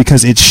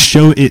 because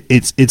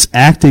it's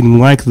acting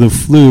like the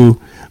flu,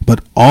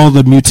 but all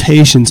the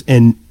mutations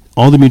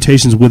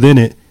within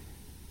it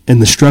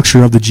and the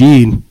structure of the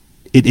gene,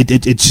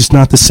 it's just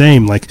not the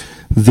same. Like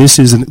this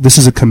is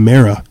a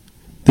chimera,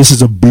 this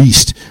is a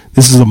beast,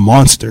 this is a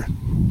monster.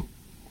 And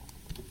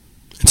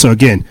so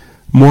again,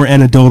 more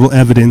anecdotal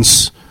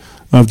evidence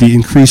of the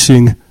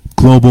increasing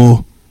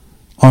global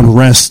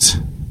unrest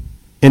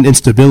and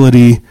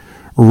instability.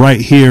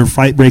 Right here,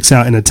 fight breaks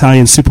out in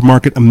Italian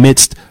supermarket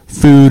amidst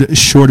food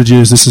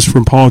shortages. This is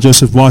from Paul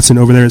Joseph Watson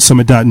over there at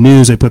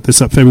Summit.News. They put this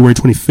up February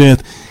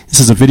 25th. This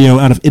is a video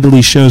out of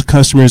Italy, shows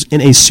customers in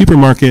a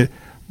supermarket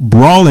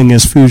brawling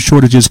as food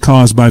shortages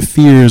caused by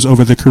fears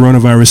over the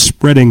coronavirus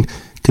spreading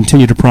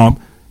continue to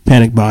prompt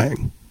panic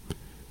buying.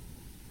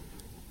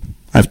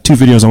 I have two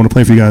videos I want to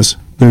play for you guys.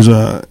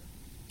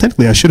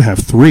 Technically I should have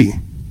three.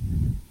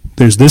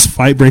 There's this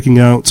fight breaking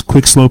out. It's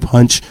quick, slow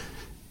punch.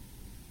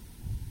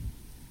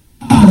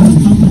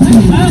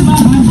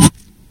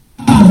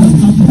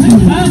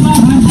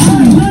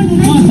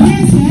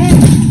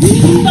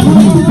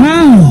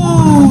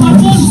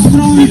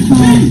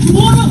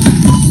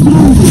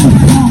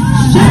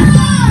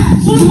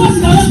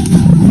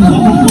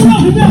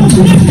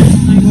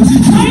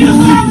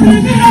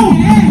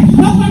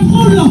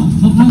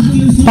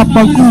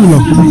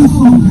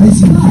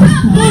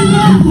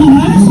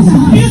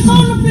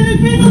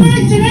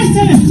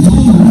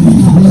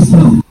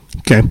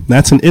 Okay,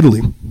 that's in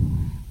Italy,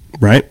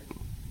 right?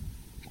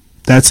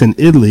 That's in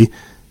Italy.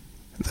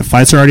 The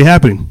fights are already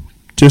happening,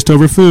 just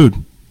over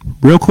food,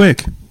 real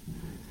quick.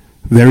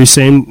 Very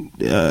same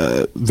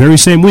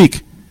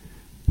week,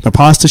 the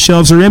pasta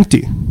shelves are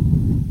empty.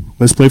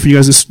 Let's play for you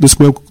guys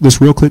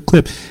this real quick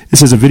clip.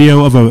 This is a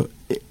video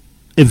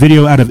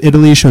out of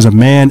Italy, shows a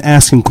man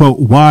asking, quote,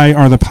 "Why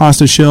are the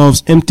pasta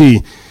shelves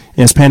empty?"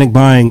 as panic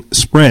buying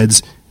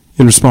spreads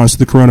in response to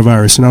the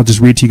coronavirus. And I'll just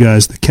read to you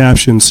guys the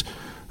captions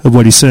of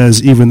what he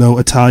says, even though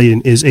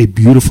Italian is a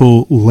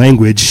beautiful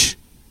language.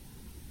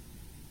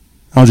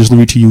 I'll just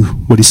read to you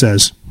what he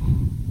says.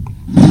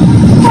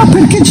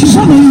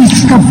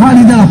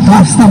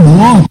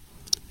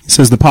 He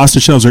says the pasta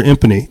shelves are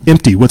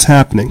empty. What's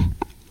happening?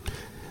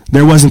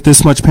 There wasn't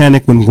this much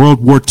panic when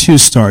World War II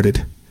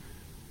started.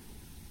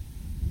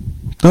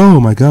 Oh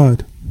my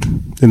God.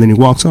 And then he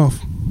walks off.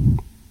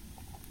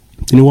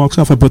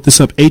 I put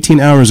this up 18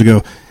 hours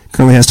ago.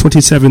 Currently has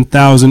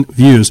 27,000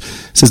 views.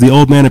 Says the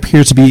old man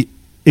appears to be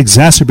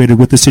exacerbated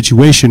with the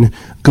situation,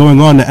 going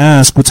on to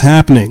ask what's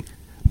happening.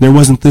 There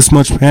wasn't this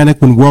much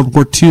panic when World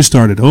War II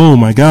started. Oh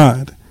my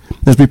God.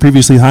 As we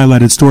previously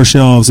highlighted, store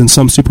shelves in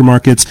some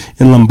supermarkets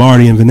in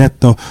Lombardy and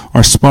Veneto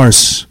are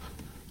sparse,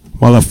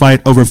 while a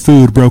fight over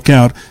food broke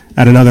out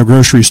at another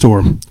grocery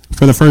store.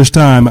 For the first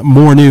time,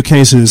 more new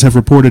cases have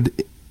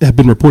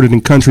been reported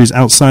in countries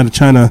outside of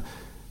China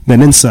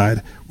than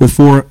inside, with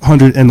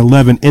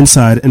 411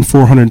 inside and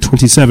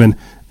 427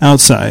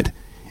 outside.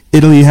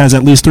 Italy has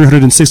at least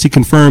 360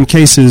 confirmed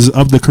cases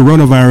of the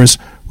coronavirus,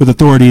 with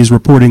authorities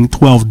reporting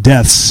 12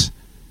 deaths.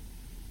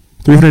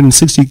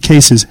 360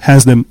 cases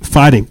has them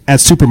fighting at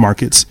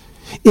supermarkets.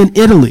 In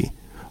Italy,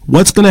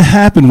 what's going to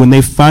happen when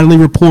they finally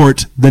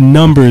report the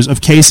numbers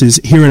of cases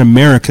here in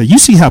America? You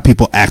see how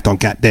people act on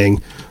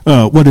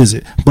what is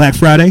it, Black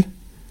Friday?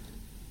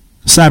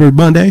 Cyber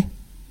Monday?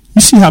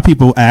 You see how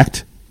people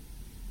act.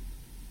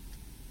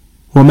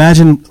 Well,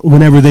 imagine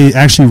whenever they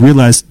actually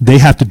realize they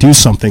have to do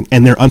something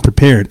and they're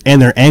unprepared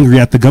and they're angry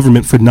at the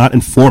government for not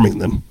informing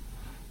them.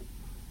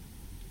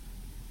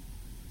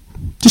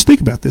 Just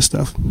think about this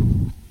stuff.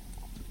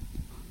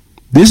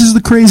 This is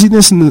the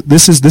craziness, and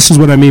this is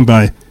what I mean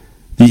by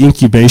the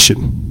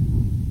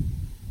incubation.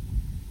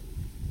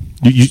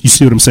 You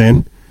see what I'm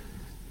saying?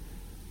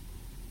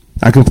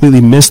 I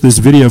completely missed this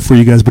video for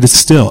you guys, but it's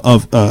still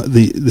of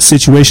the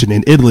situation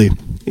in Italy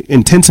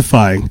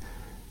intensifying.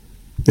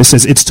 It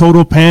says it's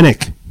total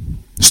panic.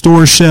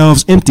 Store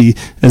shelves empty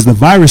as the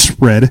virus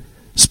spread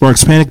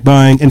sparks panic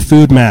buying and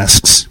food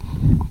masks.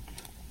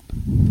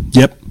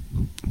 Yep.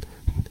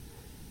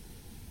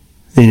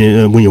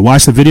 And when you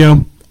watch the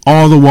video,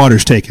 all the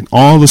water's taken.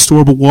 All the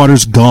storable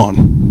water's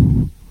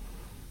gone.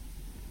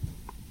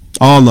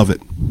 All of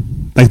it.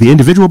 Like the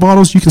individual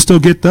bottles, you can still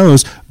get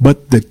those,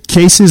 but the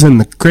cases and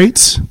the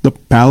crates, the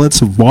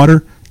pallets of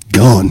water,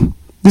 gone.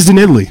 This is in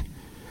Italy.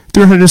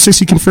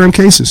 360 confirmed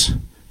cases.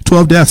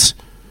 12 deaths.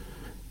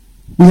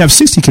 We have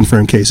 60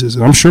 confirmed cases,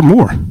 and I'm sure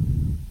more.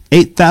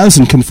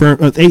 8,000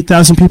 confirmed.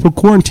 8,000 people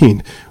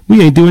quarantined.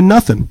 We ain't doing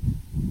nothing.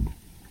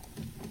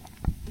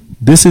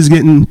 This is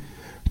getting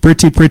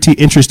pretty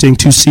interesting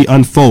to see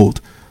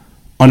unfold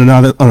on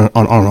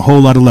a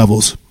whole lot of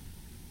levels.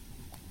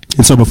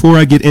 And so before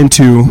I get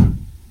into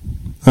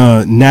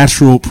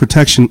natural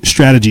protection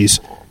strategies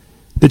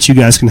that you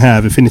guys can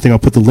have, if anything, I'll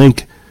put the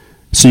link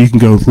so you can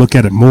go look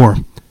at it more,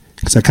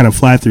 because I kind of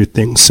fly through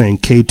things saying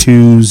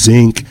K2,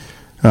 zinc,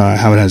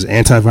 how it has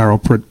antiviral,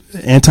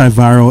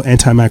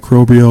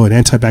 antimicrobial,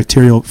 and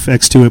antibacterial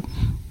effects to it,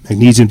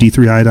 magnesium,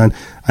 D3 iodine.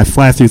 I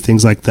fly through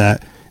things like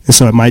that. And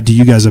so it might do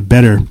you guys a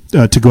better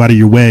to go out of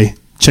your way,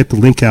 check the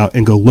link out,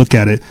 and go look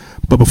at it.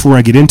 But before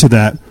I get into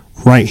that,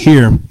 right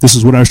here, this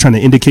is what I was trying to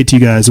indicate to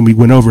you guys, and we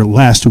went over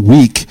last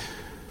week.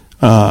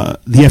 The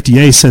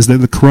FDA says that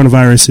the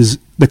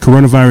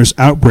coronavirus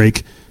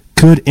outbreak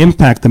could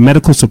impact the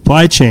medical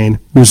supply chain,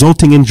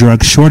 resulting in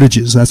drug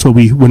shortages. That's what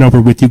we went over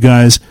with you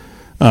guys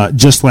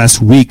just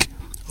last week,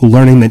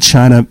 learning that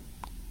China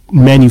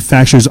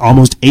manufactures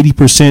almost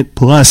 80%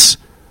 plus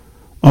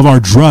of our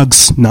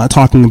drugs, not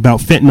talking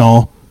about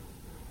fentanyl,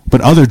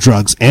 but other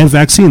drugs and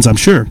vaccines, I'm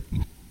sure.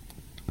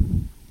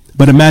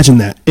 But imagine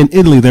that. In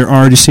Italy, they're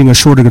already seeing a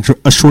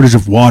shortage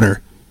of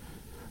water.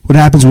 What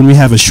happens when we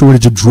have a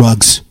shortage of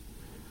drugs?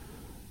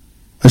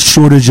 A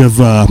shortage of,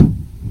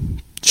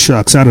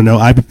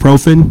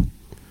 ibuprofen?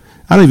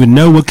 I don't even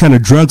know what kind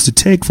of drugs to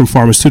take from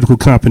pharmaceutical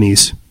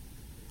companies.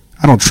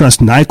 I don't trust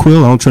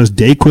NyQuil. I don't trust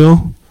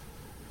Dayquil.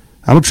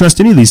 I don't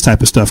trust any of these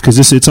type of stuff because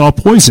it's all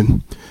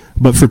poison.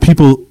 But for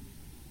people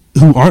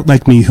who aren't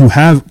like me, who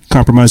have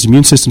compromised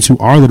immune systems, who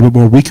are a little bit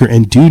more weaker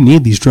and do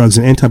need these drugs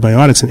and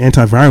antibiotics and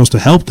antivirals to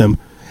help them,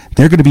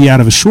 they're going to be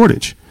out of a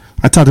shortage.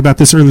 I talked about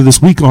this earlier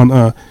this week on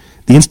the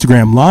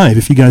Instagram Live.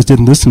 If you guys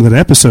didn't listen to that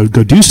episode,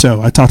 go do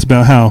so. I talked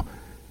about how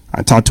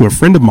I talked to a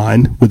friend of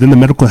mine within the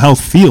medical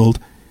health field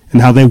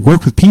and how they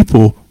work with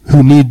people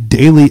who need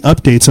daily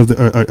updates of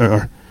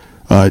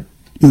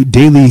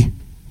daily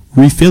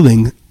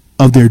refilling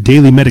of their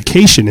daily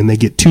medication, and they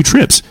get 2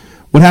 trips.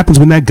 What happens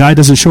when that guy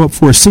doesn't show up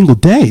for a single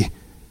day?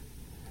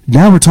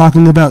 Now we're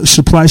talking about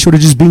supply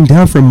shortages being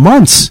down for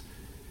months.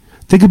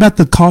 Think about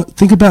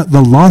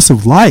the loss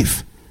of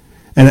life.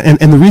 And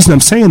the reason I'm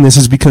saying this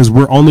is because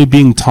we're only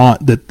being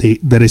taught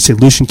that a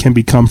solution can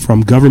come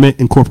from government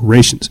and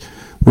corporations.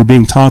 We're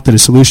being taught that a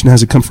solution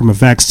has to come from a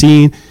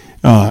vaccine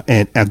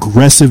and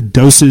aggressive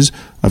doses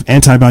of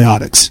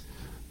antibiotics.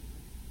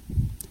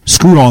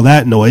 Screw all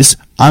that noise.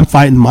 I'm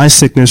fighting my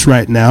sickness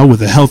right now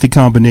with a healthy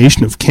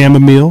combination of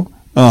chamomile,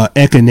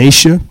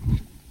 echinacea,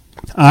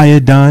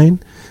 iodine,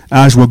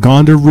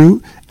 ashwagandha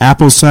root,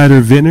 apple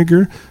cider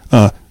vinegar,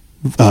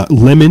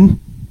 lemon,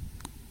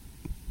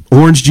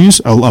 orange juice,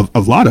 a lot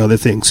of other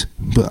things.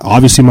 But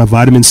obviously my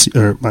vitamin C,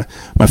 or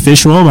my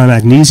fish oil, my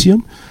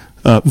magnesium,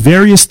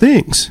 various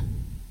things.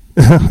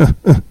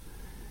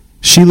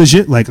 She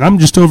legit, like, I'm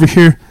just over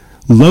here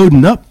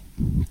loading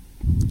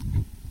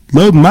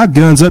my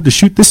guns up to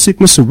shoot this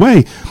sickness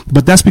away.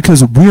 But that's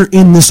because we're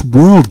in this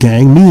world,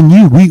 gang. Me and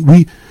you,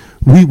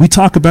 we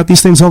talk about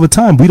these things all the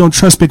time. We don't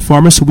trust big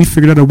pharma, so we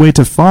figured out a way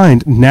to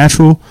find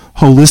natural,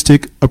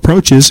 holistic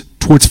approaches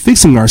towards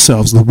fixing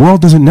ourselves. The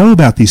world doesn't know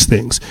about these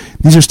things.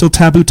 These are still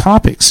taboo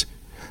topics.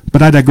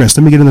 But I digress.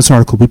 Let me get in this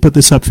article. We put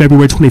this up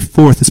February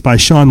 24th. It's by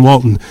Sean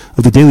Walton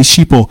of the Daily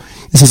Sheeple.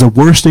 It says a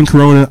worsening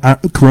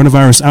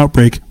coronavirus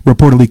outbreak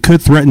reportedly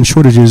could threaten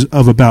shortages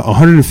of about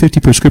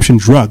 150 prescription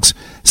drugs,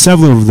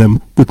 several of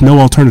them with no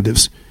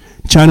alternatives.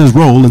 China's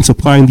role in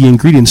supplying the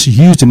ingredients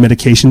used in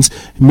medications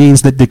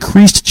means that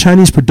decreased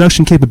Chinese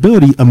production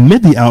capability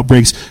amid the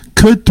outbreaks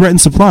could threaten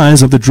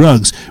supplies of the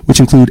drugs, which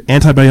include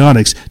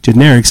antibiotics,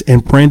 generics,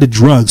 and branded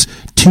drugs.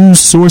 Two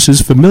sources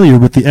familiar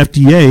with the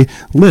FDA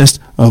list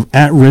of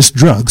at-risk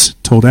drugs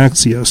told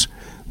Axios.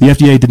 The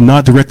FDA did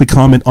not directly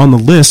comment on the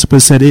list,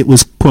 but said it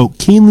was, quote,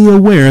 keenly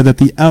aware that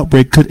the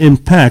outbreak could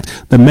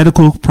impact the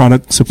medical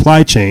product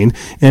supply chain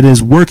and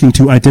is working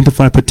to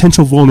identify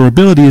potential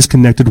vulnerabilities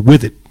connected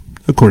with it,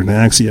 according to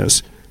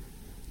Axios.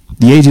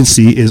 The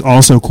agency is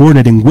also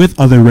coordinating with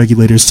other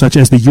regulators such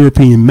as the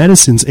European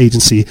Medicines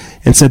Agency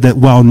and said that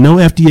while no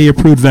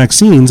FDA-approved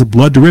vaccines,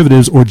 blood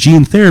derivatives, or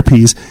gene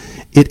therapies,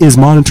 it is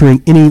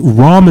monitoring any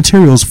raw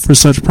materials for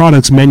such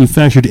products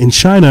manufactured in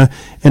China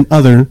and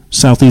other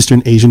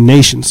Southeastern Asian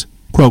nations.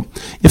 Quote,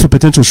 if a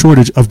potential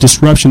shortage of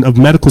disruption of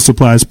medical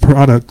supplies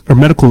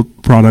medical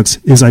products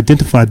is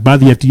identified by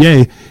the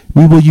FDA,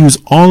 we will use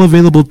all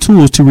available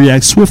tools to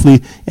react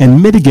swiftly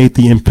and mitigate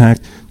the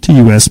impact to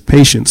U.S.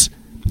 patients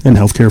and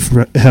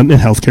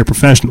healthcare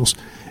professionals,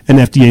 an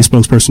FDA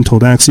spokesperson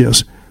told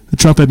Axios. The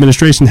Trump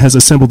administration has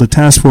assembled a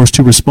task force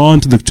to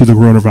respond to the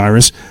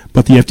coronavirus,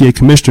 but the FDA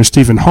Commissioner,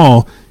 Stephen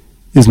Hall,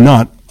 is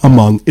not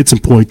among its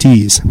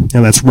appointees.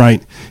 And that's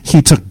right.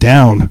 He took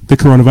down the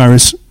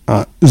coronavirus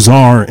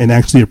czar and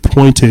actually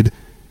appointed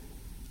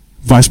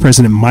Vice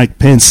President Mike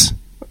Pence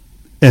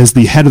as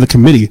the head of the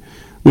committee,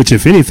 which,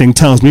 if anything,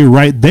 tells me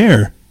right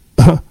there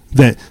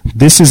that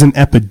this is an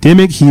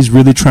epidemic. He's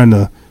really trying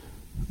to,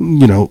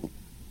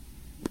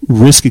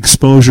 risk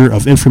exposure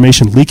of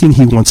information leaking.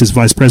 He wants his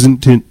vice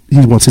president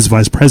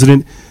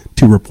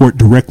to report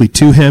directly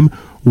to him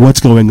what's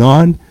going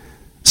on.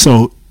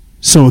 So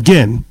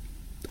again,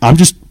 I'm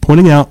just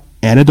pointing out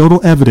anecdotal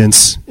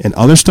evidence and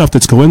other stuff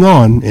that's going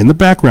on in the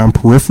background,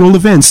 peripheral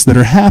events that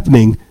are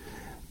happening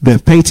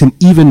that paint an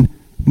even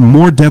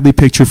more deadly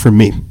picture for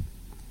me.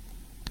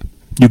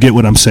 You get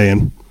what I'm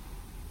saying?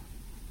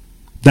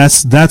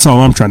 That's all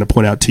I'm trying to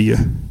point out to you.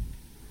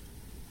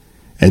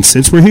 And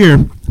since we're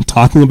here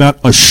talking about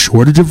a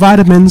shortage of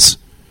vitamins,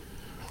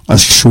 a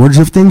shortage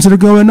of things that are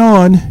going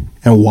on,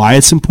 and why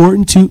it's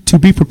important to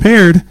be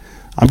prepared,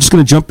 I'm just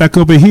going to jump back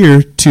over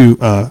here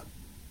to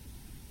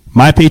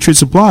My Patriot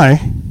Supply,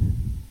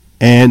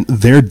 and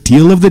their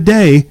deal of the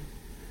day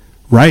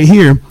right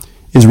here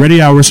is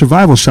Ready Hour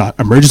Survival Shot,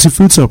 emergency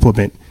food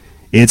supplement.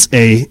 It's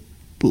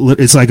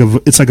like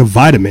a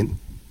vitamin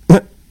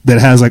that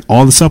has like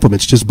all the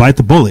supplements. Just bite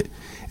the bullet.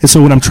 And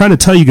so when I'm trying to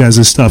tell you guys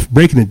this stuff,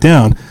 breaking it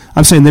down,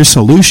 I'm saying there's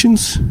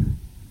solutions,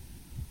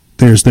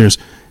 there's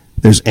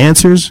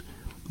answers,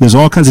 there's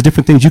all kinds of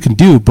different things you can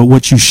do, but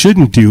what you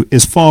shouldn't do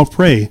is fall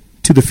prey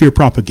to the fear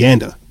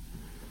propaganda.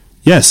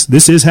 Yes,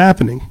 this is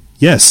happening.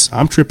 Yes,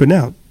 I'm tripping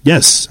out.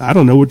 Yes, I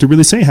don't know what to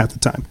really say half the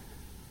time.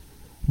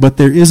 But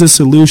there is a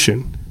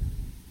solution.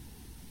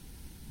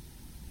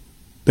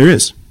 There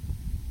is.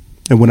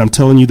 And when I'm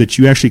telling you that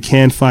you actually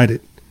can fight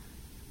it,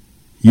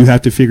 you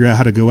have to figure out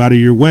how to go out of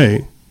your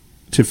way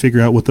to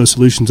figure out what those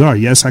solutions are.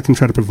 Yes, I can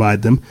try to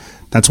provide them.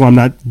 That's why I'm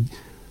not...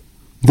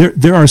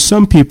 There are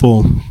some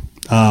people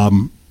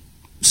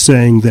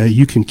saying that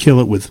you can kill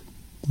it with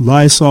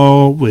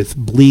Lysol, with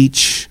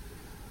bleach,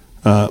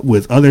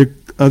 with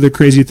other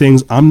crazy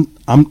things. I'm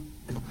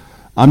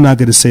not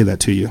going to say that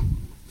to you.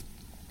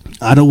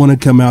 I don't want to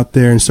come out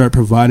there and start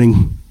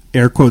providing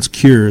air quotes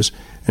cures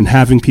and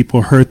having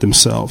people hurt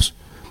themselves.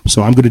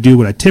 So I'm going to do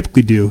what I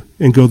typically do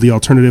and go the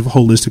alternative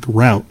holistic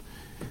route.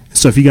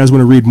 So if you guys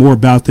want to read more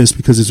about this,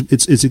 because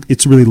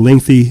it's really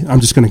lengthy, I'm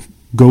just going to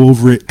go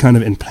over it kind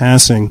of in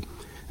passing,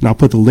 and I'll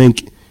put the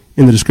link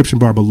in the description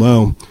bar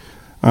below.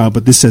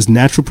 But this says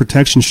natural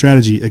protection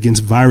strategy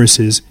against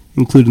viruses,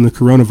 including the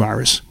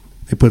coronavirus.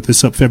 They put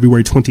this up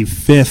February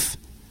 25th,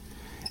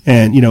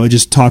 and it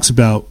just talks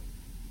about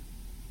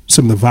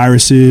some of the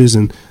viruses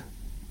and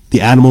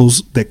the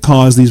animals that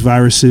cause these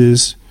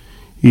viruses.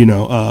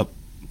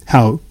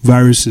 How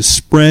viruses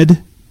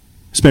spread,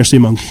 especially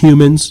among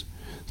humans,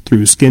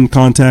 through skin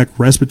contact,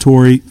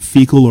 respiratory,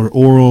 fecal or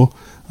oral,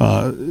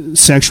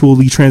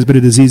 sexually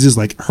transmitted diseases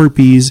like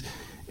herpes,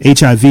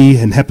 HIV,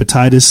 and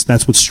hepatitis.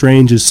 That's what's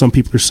strange, is some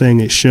people are saying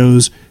it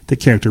shows the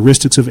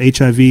characteristics of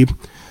HIV.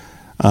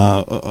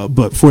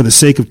 But for the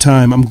sake of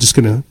time, I'm just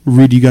going to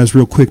read you guys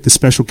real quick the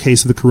special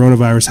case of the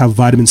coronavirus, how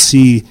vitamin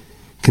C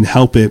can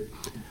help it.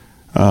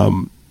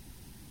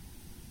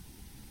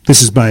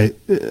 This is by,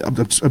 I'm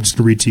just going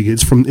to read to you.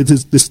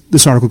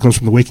 This article comes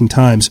from the Waking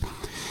Times.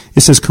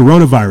 It says,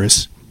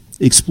 coronavirus,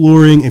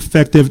 exploring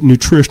effective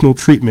nutritional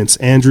treatments.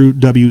 Andrew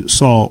W.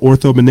 Saul,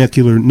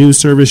 Orthomolecular News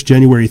Service,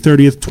 January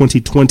 30th,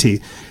 2020.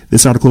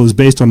 This article is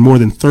based on more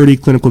than 30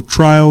 clinical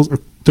trials, or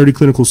 30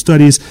 clinical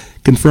studies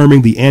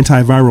confirming the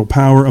antiviral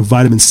power of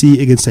vitamin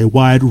C against a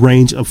wide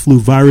range of flu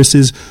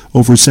viruses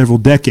over several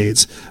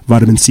decades.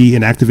 Vitamin C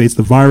inactivates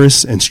the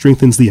virus and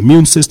strengthens the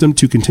immune system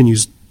to continue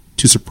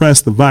to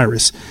suppress the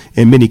virus.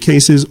 In many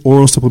cases,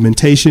 oral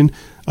supplementation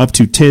up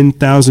to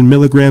 10,000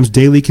 milligrams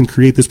daily can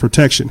create this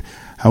protection.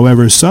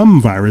 However,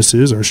 some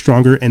viruses are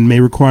stronger and may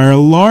require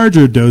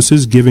larger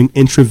doses, giving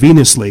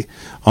intravenously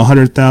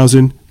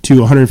 100,000 to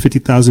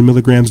 150,000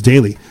 milligrams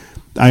daily.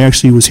 I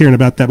actually was hearing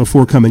about that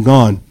before coming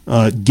on.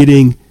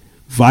 Getting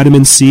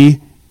vitamin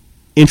C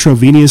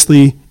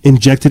intravenously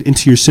injected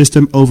into your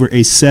system over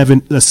a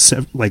several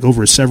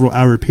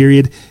hour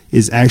period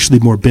is actually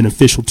more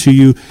beneficial to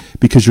you,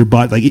 because your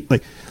body,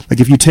 like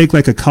if you take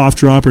like a cough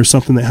drop or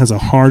something that has a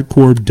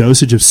hardcore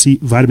dosage of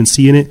vitamin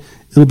C in it,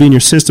 it'll be in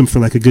your system for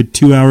like a good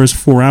 2 hours,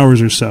 4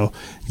 hours or so.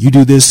 You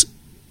do this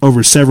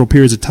over several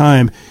periods of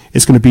time,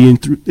 it's going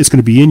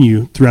to be in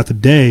you throughout the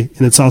day,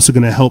 and it's also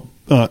going to help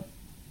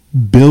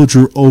build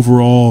your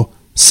overall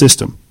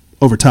system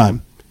over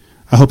time.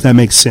 I hope that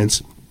makes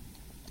sense.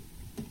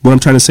 What I'm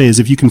trying to say is,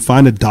 if you can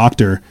find a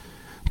doctor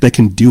that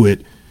can do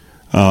it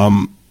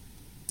in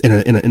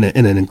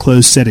an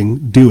enclosed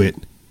setting, do it,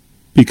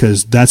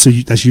 because that's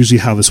usually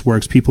how this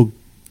works. People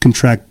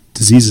contract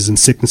diseases and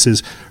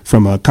sicknesses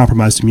from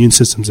compromised immune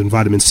systems, and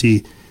vitamin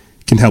C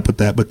can help with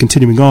that. But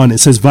continuing on, it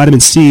says vitamin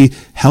C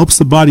helps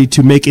the body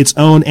to make its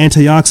own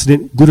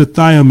antioxidant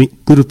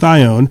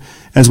glutathione,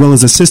 as well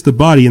as assist the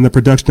body in the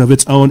production of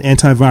its own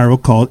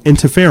antiviral called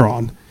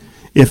interferon.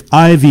 If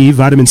IV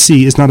vitamin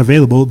C is not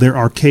available, there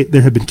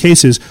have been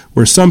cases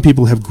where some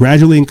people have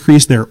gradually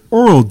increased their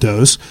oral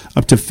dose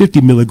up to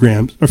 50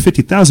 milligrams or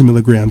 50,000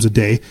 milligrams a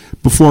day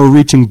before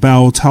reaching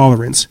bowel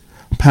tolerance.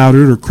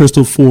 Powdered or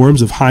crystal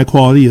forms of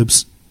high-quality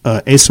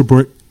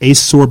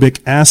ascorbic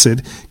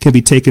acid can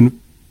be taken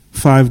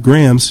 5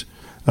 grams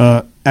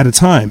at a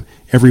time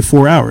every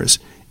 4 hours.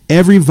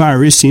 Every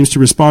virus seems to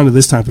respond to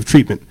this type of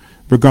treatment,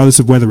 regardless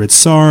of whether it's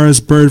SARS,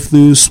 bird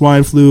flu,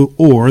 swine flu,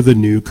 or the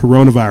new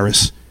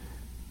coronavirus.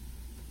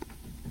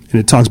 And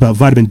it talks about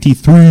vitamin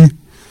D3.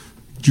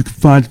 You can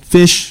find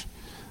fish.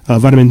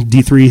 Vitamin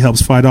D3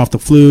 helps fight off the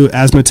flu,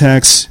 asthma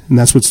attacks, and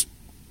that's what's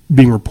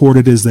being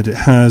reported, is that it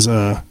has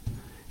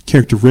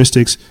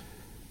characteristics,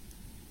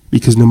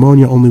 because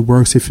pneumonia only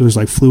works if there's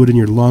like fluid in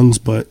your lungs,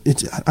 but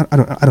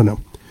I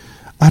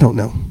don't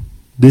know.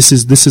 This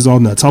is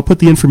all nuts. I'll put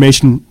the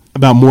information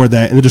about more of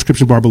that in the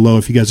description bar below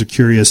if you guys are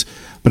curious,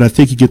 but I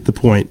think you get the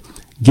point.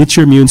 Get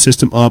your immune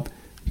system up,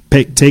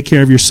 take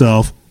care of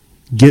yourself,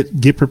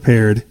 get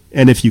prepared,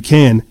 and if you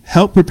can,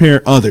 help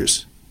prepare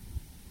others.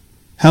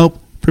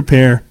 Help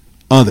prepare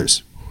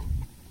others.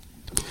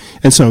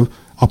 And so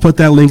I'll put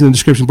that link in the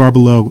description bar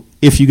below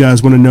if you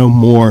guys want to know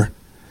more.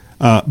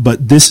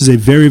 But this is a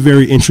very,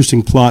 very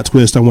interesting plot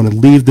twist. I want to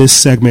leave this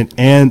segment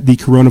and the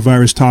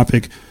coronavirus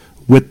topic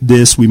with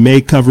this. We may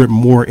cover it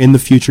more in the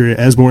future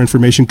as more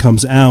information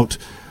comes out.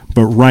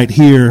 But right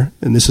here,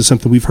 and this is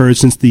something we've heard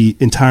since the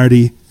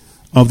entirety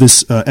of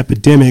this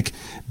epidemic,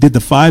 did the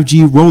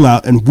 5G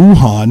rollout in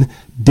Wuhan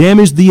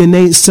damage the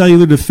innate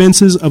cellular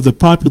defenses of the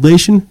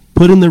population,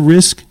 putting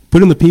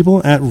the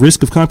people at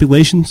risk of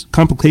complications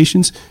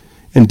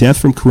and death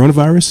from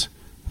coronavirus?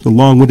 The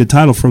long-winded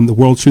title from the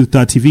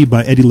worldtruth.tv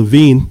by Eddie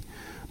Levine.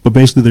 But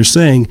basically they're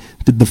saying,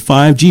 did the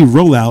 5G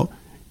rollout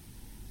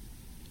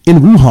in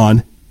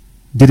Wuhan,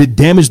 did it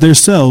damage their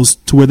cells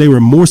to where they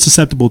were more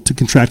susceptible to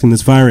contracting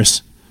this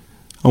virus?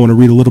 I want to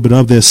read a little bit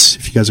of this.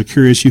 If you guys are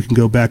curious, you can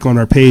go back on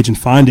our page and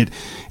find it.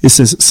 It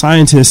says,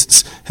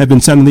 scientists have been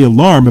sounding the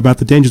alarm about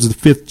the dangers of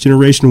the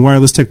 5th-generation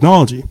wireless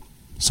technology.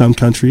 Some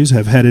countries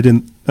have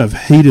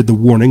heeded the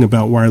warning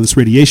about wireless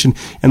radiation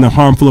and the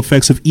harmful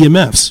effects of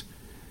EMFs.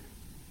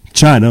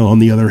 China, on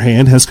the other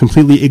hand, has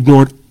completely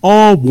ignored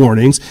all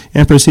warnings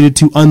and proceeded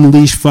to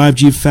unleash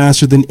 5G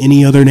faster than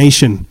any other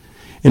nation.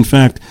 In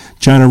fact,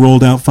 China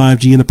rolled out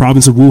 5G in the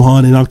province of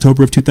Wuhan in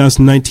October of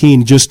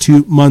 2019. Just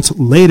 2 months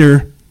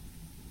later,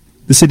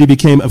 the city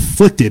became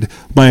afflicted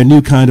by a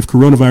new kind of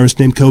coronavirus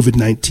named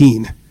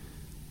COVID-19.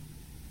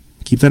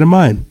 Keep that in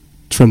mind.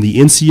 From the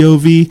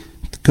NCOV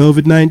to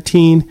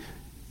COVID-19,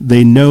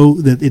 they know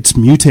that it's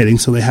mutating,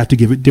 so they have to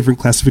give it different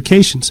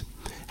classifications.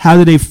 How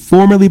did a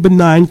formerly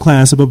benign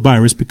class of a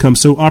virus become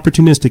so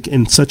opportunistic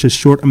in such a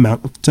short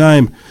amount of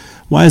time?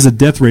 Why is the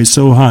death rate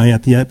so high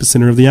at the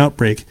epicenter of the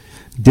outbreak?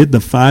 Did the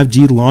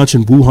 5G launch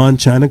in Wuhan,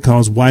 China,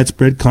 cause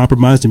widespread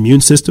compromised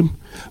immune system?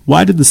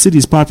 Why did the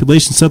city's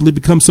population suddenly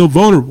become so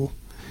vulnerable?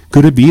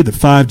 Could it be that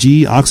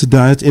 5G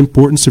oxidized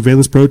important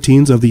surveillance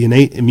proteins of the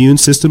innate immune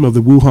system of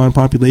the Wuhan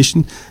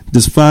population?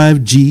 Does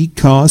 5G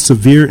cause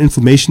severe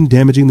inflammation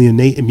damaging the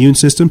innate immune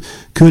system?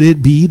 Could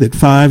it be that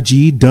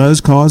 5G does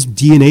cause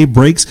DNA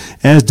breaks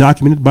as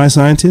documented by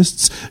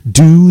scientists?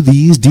 Do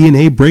these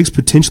DNA breaks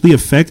potentially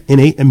affect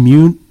innate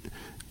immune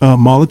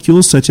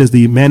molecules such as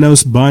the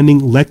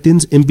mannose-binding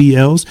lectins,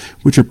 MBLs,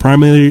 which are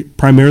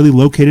primarily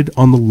located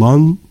on the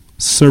lung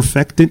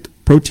surfactant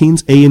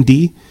proteins A and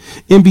D?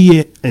 And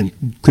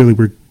clearly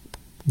we're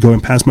going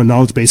past my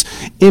knowledge base.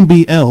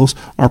 MBLs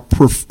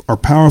are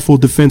powerful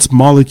defense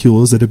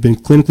molecules that have been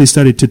clinically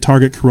studied to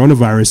target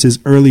coronaviruses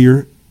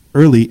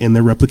early in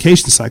their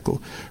replication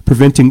cycle,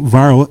 preventing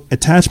viral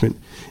attachment.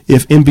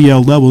 If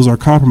MBL levels are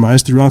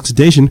compromised through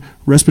oxidation,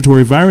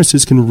 respiratory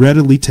viruses can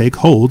readily take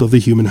hold of the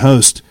human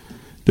host.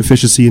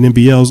 Deficiency in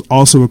MBLs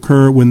also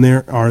occur when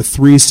there are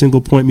 3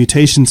 single-point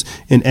mutations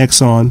in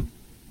exon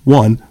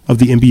 1 of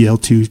the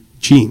MBL2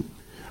 gene.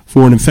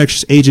 For an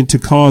infectious agent to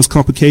cause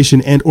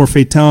complication and or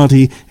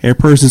fatality, a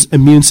person's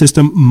immune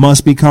system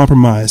must be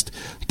compromised.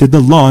 Did the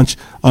launch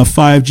of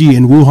 5G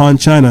in Wuhan,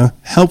 China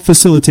help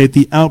facilitate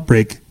the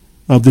outbreak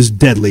of this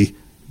deadly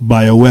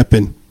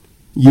bioweapon?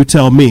 You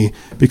tell me,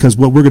 because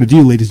what we're going to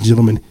do, ladies and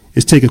gentlemen,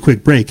 is take a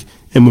quick break.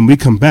 And when we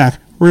come back,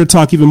 we're going to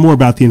talk even more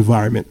about the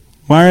environment.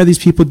 Why are these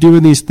people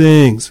doing these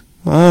things?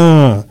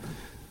 Why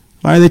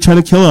are they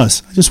trying to kill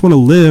us? I just want to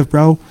live,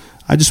 bro.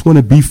 I just want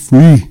to be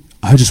free.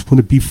 I just want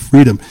to be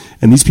freedom.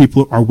 And these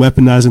people are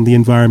weaponizing the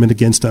environment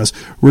against us.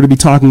 We're going to be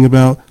talking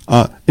about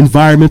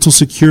environmental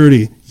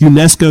security.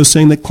 UNESCO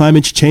saying that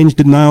climate change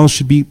denial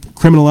should be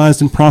criminalized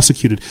and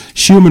prosecuted.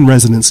 Human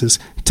resonances.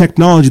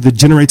 Technology that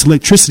generates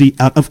electricity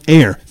out of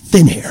air.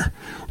 Thin air.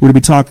 We're going to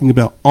be talking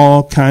about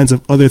all kinds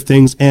of other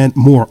things and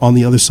more on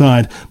the other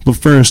side. But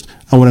first,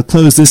 I want to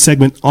close this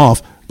segment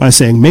off by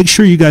saying make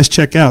sure you guys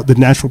check out the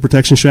natural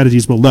protection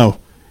strategies below.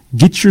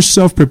 Get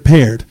yourself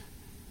prepared.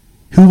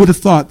 Who would have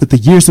thought that the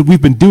years that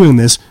we've been doing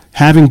this,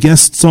 having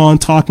guests on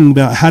talking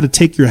about how to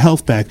take your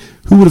health back,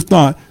 who would have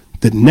thought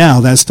that now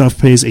that stuff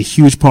plays a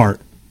huge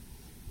part?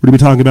 We're going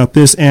to be talking about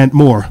this and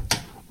more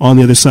on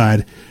the other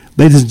side.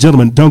 Ladies and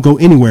gentlemen, don't go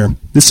anywhere.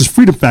 This is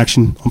Freedom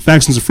Faction on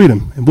Factions of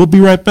Freedom, and we'll be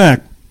right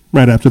back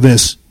right after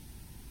this.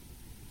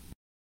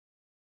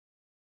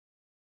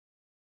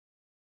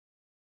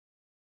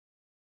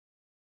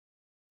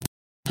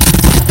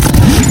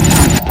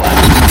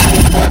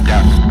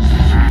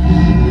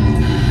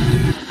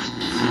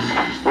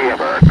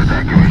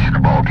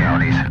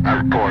 I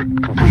report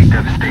complete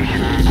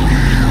devastation. We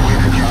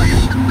have a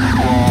giant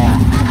wall,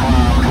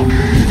 cloud,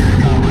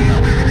 probably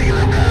up in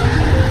the path.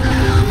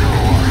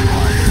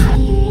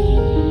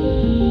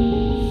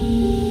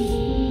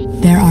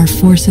 There are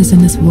forces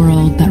in this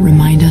world that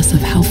remind us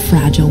of how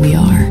fragile we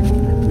are.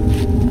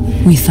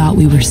 We thought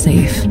we were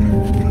safe.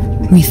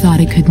 We thought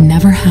it could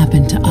never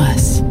happen to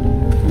us.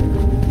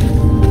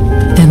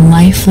 Then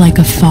life like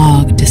a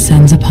fog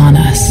descends upon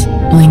us,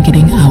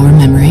 blanketing our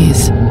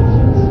memories.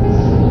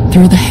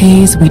 Through the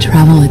haze, we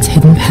travel its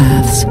hidden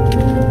paths,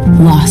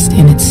 lost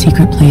in its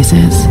secret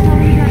places.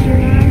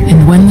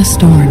 And when the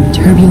storm,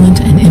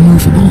 turbulent and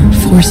immovable,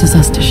 forces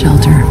us to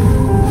shelter,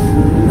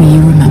 we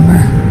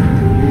remember.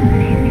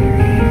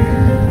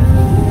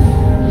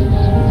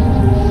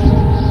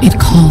 It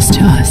calls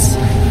to us,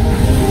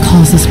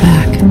 calls us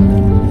back.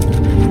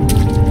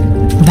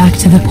 Back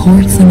to the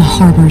ports and the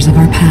harbors of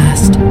our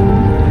past.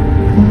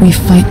 We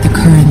fight the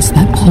currents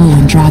that pull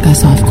and drag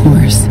us off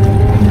course.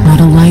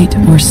 Not a light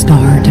or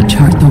star to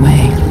chart the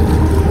way.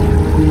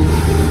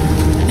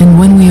 And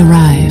when we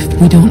arrive,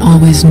 we don't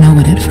always know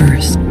it at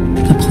first.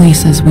 The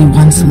places we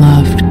once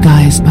loved,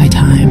 guised by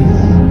time.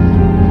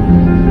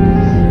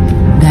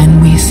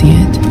 Then we see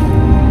it.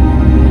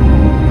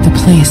 The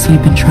place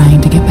we've been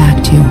trying to get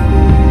back to.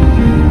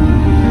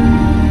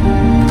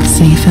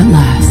 Safe at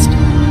last.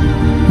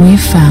 We've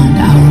found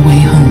our way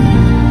home.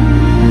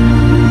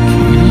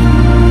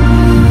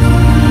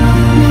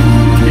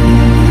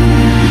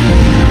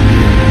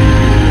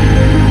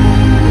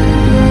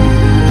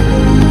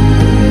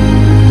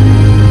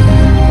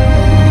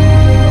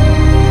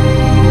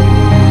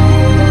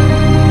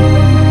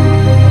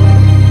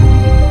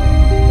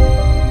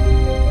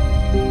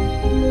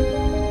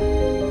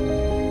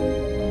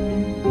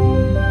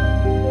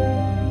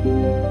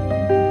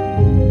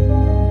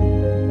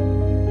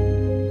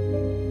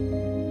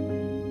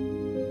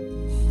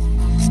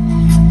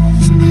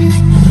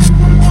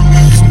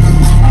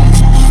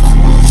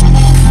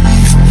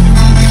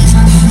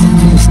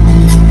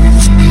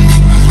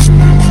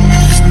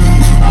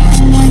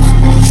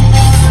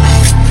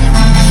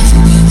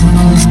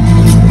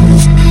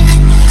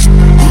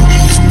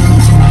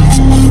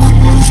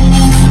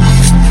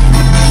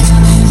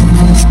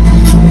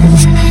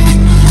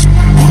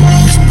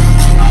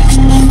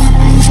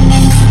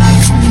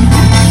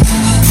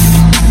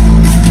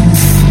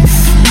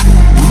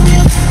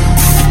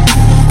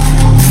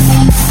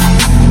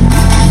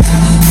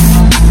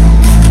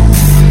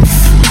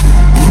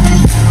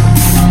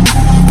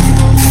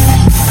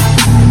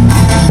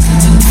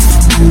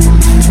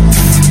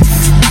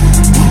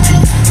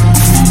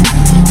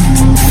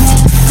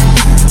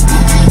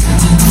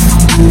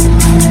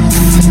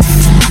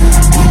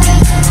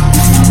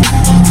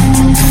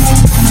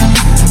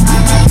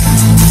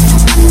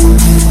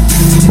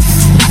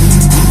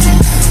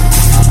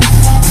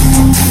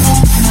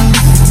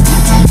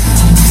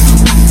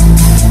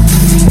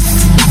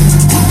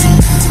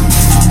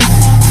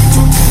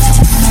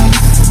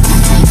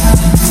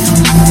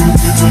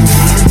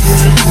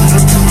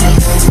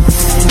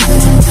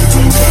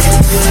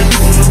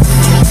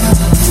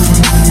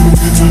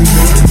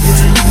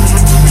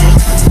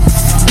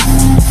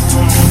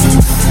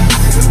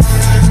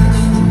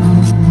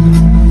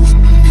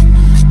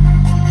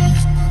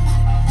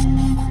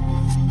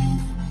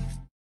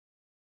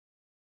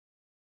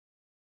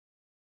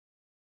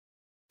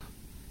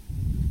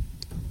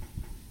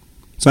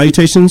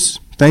 Salutations,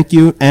 thank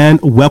you, and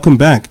welcome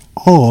back,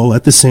 all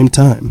at the same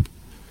time.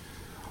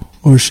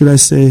 Or should I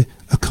say,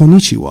 a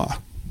konnichiwa?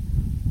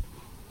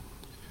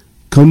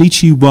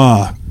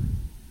 Konnichiwa.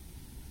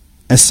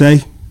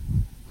 Essay?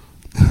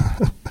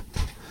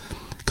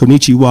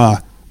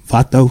 Konnichiwa,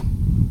 Vato.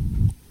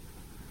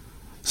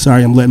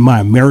 Sorry, I'm letting my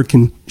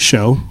American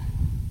show.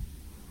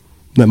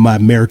 Let my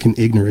American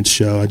ignorance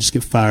show. I just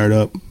get fired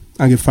up.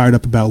 I get fired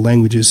up about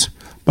languages.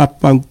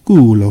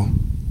 Papangulo.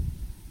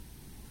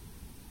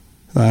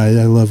 I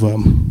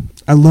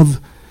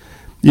love,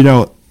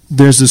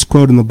 there's this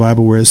quote in the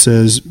Bible where it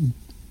says,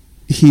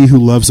 he who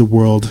loves the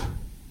world,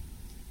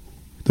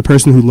 the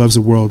person who loves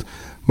the world,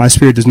 my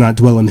spirit does not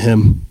dwell in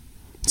him.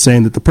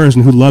 Saying that the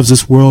person who loves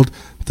this world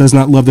does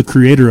not love the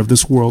creator of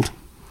this world.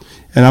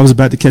 And I was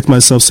about to catch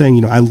myself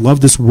saying, I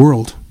love this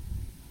world.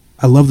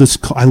 I love this.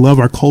 I love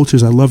our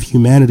cultures. I love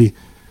humanity.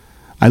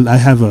 I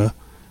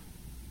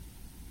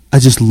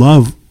just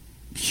love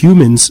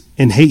humans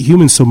and hate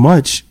humans so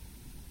much.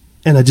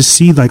 And I just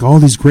see like all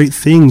these great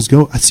things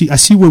go. I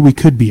see where we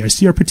could be. I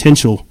see our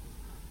potential.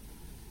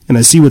 And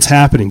I see what's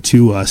happening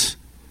to us.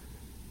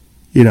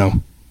 I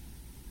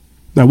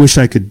wish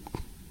I could.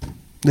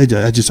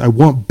 I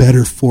want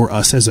better for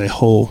us as a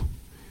whole.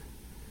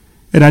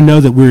 And I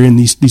know that we're in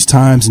these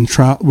times and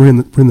we're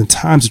in the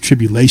times of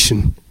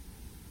tribulation.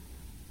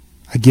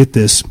 I get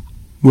this.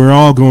 We're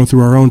all going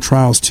through our own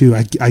trials too.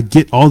 I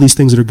get all these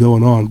things that are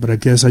going on, but I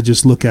guess I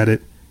just look at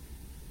it,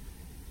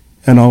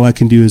 and all I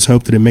can do is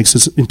hope that it makes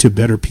us into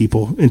better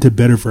people, into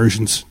better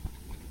versions.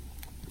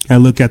 I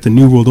look at the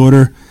New World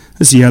Order.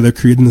 I see how they're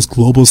creating this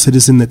global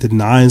citizen that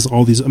denies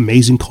all these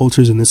amazing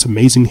cultures and this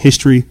amazing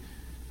history.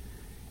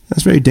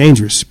 That's very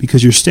dangerous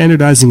because you're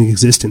standardizing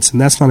existence, and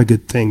that's not a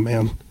good thing,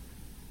 man.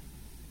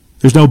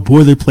 There's no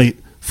boilerplate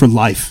for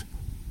life.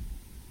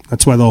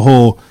 That's why the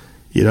whole,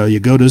 you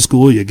go to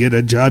school, you get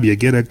a job, you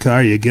get a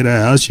car, you get a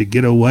house, you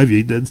get a wife.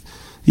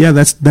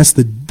 That's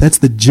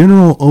the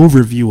general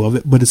overview of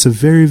it, but it's a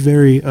very,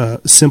 very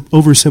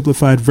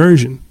oversimplified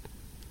version.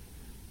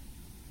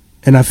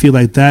 And I feel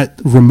like that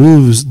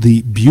removes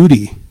the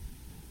beauty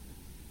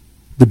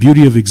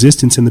of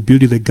existence and the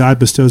beauty that God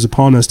bestows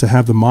upon us to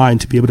have the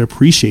mind to be able to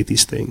appreciate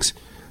these things,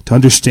 to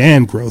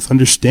understand growth,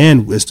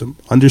 understand wisdom,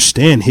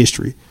 understand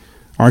history,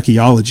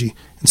 archaeology,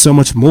 and so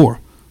much more.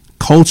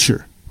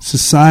 Culture,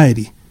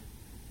 society,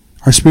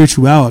 our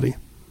spirituality.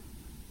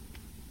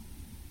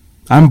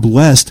 I'm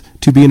blessed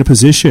to be in a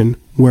position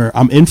where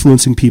I'm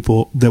influencing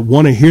people that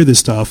want to hear this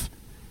stuff,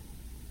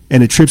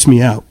 and it trips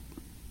me out.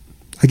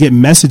 I get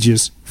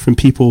messages from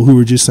people who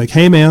are just like,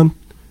 hey man,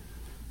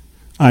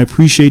 I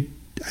appreciate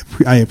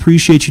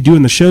you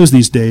doing the shows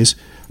these days,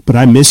 but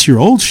I miss your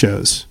old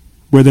shows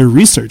where they're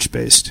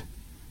research-based.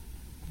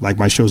 Like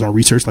my shows aren't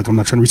research, like I'm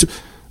not trying to research.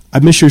 I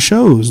miss your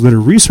shows that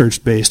are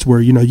research-based where,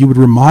 you would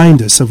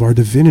remind us of our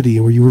divinity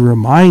and where you would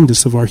remind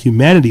us of our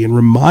humanity and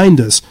remind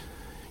us,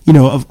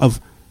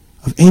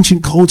 of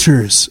ancient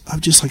cultures, of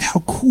just like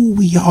how cool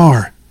we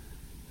are.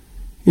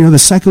 The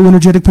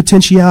psychoenergetic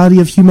potentiality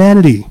of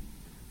humanity.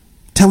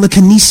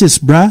 Telekinesis,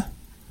 bruh.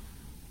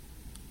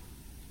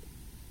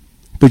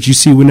 But you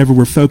see, whenever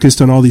we're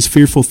focused on all these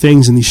fearful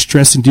things and these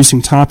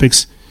stress-inducing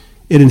topics,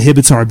 it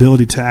inhibits our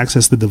ability to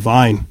access the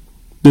divine.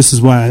 This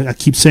is why I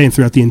keep saying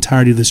throughout the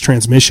entirety of this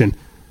transmission,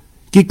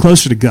 get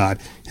closer to God.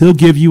 He'll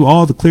give you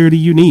all the clarity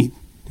you need.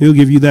 He'll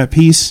give you that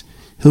peace.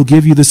 He'll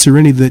give you the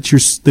serenity that your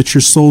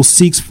soul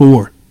seeks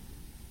for.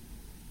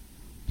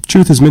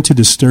 Truth is meant to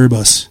disturb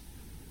us,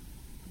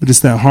 but it's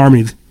that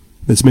harmony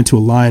that's meant to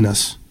align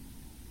us.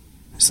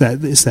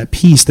 It's that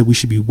peace that we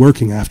should be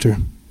working after.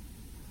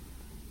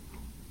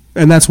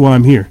 And that's why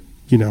I'm here.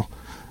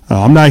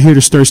 I'm not here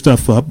to stir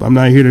stuff up. I'm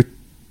not here to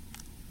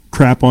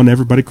crap on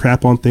everybody,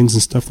 crap on things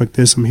and stuff like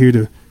this. I'm here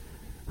to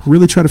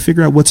really try to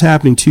figure out what's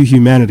happening to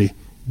humanity,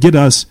 get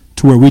us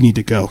to where we need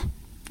to go.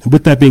 And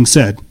with that being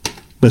said,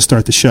 let's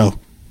start the show.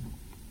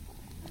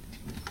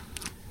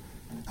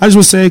 I just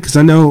want to say, because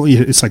I know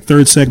it's like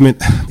third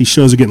segment, these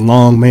shows are getting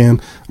long, man.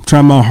 I'm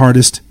trying my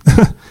hardest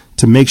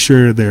to make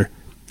sure they're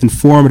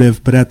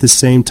informative, but at the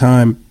same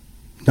time,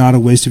 not a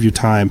waste of your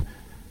time.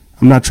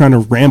 I'm not trying to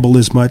ramble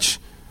as much.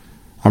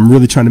 I'm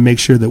really trying to make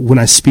sure that when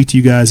I speak to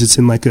you guys, it's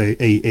in like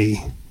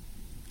a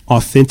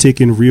authentic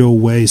and real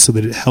way so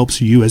that it helps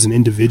you as an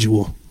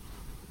individual.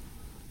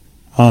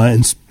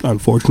 And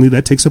unfortunately,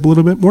 that takes up a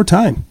little bit more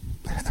time.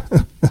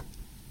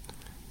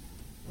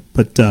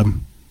 But,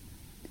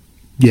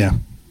 yeah,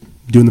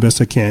 doing the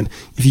best I can.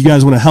 If you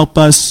guys want to help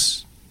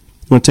us,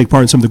 want to take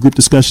part in some of the group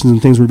discussions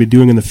and things we'll be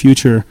doing in the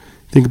future,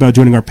 think about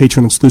joining our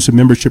Patreon exclusive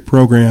membership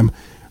program.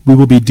 We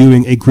will be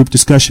doing a group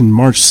discussion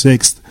March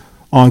 6th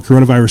on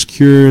coronavirus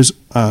cures,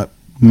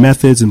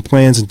 methods and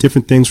plans and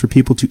different things for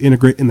people to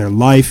integrate in their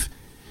life.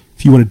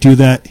 If you want to do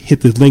that,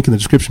 hit the link in the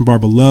description bar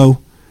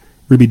below.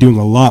 We're going to be doing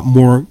a lot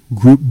more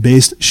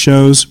group-based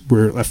shows.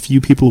 We're a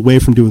few people away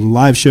from doing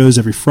live shows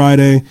every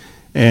Friday,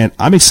 and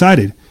I'm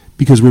excited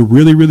because we're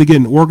really, really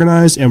getting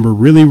organized and we're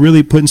really,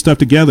 really putting stuff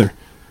together.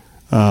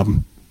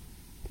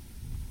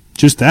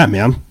 Just that,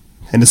 man.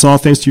 And it's all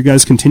thanks to your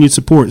guys' continued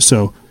support.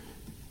 So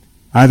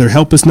Either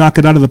help us knock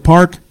it out of the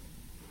park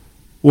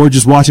or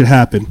just watch it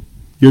happen.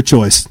 Your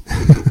choice.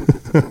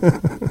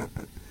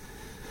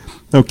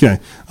 Okay,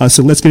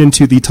 so let's get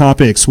into the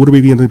topics. What are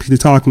we going to be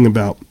talking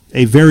about?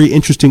 A very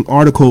interesting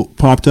article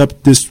popped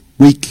up this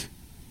week.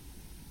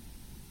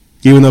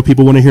 Even though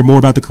people want to hear more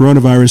about the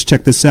coronavirus,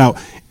 check this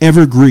out.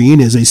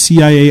 Evergreen is a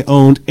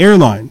CIA-owned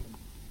airline.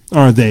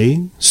 Are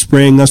they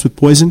spraying us with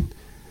poison?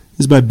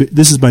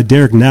 This is by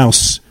Derek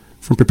Naus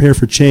from Prepare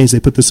for Change.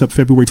 They put this up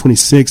February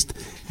 26th,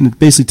 and it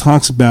basically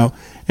talks about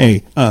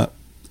a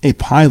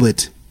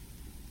pilot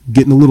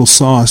getting a little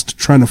sauced,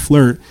 trying to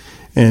flirt,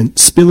 and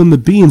spilling the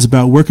beans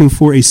about working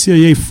for a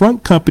CIA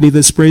front company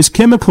that sprays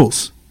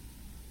chemicals.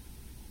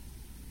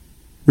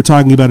 We're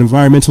talking about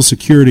environmental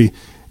security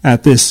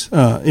at this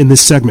in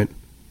this segment.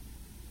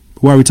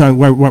 Why are we talking?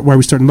 Why are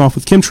we starting off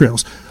with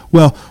chemtrails?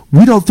 Well,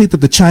 we don't think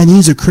that the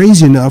Chinese are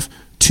crazy enough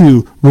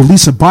to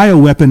release a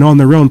bioweapon on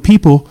their own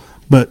people,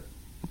 but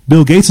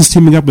Bill Gates is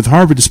teaming up with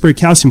Harvard to spray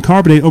calcium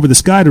carbonate over the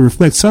sky to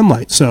reflect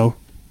sunlight. So,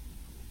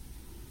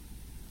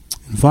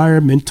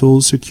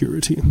 environmental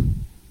security.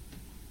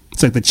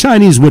 It's like the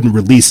Chinese wouldn't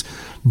release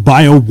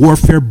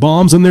biowarfare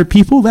bombs on their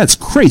people. That's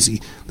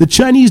crazy. The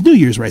Chinese New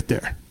Year's right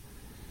there.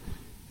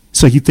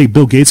 It's like you think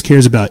Bill Gates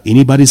cares about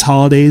anybody's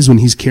holidays when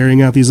he's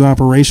carrying out these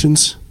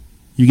operations?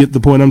 You get the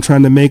point I'm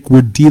trying to make?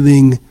 We're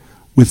dealing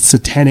with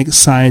satanic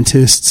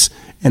scientists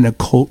and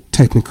occult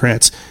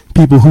technocrats,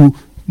 people who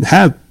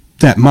have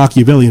that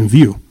Machiavellian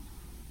view,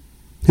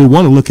 who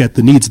want to look at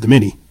the needs of the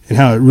many and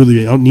how it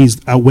really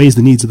outweighs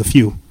the needs of the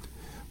few.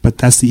 But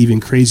that's the even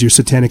crazier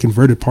satanic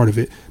inverted part of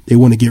it. They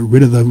want to get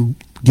rid of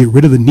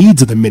the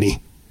needs of the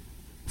many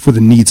for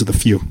the needs of the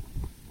few.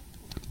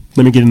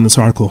 Let me get into this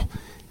article.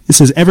 It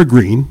says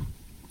Evergreen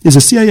is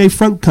a CIA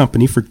front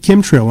company for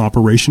chemtrail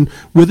operation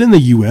within the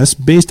U.S.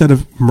 based out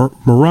of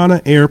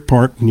Marana Air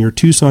Park near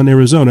Tucson,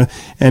 Arizona,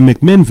 and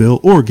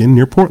McMinnville, Oregon,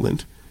 near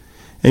Portland.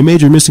 A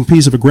major missing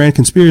piece of a grand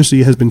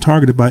conspiracy has been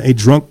targeted by a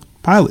drunk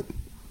pilot.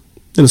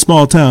 In a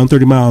small town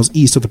 30 miles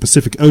east of the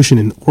Pacific Ocean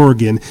in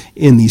Oregon,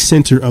 in the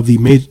center of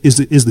is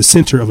the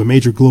center of a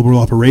major global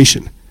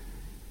operation.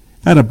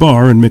 At a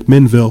bar in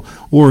McMinnville,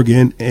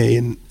 Oregon,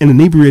 an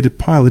inebriated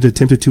pilot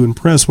attempted to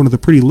impress one of the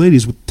pretty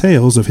ladies with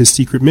tales of his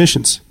secret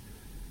missions.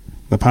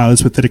 The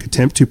pilot's pathetic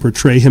attempt to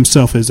portray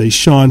himself as a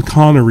Sean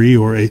Connery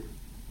or a...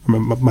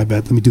 My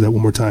bad, let me do that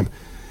one more time.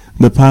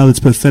 The pilot's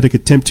pathetic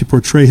attempt to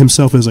portray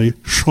himself as a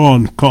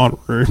Sean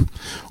Connery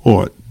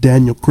or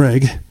Daniel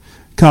Craig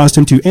caused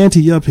him to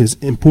ante up his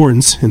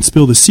importance and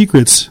spill the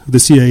secrets of the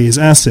CIA's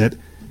asset,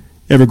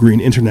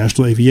 Evergreen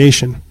International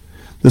Aviation.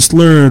 The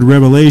slurred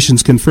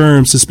revelations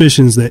confirm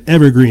suspicions that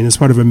Evergreen is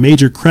part of a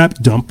major crap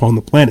dump on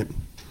the planet.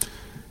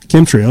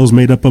 Chemtrails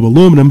made up of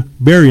aluminum,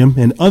 barium,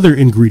 and other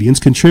ingredients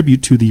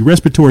contribute to the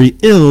respiratory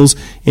ills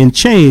and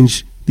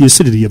change the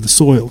acidity of the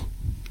soil.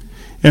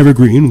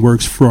 Evergreen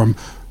works from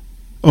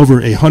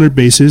over 100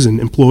 bases and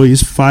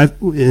employs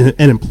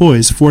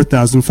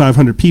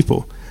 4,500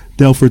 people.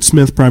 Delford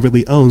Smith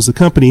privately owns the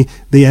company.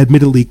 They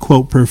admittedly,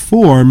 quote,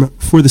 perform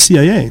for the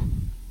CIA.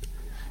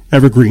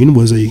 Evergreen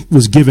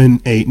was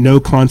given a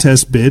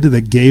no-contest bid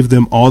that gave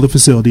them all the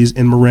facilities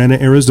in Marana,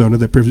 Arizona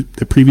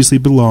that previously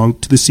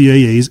belonged to the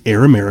CIA's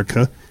Air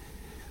America.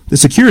 The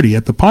security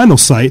at the Pinal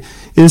site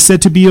is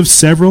said to be of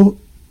several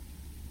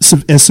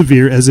as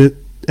severe as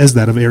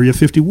that of Area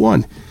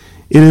 51.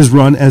 It is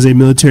run as a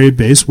military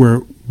base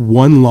where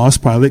one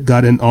lost pilot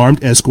got an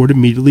armed escort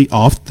immediately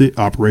off the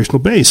operational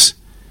base.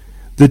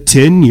 The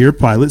 10-year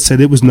pilot said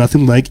it was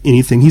nothing like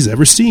anything he's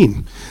ever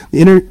seen.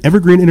 The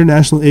Evergreen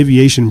International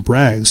Aviation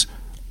brags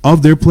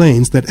of their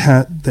planes that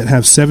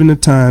have 7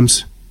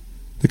 times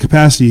the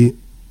capacity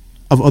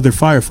of other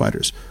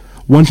firefighters.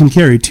 One can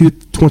carry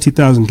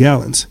 20,000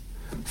 gallons.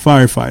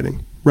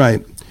 Firefighting,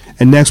 right.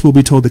 And next we'll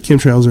be told that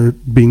chemtrails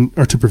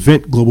are to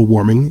prevent global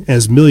warming,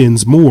 as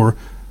millions more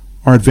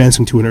are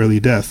advancing to an early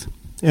death.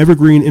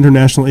 Evergreen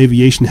International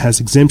Aviation has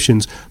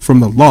exemptions from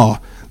the law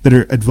that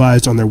are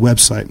advised on their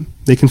website.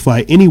 They can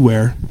fly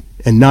anywhere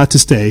and not to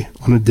stay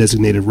on a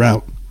designated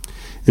route.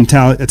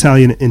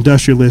 Italian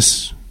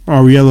industrialist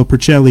Aurelio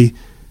Pacelli,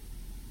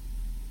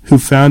 who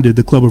founded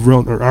the Club of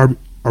Rome, in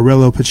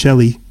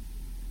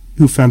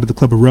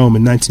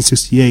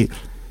 1968,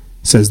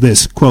 says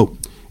this, quote,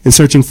 in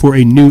searching for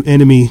a new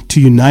enemy to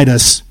unite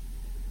us,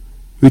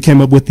 we came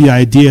up with the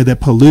idea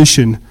that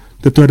pollution,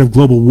 the threat of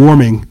global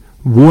warming,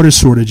 water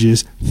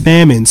shortages,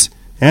 famines,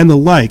 and the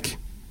like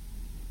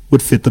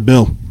would fit the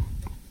bill.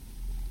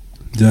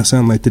 Does that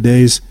sound like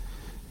today's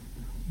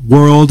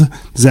world?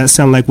 Does that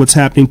sound like what's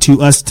happening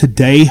to us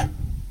today?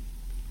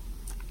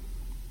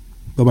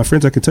 Well, my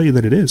friends, I can tell you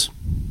that it is.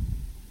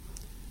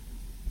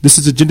 This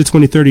is Agenda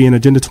 2030 and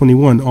Agenda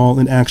 21 all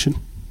in action.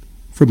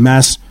 From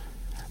mass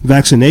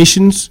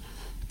vaccinations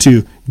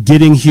to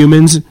getting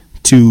humans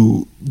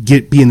to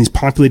be in these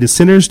populated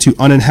centers to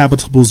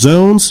uninhabitable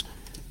zones,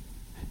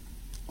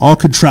 all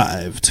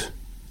contrived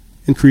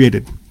and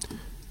created.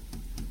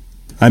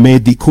 I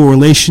made the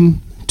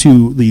correlation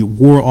to the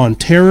war on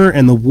terror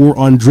and the war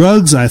on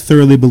drugs. I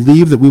thoroughly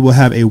believe that we will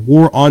have a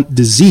war on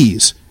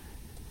disease.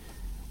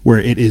 where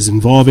it is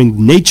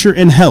involving nature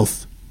and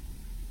health.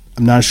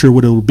 I'm not sure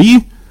what it will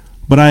be,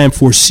 but I am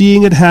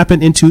foreseeing it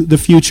happen into the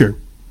future.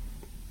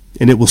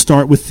 And it will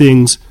start with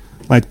things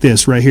like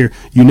this right here.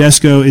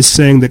 UNESCO is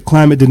saying that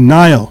climate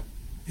denial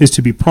is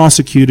to be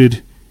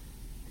prosecuted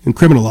and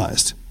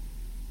criminalized.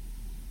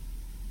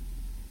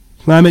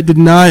 Climate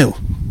denial.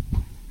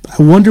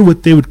 I wonder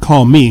what they would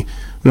call me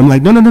when I'm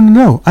like,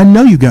 no. I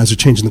know you guys are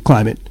changing the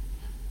climate.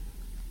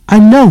 I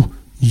know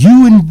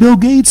you and Bill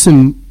Gates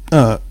and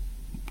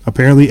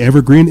apparently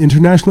Evergreen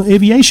International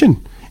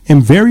Aviation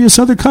and various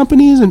other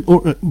companies and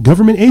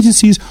government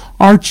agencies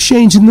are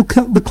changing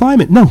the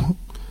climate. No,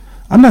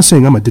 I'm not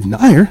saying I'm a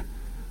denier.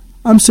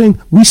 I'm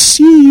saying we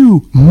see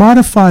you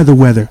modify the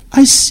weather.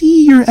 I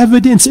see your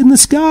evidence in the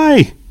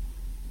sky.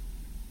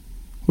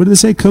 What do they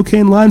say?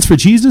 Cocaine lines for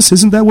Jesus?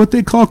 Isn't that what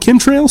they call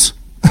chemtrails?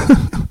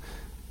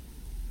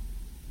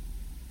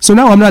 So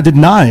no, I'm not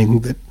denying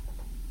that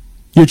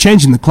you're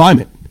changing the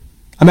climate.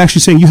 I'm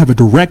actually saying you have a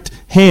direct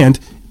hand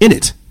in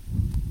it.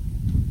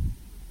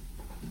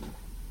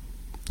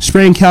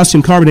 Spraying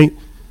calcium carbonate,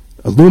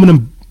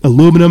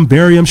 aluminum,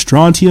 barium,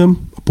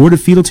 strontium,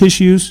 aborted fetal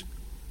tissues,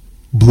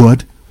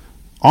 blood,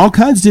 all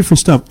kinds of different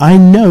stuff. I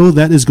know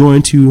that is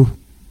going to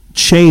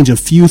change a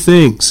few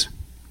things.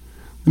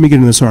 Let me get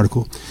into this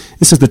article.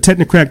 It says the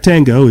technocrat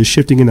tango is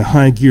shifting into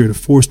high gear to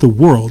force the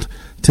world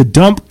to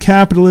dump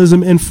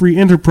capitalism and free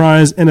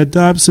enterprise and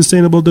adopt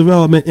sustainable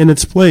development in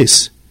its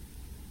place.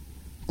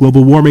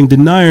 Global warming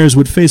deniers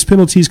would face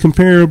penalties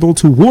comparable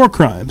to war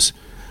crimes.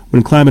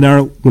 When climate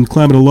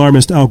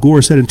alarmist Al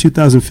Gore said in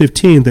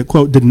 2015 that,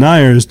 quote,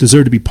 deniers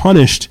deserve to be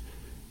punished,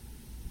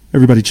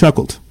 everybody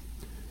chuckled.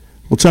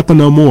 Well, chuckle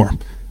no more.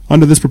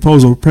 Under this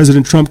proposal,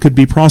 President Trump could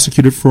be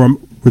prosecuted for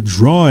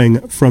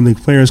withdrawing from the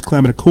Paris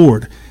Climate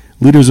Accord.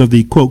 Leaders of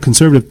the, quote,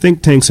 conservative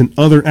think tanks and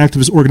other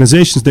activist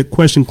organizations that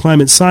question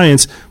climate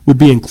science would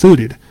be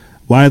included.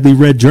 Widely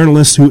read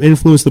journalists who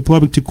influence the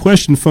public to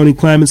question phony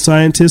climate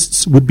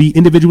scientists would be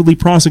individually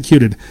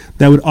prosecuted.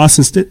 That would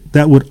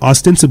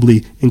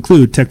ostensibly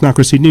include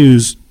Technocracy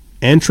News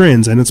and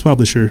Trends and its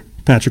publisher,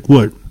 Patrick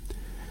Wood.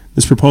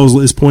 This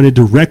proposal is pointed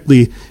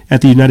directly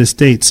at the United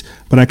States,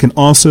 but I can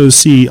also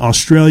see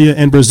Australia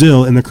and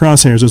Brazil in the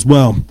crosshairs as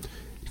well.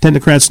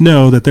 Technocrats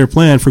know that their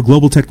plan for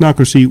global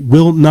technocracy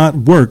will not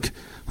work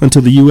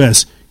until the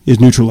U.S. is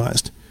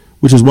neutralized,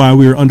 which is why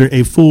we are under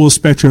a full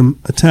spectrum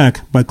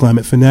attack by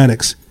climate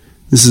fanatics.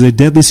 This is a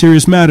deadly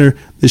serious matter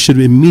that should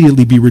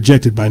immediately be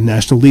rejected by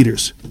national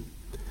leaders.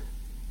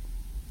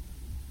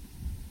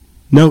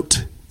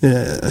 Note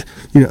that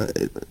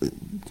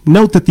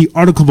the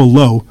article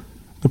below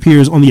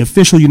appears on the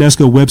official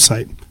UNESCO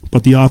website,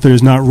 but the author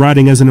is not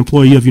writing as an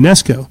employee of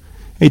UNESCO.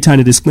 A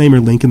tiny disclaimer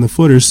link in the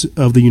footers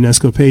of the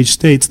UNESCO page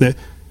states that,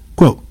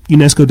 quote,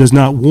 UNESCO does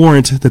not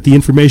warrant that the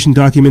information,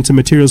 documents, and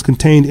materials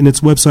contained in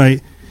its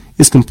website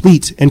is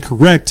complete and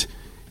correct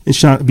and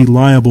shall not be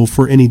liable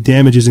for any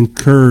damages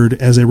incurred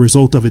as a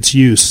result of its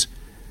use.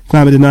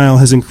 Climate denial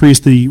has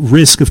increased the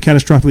risk of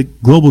catastrophic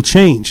global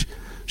change.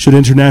 Should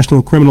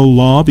international criminal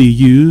law be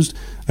used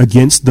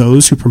against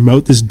those who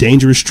promote this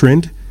dangerous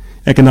trend?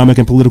 Economic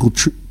and political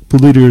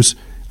leaders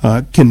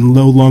can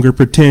no longer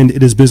pretend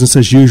it is business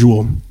as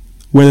usual.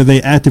 Whether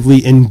they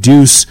actively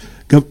induce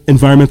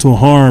environmental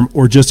harm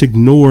or just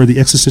ignore the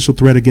existential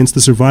threat against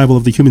the survival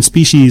of the human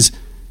species,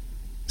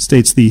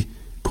 states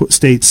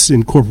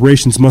and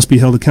corporations must be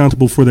held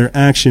accountable for their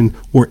action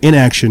or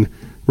inaction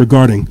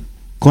regarding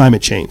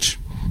climate change.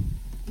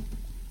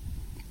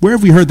 Where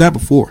have we heard that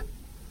before?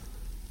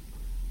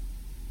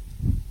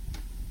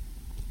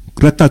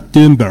 Greta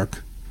Thunberg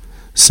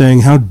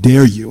saying, how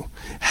dare you?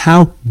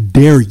 How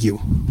dare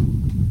you?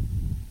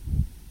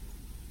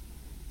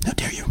 How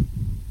dare you?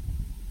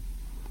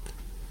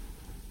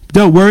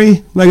 Don't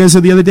worry, like I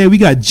said the other day, we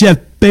got Jeff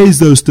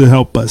Bezos to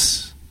help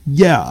us.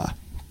 Yeah.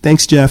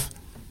 Thanks, Jeff.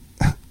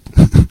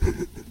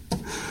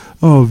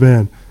 Oh,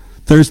 man.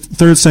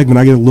 Third segment,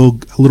 I get a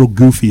little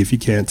goofy if you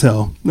can't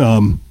tell.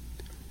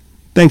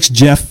 Thanks,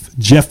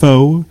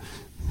 Jeffo.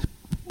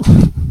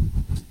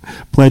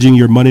 Pledging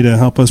your money to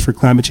help us for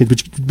climate change.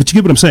 But you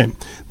get what I'm saying.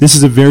 This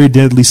is a very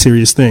deadly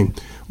serious thing.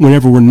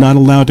 Whenever we're not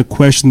allowed to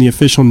question the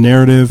official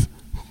narrative,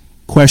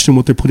 question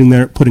what they're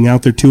putting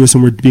out there to us,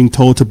 and we're being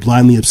told to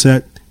blindly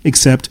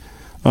accept,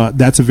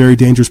 that's a very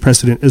dangerous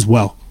precedent as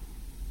well.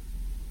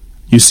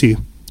 You see,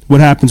 what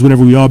happens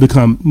whenever we all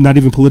become not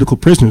even political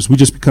prisoners, we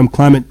just become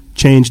climate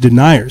change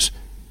deniers.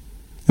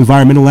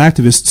 Environmental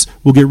activists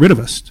will get rid of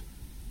us.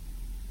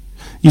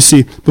 You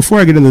see, before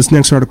I get into this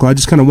next article, I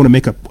just kind of want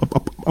to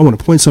I want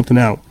to point something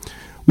out.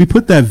 We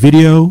put that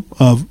video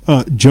of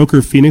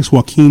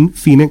Joaquin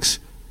Phoenix,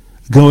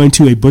 going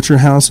to a butcher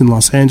house in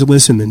Los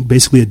Angeles and then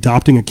basically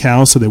adopting a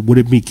cow so that it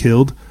wouldn't be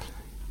killed.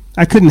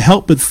 I couldn't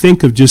help but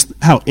think of just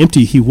how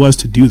empty he was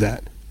to do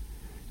that.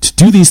 To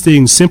do these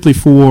things simply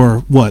for,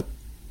 what?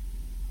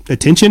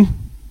 Attention?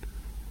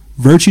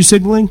 Virtue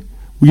signaling?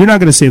 Well, you're not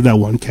going to save that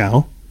one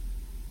cow.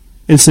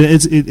 And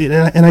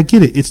I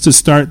get it. It's to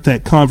start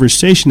that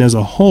conversation as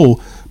a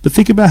whole, but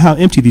think about how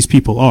empty these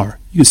people are.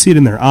 You can see it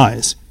in their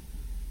eyes.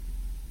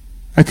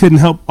 I couldn't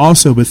help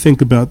also but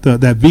think about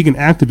that vegan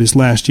activist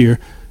last year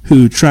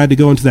who tried to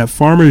go into that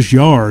farmer's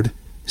yard,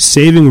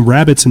 saving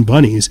rabbits and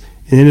bunnies,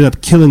 and ended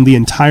up killing the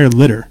entire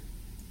litter.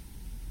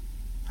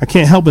 I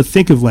can't help but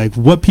think of like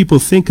what people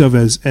think of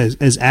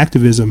as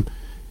activism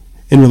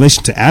in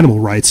relation to animal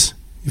rights,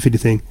 if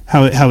anything,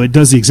 how it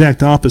does the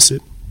exact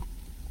opposite.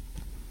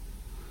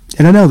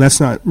 And I know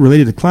that's not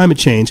related to climate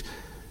change,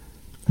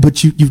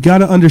 but you've got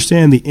to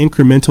understand the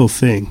incremental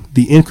thing,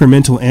 the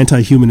incremental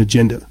anti-human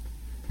agenda,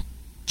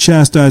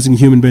 chastising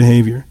human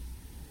behavior.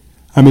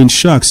 I mean,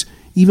 shucks,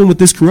 even with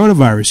this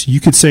coronavirus, you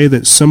could say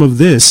that some of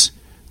this,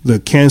 the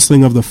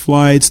canceling of the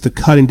flights, the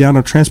cutting down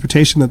on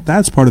transportation,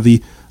 that's part of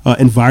the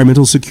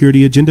environmental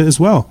security agenda as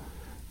well,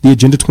 the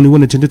Agenda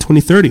 21, Agenda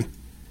 2030.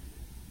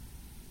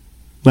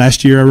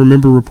 Last year, I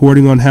remember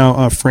reporting on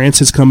how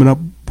France is coming up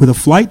with a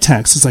flight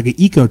tax. It's like an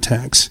eco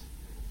tax,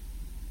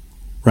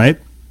 right?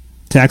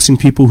 Taxing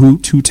people who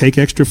take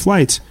extra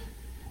flights.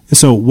 And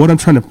so what I'm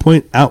trying to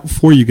point out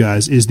for you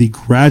guys is the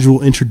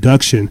gradual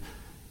introduction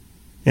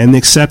and the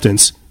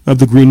acceptance of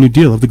the Green New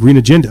Deal, of the Green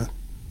Agenda.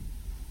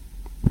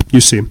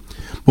 You see.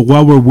 But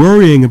while we're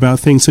worrying about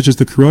things such as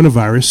the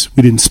coronavirus,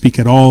 we didn't speak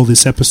at all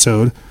this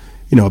episode,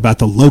 about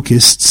the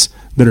locusts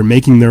that are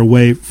making their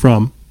way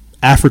from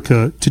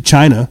Africa to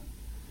China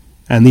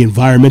and the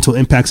environmental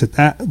impacts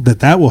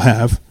that will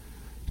have,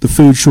 the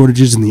food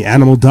shortages and the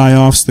animal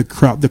die-offs, the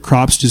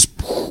crops just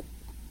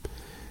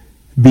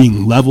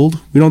being leveled.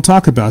 We don't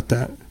talk about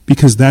that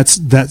because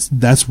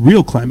that's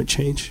real climate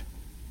change.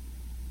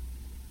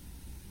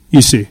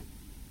 You see,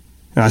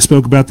 and I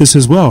spoke about this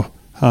as well.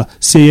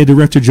 CIA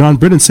Director John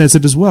Brennan says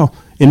it as well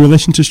in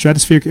relation to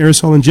stratospheric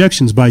aerosol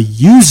injections. By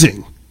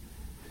using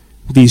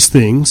these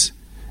things,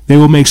 they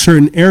will make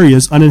certain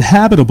areas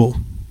uninhabitable,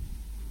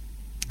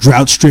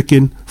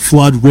 drought-stricken,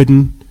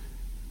 flood-ridden,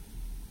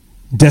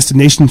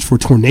 destinations for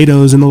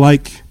tornadoes and the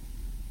like.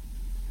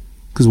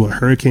 Because what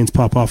hurricanes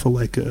pop off of,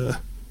 like,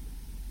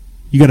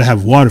 you got to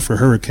have water for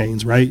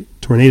hurricanes, right?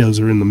 Tornadoes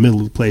are in the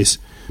middle of the place.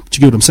 But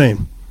you get what I'm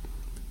saying.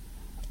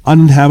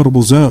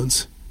 Uninhabitable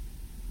zones.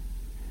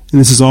 And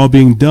this is all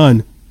being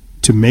done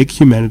to make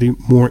humanity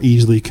more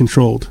easily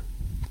controlled.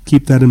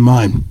 Keep that in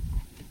mind.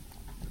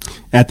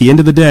 At the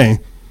end of the day,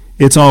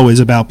 it's always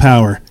about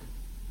power.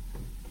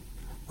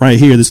 Right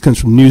here, this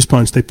comes from News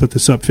Punch. They put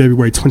this up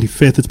February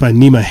 25th. It's by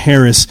Nima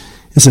Harris.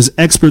 It says,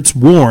 experts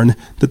warn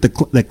that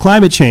that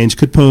climate change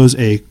could pose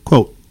a,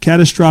 quote,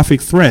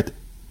 catastrophic threat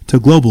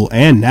to global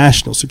and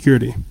national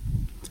security.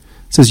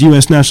 It says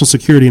U.S. national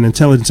security and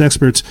intelligence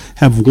experts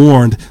have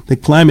warned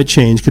that climate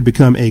change could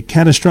become a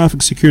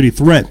catastrophic security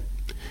threat.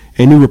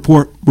 A new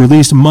report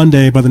released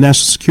Monday by the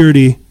National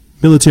Security,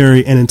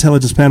 Military, and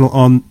Intelligence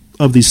Panel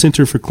of the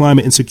Center for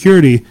Climate and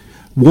Security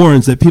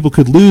warns that people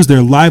could lose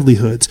their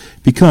livelihoods,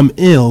 become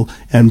ill,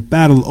 and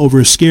battle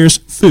over scarce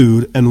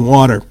food and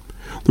water.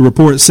 The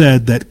report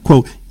said that,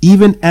 quote,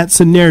 even at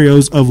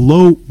scenarios of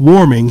low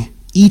warming,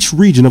 each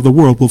region of the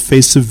world will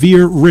face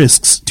severe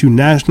risks to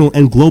national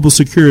and global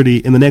security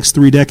in the next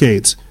 3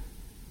 decades.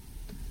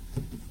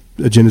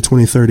 Agenda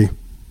 2030,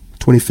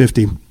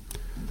 2050.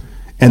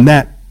 And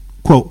that,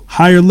 quote,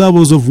 higher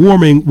levels of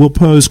warming will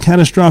pose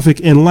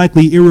catastrophic and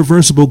likely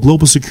irreversible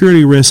global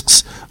security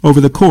risks over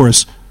the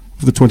course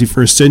of the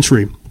 21st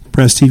century.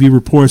 Press TV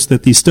reports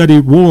that the study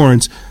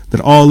warns that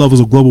all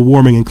levels of global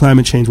warming and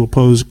climate change will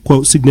pose,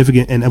 quote,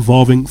 significant and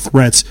evolving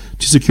threats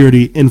to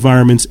security,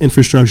 environments,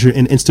 infrastructure,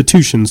 and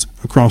institutions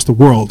across the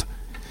world.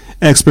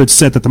 Experts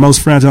said that the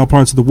most fragile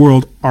parts of the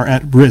world are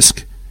at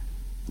risk,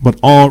 but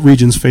all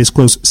regions face,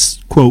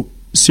 quote,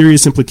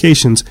 serious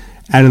implications,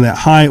 adding that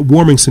high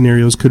warming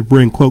scenarios could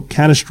bring, quote,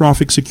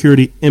 catastrophic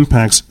security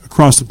impacts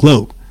across the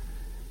globe.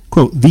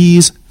 Quote,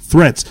 these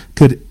threats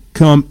could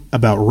come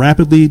about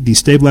rapidly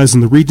destabilizing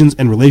the regions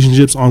and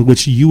relationships on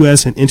which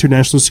U.S. and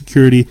international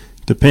security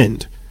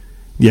depend,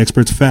 the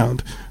experts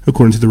found,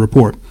 according to the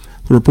report.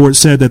 The report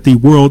said that the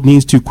world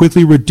needs to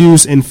quickly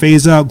reduce and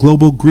phase out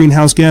global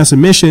greenhouse gas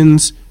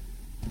emissions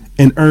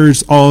and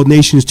urged all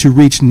nations to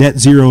reach net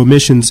zero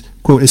emissions,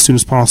 quote, as soon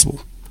as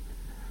possible.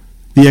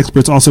 The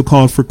experts also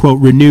called for,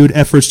 quote, renewed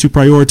efforts to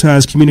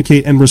prioritize,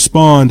 communicate, and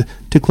respond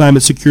to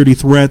climate security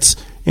threats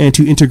and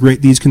to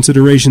integrate these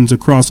considerations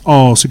across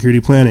all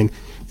security planning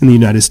in the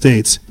United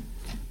States.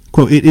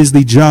 Quote, it is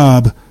the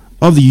job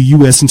of the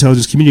U.S.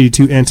 intelligence community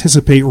to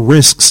anticipate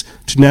risks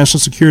to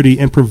national security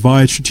and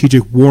provide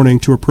strategic warning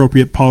to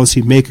appropriate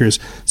policy makers,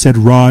 said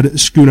Rod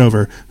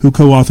Schoonover, who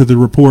co-authored the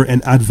report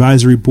and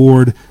advisory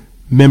board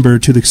member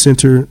to the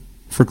Center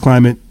for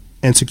Climate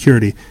and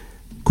Security.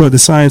 Quote, the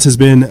science has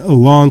been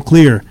long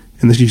clear,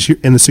 and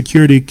the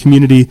security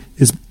community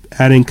is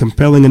adding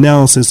compelling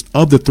analysis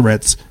of the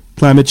threats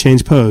climate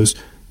change pose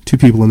to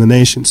people in the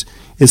nations.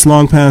 It's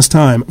long past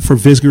time for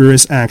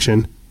vigorous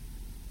action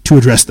to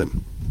address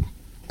them.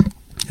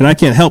 And I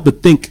can't help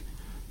but think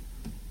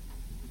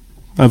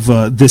of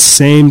this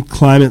same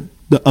climate,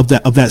 of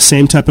that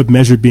same type of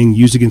measure being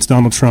used against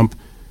Donald Trump.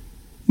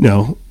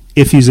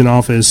 If he's in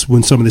office,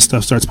 when some of this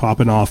stuff starts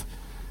popping off,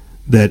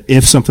 that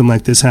if something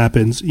like this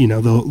happens,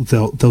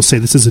 they'll say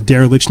this is a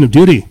dereliction of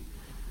duty.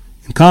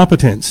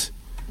 incompetence,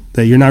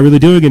 that you're not really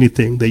doing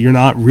anything, that you're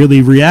not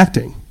really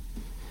reacting.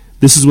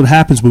 This is what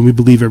happens when we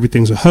believe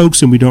everything's a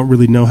hoax and we don't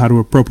really know how to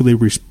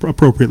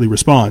appropriately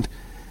respond.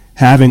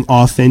 Having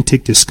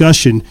authentic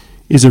discussion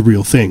is a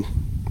real thing.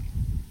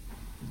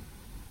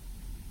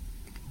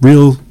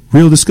 Real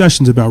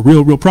discussions about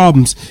real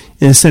problems,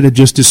 instead of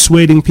just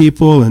dissuading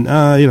people and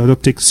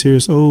don't take it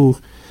serious.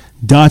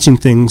 Dodging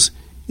things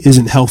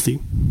isn't healthy.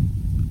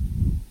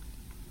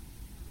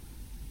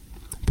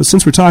 But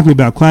since we're talking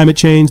about climate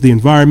change, the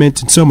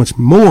environment, and so much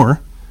more,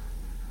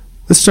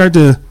 let's add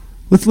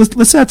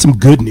some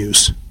good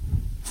news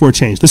for a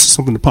change. This is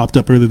something that popped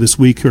up earlier this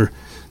week or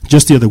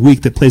just the other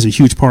week that plays a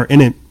huge part in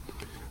it.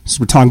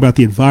 So we're talking about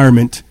the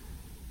environment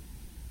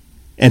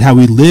and how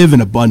we live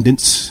in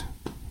abundance.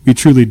 We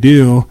truly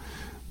do.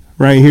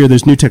 Right here,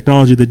 there's new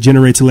technology that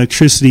generates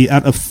electricity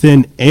out of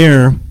thin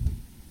air.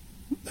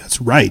 That's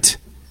right.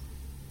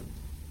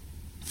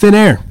 Thin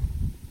air.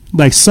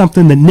 Like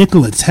something that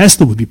Nikola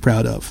Tesla would be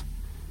proud of.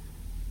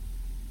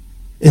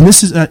 And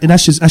this is, and I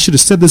should have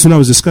said this when I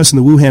was discussing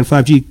the Wuhan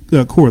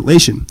 5G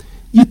correlation.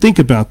 You think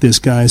about this,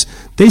 guys.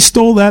 They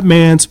stole that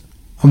man's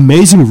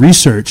amazing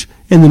research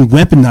and then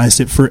weaponized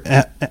it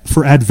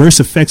for adverse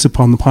effects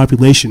upon the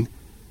population,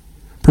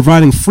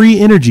 providing free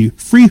energy,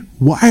 free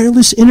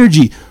wireless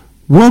energy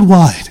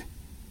worldwide.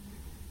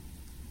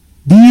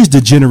 These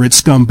degenerate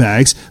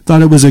scumbags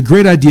thought it was a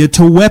great idea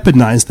to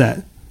weaponize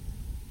that.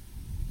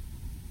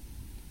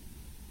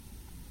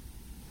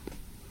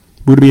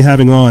 We're going to be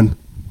having on,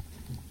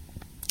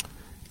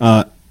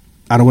 I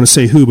don't want to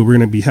say who, but we're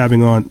going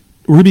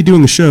to be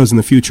doing the shows in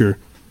the future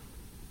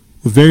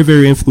with very,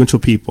 very influential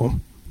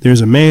people.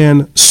 There's a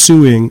man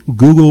suing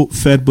Google,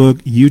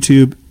 Facebook,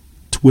 YouTube,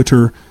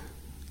 Twitter,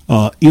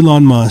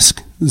 Elon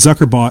Musk,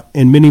 Zuckerberg,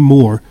 and many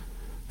more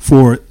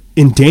for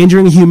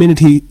endangering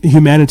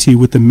humanity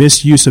with the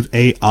misuse of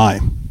AI.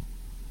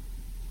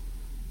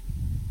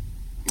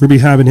 We'll be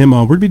having him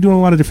on. We'll be doing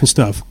a lot of different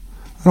stuff.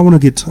 I don't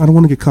want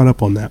to get caught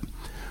up on that.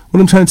 What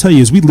I'm trying to tell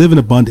you is we live in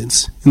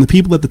abundance, and the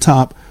people at the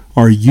top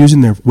are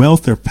using their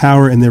wealth, their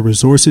power, and their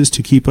resources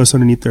to keep us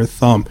underneath their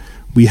thumb.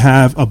 We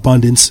have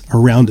abundance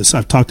around us.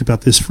 I've talked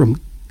about this from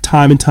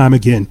time and time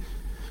again.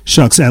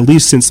 Shucks, at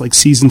least since like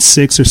season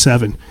 6 or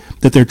 7,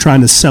 that they're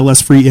trying to sell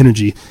us free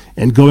energy.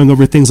 And going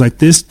over things like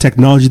this,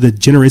 technology that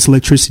generates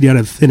electricity out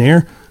of thin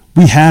air,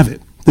 we have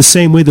it. The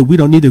same way that we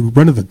don't need to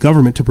run to the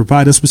government to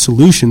provide us with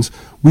solutions,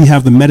 we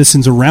have the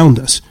medicines around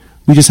us.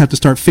 We just have to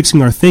start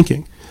fixing our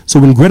thinking. So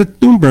when Greta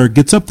Thunberg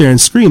gets up there and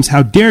screams,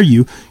 "How dare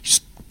you!"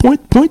 Just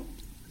point.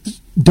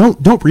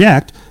 Don't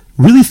react.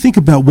 Really think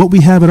about what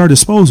we have at our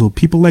disposal.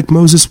 People like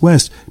Moses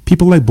West,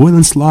 people like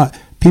Boylan Slot,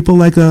 people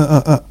like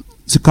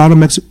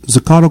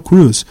Zaccato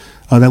Cruz,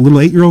 that little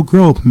 8-year-old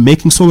girl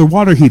making solar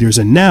water heaters,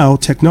 and now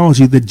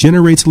technology that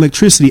generates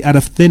electricity out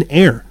of thin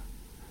air.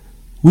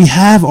 We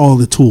have all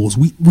the tools.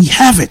 We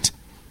have it.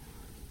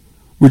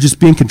 We're just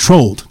being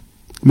controlled.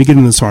 Let me get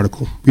into this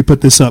article. We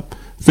put this up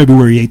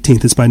February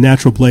 18th. It's by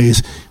Natural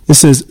Blaze. It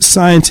says,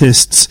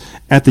 scientists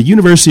at the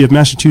University of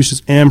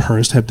Massachusetts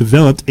Amherst have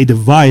developed a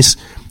device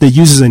that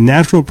uses a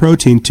natural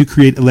protein to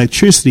create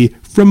electricity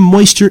from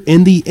moisture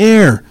in the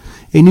air.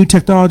 A new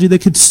technology that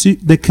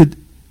could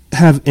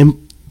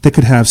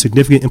have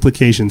significant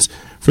implications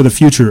for the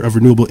future of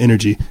renewable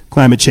energy,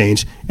 climate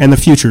change, and the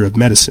future of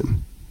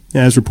medicine.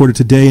 As reported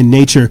today in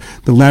Nature,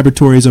 the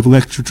laboratories of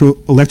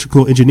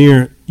electrical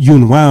engineer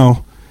Yun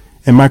Wao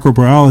and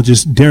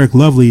microbiologist Derek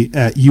Lovely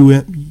at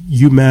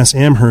UMass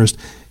Amherst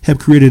have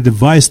created a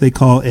device they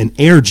call an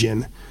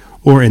AirGen,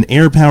 or an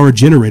air-powered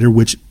generator,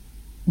 which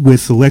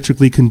with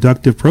electrically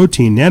conductive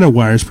protein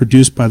nanowires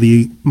produced by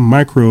the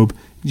microbe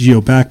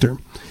Geobacter.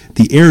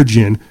 The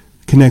AirGen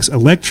connects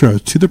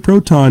electrodes to the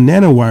proton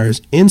nanowires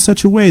in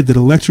such a way that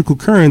electrical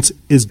currents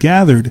is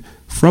gathered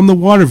from the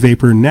water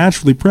vapor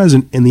naturally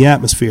present in the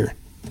atmosphere.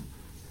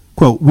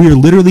 Quote, "We are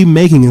literally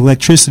making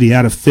electricity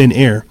out of thin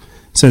air,"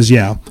 says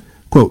Yao.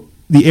 Quote,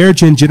 "The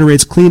AirGen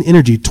generates clean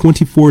energy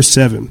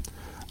 24/7.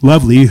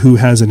 Lovely, who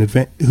has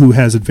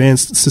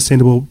advanced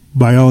sustainable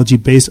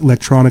biology-based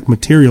electronic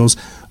materials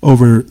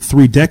over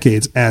 3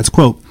 decades, adds,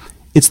 quote,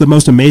 "It's the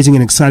most amazing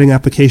and exciting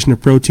application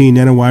of protein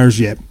nanowires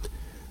yet.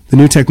 The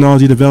new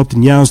technology developed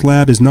in Yao's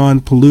lab is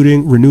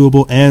non-polluting,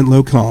 renewable, and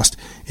low cost.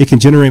 It can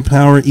generate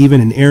power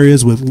even in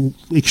areas with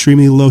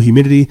extremely low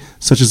humidity,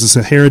 such as the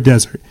Sahara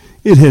Desert.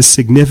 It has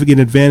significant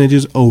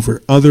advantages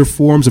over other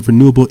forms of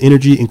renewable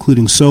energy,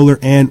 including solar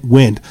and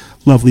wind,"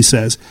 Lovely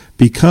says,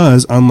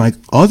 because unlike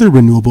other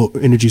renewable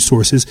energy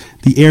sources,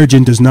 the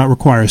AirGen does not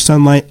require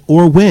sunlight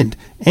or wind,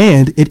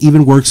 and it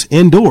even works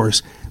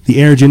indoors. The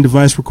AirGen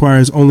device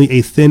requires only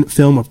a thin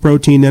film of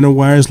protein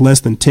nanowires less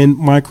than 10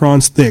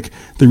 microns thick,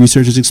 the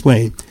researchers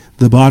explain.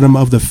 The bottom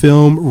of the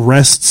film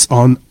rests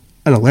on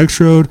an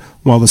electrode,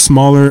 while the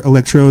smaller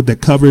electrode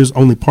that covers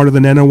only part of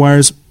the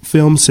nanowires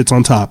film sits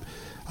on top.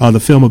 The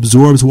film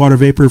absorbs water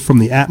vapor from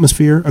the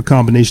atmosphere, a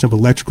combination of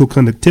electrical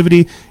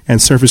conductivity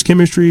and surface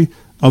chemistry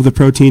of the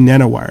protein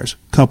nanowires,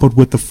 coupled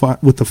with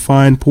the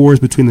fine pores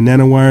between the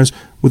nanowires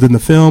within the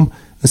film,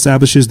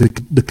 establishes the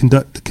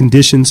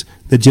conditions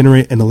that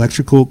generate an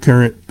electrical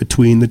current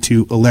between the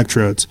two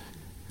electrodes.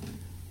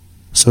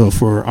 So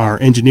for our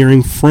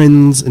engineering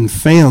friends and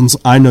fans,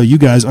 I know you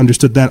guys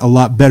understood that a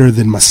lot better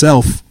than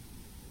myself.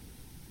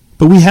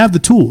 But we have the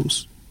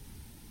tools.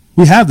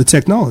 We have the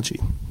technology.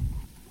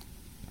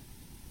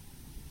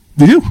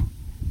 We do.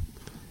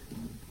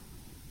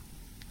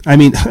 I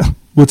mean,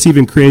 what's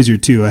even crazier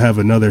too, I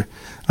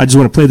just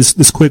want to play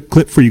this quick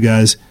clip for you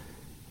guys.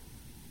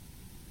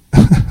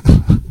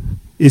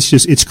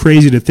 It's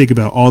crazy to think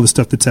about all the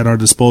stuff that's at our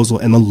disposal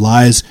and the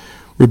lies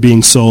we're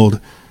being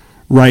sold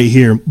right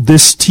here.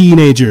 This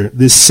teenager,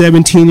 this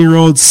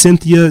 17-year-old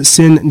Cynthia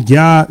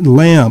Sin-Ya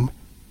Lam,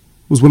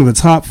 was one of the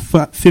top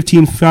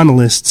 15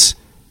 finalists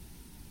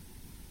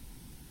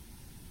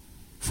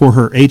for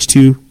her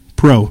H2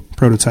 Pro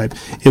prototype.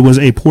 It was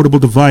a portable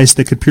device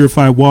that could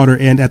purify water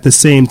and at the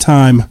same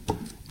time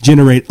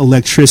generate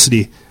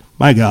electricity.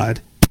 My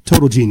God,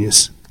 total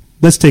genius.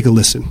 Let's take a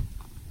listen.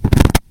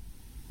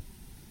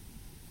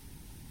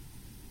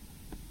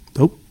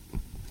 Oh,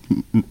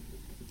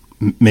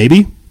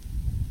 maybe?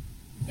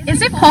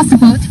 Is it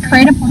possible to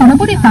create a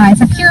portable device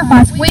that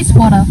purifies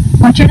wastewater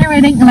while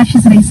generating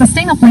electricity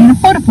sustainably and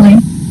affordably?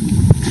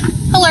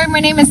 Hello, my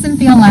name is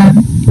Cynthia Lam.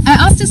 I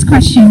asked this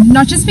question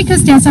not just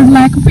because there's a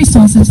lack of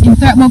resources in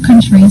third world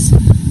countries,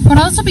 but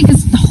also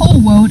because the whole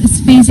world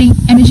is facing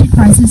energy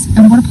crisis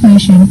and water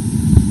pollution.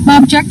 My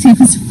objective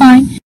is to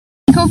find an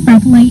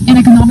eco-friendly and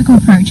economical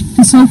approach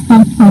to solve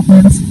both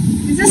problems.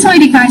 This is why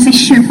the device is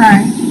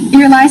cheaper. It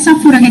relies on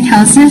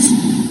photocatalysis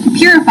to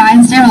purify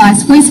and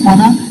sterilize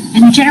wastewater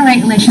and to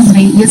generate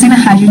electricity using the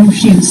hydrogen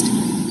fused.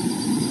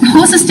 The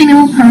whole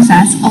sustainable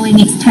process only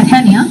needs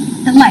titanium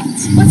and light.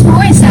 What's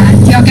more is that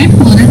the organic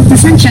pollutant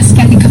doesn't just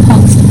get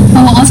decomposed,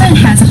 but will also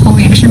enhance the whole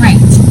reaction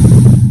rate.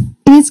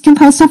 It is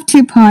composed of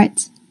two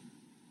parts.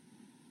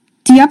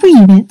 The upper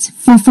unit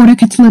for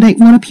photocatalytic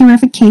water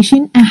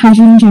purification and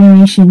hydrogen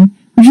generation,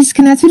 which is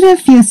connected to the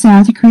fuel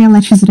cell to create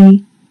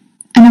electricity,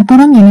 and a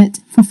bottom unit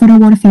for photo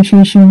water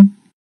filtration.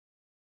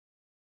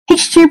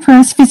 H2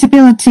 Pro's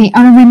feasibility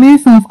on the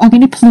removal of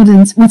organic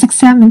pollutants was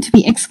examined to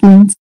be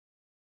excellent.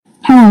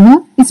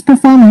 However, its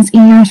performance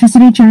in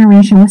electricity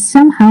generation was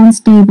somehow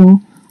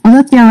unstable,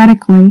 although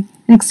theoretically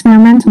and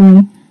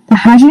experimentally, the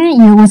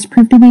hydrogen yield was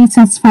proved to be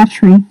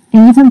satisfactory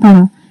and even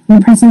better in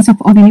the presence of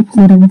organic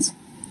pollutants.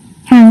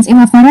 Hence, in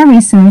my further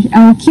research,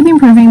 I will keep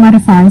improving my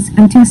device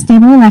until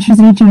stable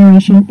electricity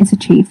generation is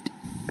achieved.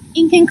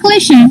 In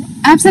conclusion,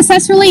 I've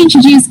successfully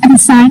introduced a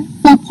design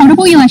for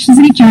portable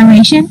electricity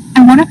generation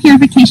and water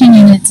purification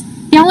units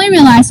that only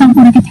relies on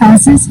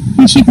photocatalysis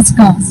to achieve its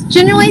goals.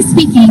 Generally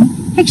speaking,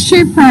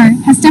 H2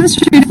 Pro has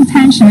demonstrated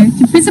potential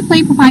to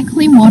feasibly provide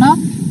clean water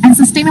and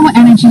sustainable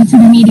energy to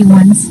the needy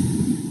ones.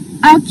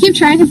 I will keep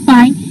trying to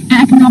find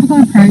an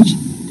economical approach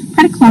to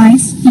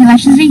practicalize the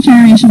electricity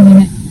generation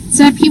unit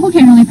so that people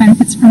can really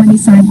benefit from the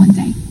design one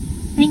day.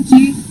 Thank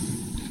you.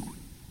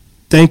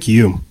 Thank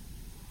you.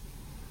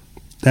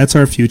 That's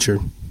our future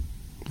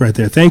right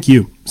there. Thank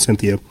you,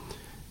 Cynthia.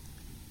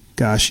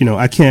 Gosh,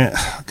 I can't,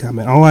 God,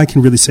 man, all I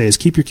can really say is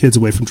keep your kids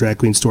away from drag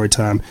queen story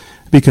time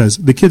because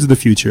the kids are the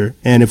future.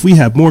 And if we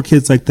have more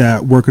kids like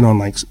that working on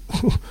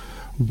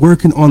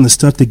working on the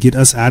stuff to get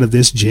us out of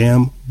this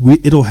jam,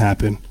 it'll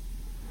happen.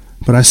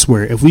 But I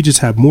swear, if we just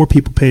have more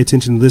people pay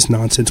attention to this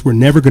nonsense, we're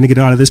never going to get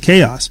out of this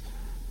chaos.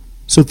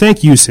 So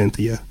thank you,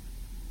 Cynthia.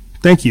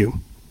 Thank you.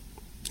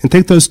 And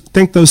thank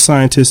those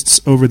scientists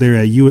over there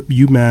at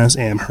UMass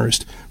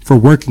Amherst for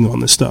working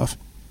on this stuff.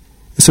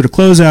 And so to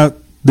close out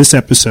this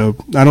episode,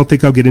 I don't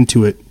think I'll get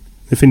into it.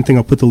 If anything,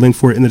 I'll put the link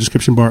for it in the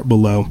description bar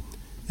below.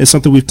 It's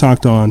something we've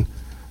talked on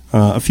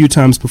a few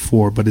times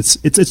before, but it's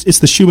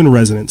the Schumann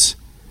resonance,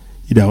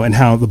 and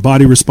how the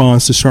body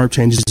responds to sharp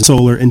changes in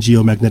solar and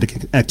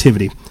geomagnetic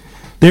activity.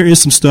 There is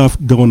some stuff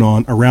going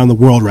on around the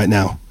world right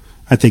now.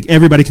 I think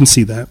everybody can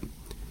see that.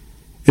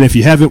 And if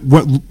you haven't,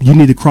 you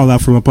need to crawl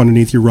out from up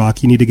underneath your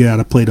rock. You need to get out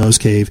of Plato's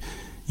cave.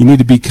 You need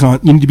to be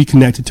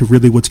connected to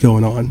really what's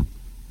going on.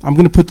 I'm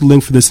going to put the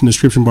link for this in the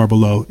description bar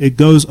below. It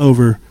goes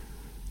over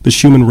the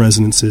Schumann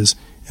resonances,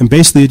 and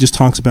basically it just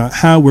talks about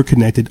how we're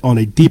connected on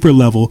a deeper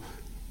level,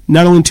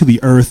 not only to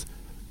the Earth,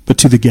 but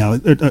to the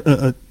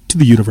to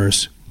the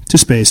universe, to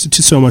space,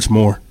 to so much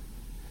more.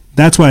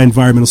 That's why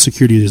environmental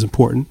security is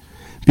important,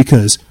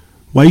 because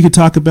while you could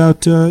talk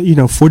about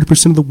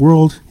 40% of the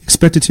world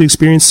expected to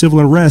experience civil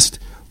unrest,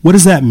 what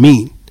does that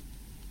mean?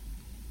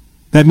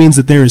 That means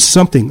that there is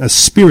something, a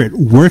spirit,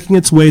 working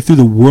its way through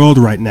the world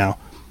right now.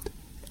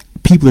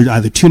 People are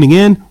either tuning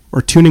in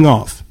or tuning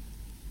off.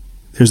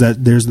 There's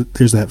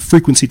that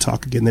frequency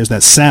talk again. There's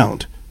that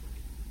sound.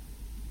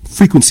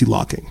 Frequency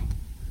locking.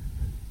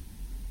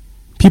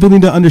 People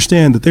need to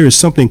understand that there is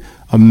something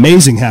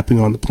amazing happening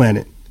on the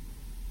planet.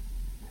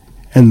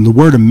 And the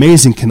word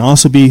amazing can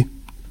also be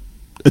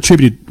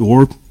attributed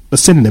or a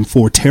synonym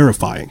for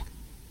terrifying.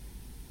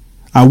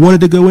 I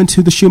wanted to go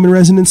into the Schumann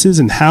resonances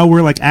and how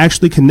we're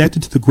actually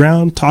connected to the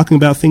ground, talking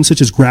about things such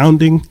as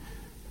grounding,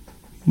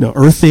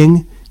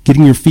 earthing,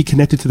 getting your feet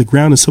connected to the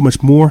ground, and so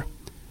much more.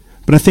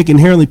 But I think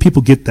inherently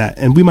people get that,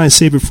 and we might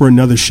save it for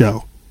another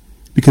show.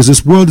 Because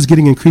this world is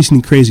getting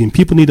increasingly crazy, and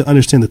people need to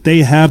understand that they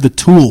have the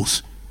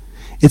tools.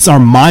 It's our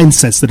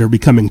mindsets that are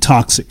becoming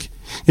toxic.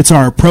 It's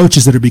our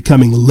approaches that are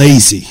becoming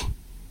lazy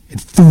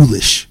and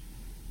foolish.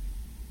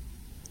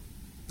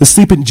 The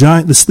sleeping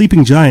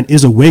giant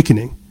is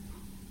awakening.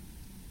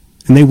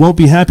 And they won't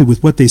be happy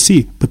with what they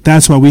see. But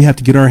that's why we have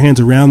to get our hands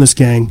around this,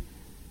 gang.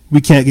 We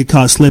can't get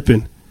caught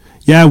slipping.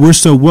 Yeah, we're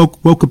so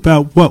woke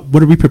about what?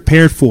 What are we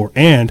prepared for?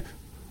 And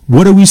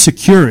what are we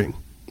securing?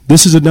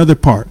 This is another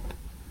part.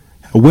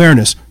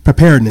 Awareness,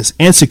 preparedness,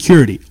 and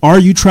security. Are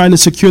you trying to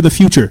secure the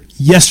future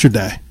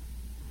yesterday?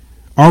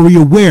 Are we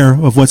aware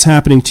of what's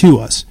happening to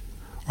us?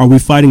 Are we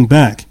fighting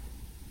back?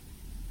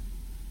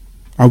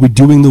 Are we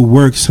doing the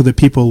work so that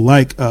people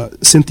like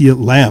Cynthia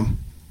Lamb,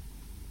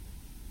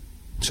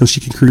 so she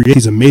can create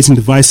these amazing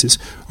devices?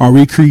 Are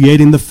we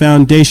creating the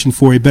foundation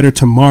for a better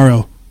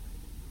tomorrow?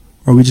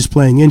 Or are we just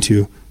playing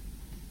into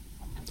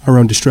our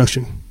own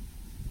destruction?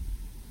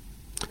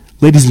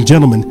 Ladies and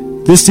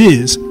gentlemen, this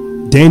is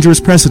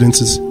Dangerous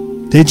Precedents,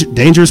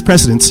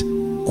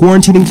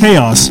 Quarantining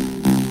Chaos,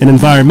 and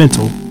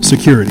Environmental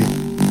Security.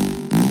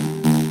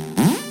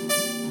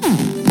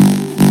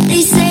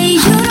 They say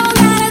you don't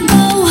gotta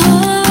go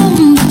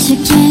home, but you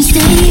can't stay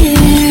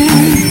here.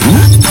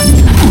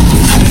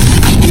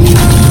 And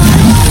no,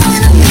 I don't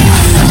wanna be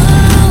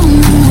alone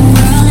in the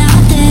world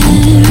out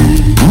there.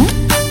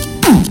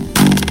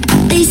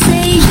 They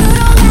say you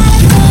don't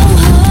gotta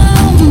go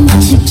home,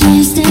 but you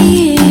can't stay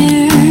here.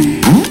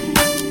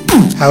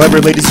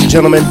 However, ladies and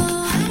gentlemen,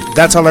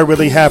 that's all I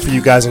really have for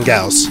you guys and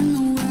gals.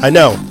 I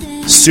know,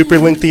 super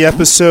lengthy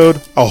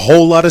episode, a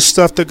whole lot of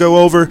stuff to go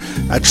over.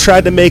 I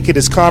tried to make it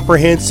as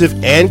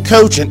comprehensive and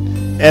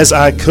cogent as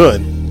I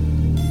could.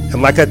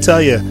 And like I tell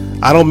you,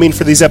 I don't mean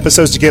for these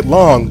episodes to get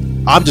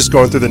long. I'm just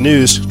going through the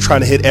news,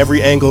 trying to hit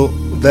every angle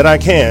that I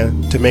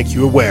can to make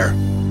you aware.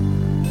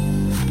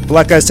 But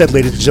like I said,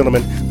 ladies and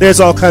gentlemen, there's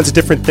all kinds of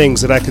different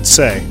things that I could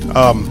say.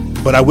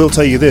 But I will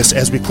tell you this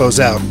as we close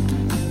out.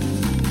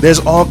 There's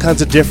all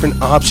kinds of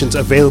different options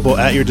available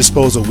at your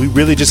disposal. We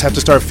really just have to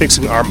start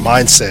fixing our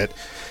mindset.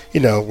 You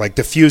know, like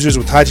diffusers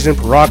with hydrogen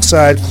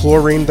peroxide,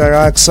 chlorine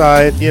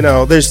dioxide,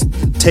 there's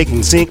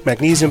taking zinc,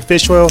 magnesium,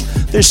 fish oil.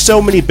 There's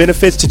so many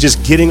benefits to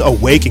just getting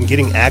awake and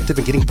getting active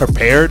and getting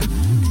prepared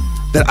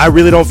that I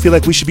really don't feel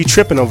like we should be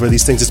tripping over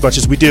these things as much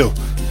as we do.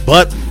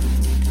 But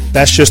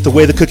that's just the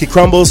way the cookie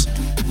crumbles,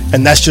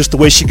 and that's just the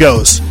way she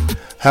goes.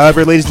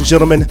 However, ladies and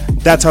gentlemen,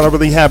 that's all I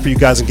really have for you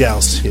guys and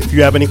gals. If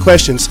you have any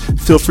questions,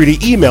 feel free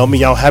to email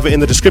me. I'll have it in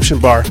the description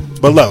bar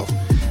below.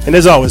 And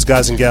as always,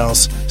 guys and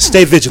gals,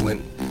 stay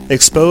vigilant,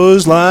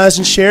 expose lies,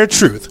 and share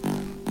truth.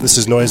 This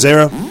is Noise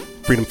Era,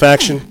 Freedom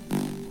Faction,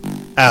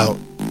 out.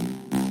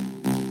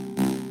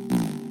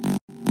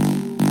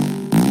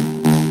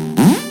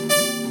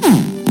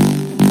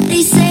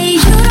 They say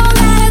you don't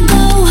gotta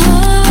go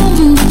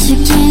home, but you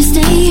can't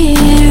stay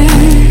here.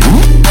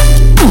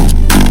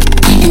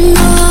 And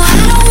no, I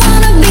don't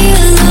wanna be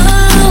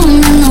alone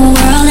in the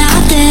world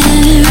out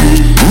there.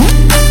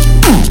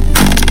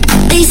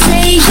 They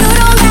say you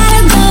don't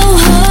gotta go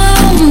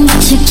home,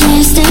 but you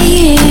can't stay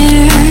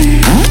here.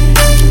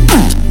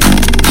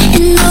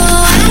 And no,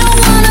 I don't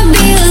wanna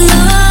be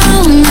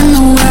alone in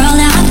the world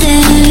out there.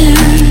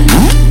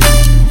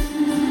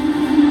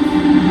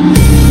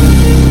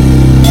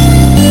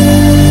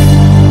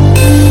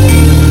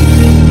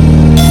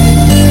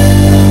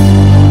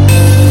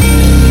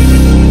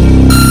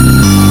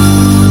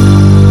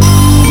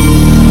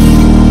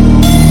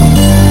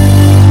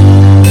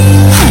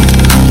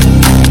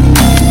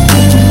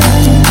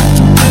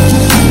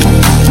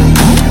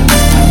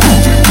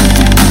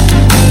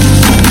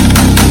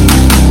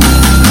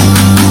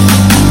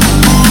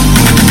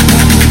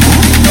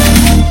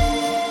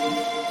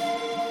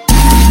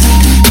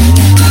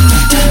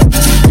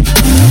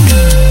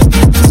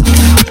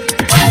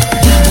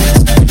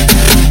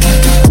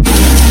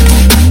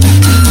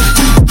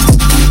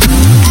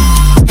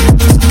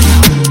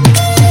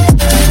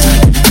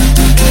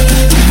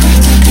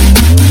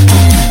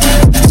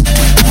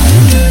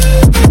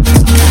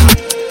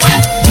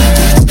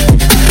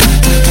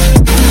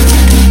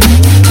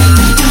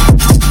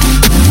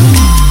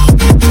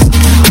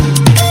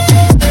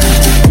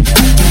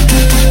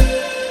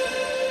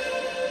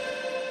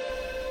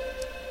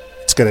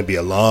 It's going to be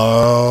a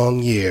long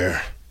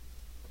year.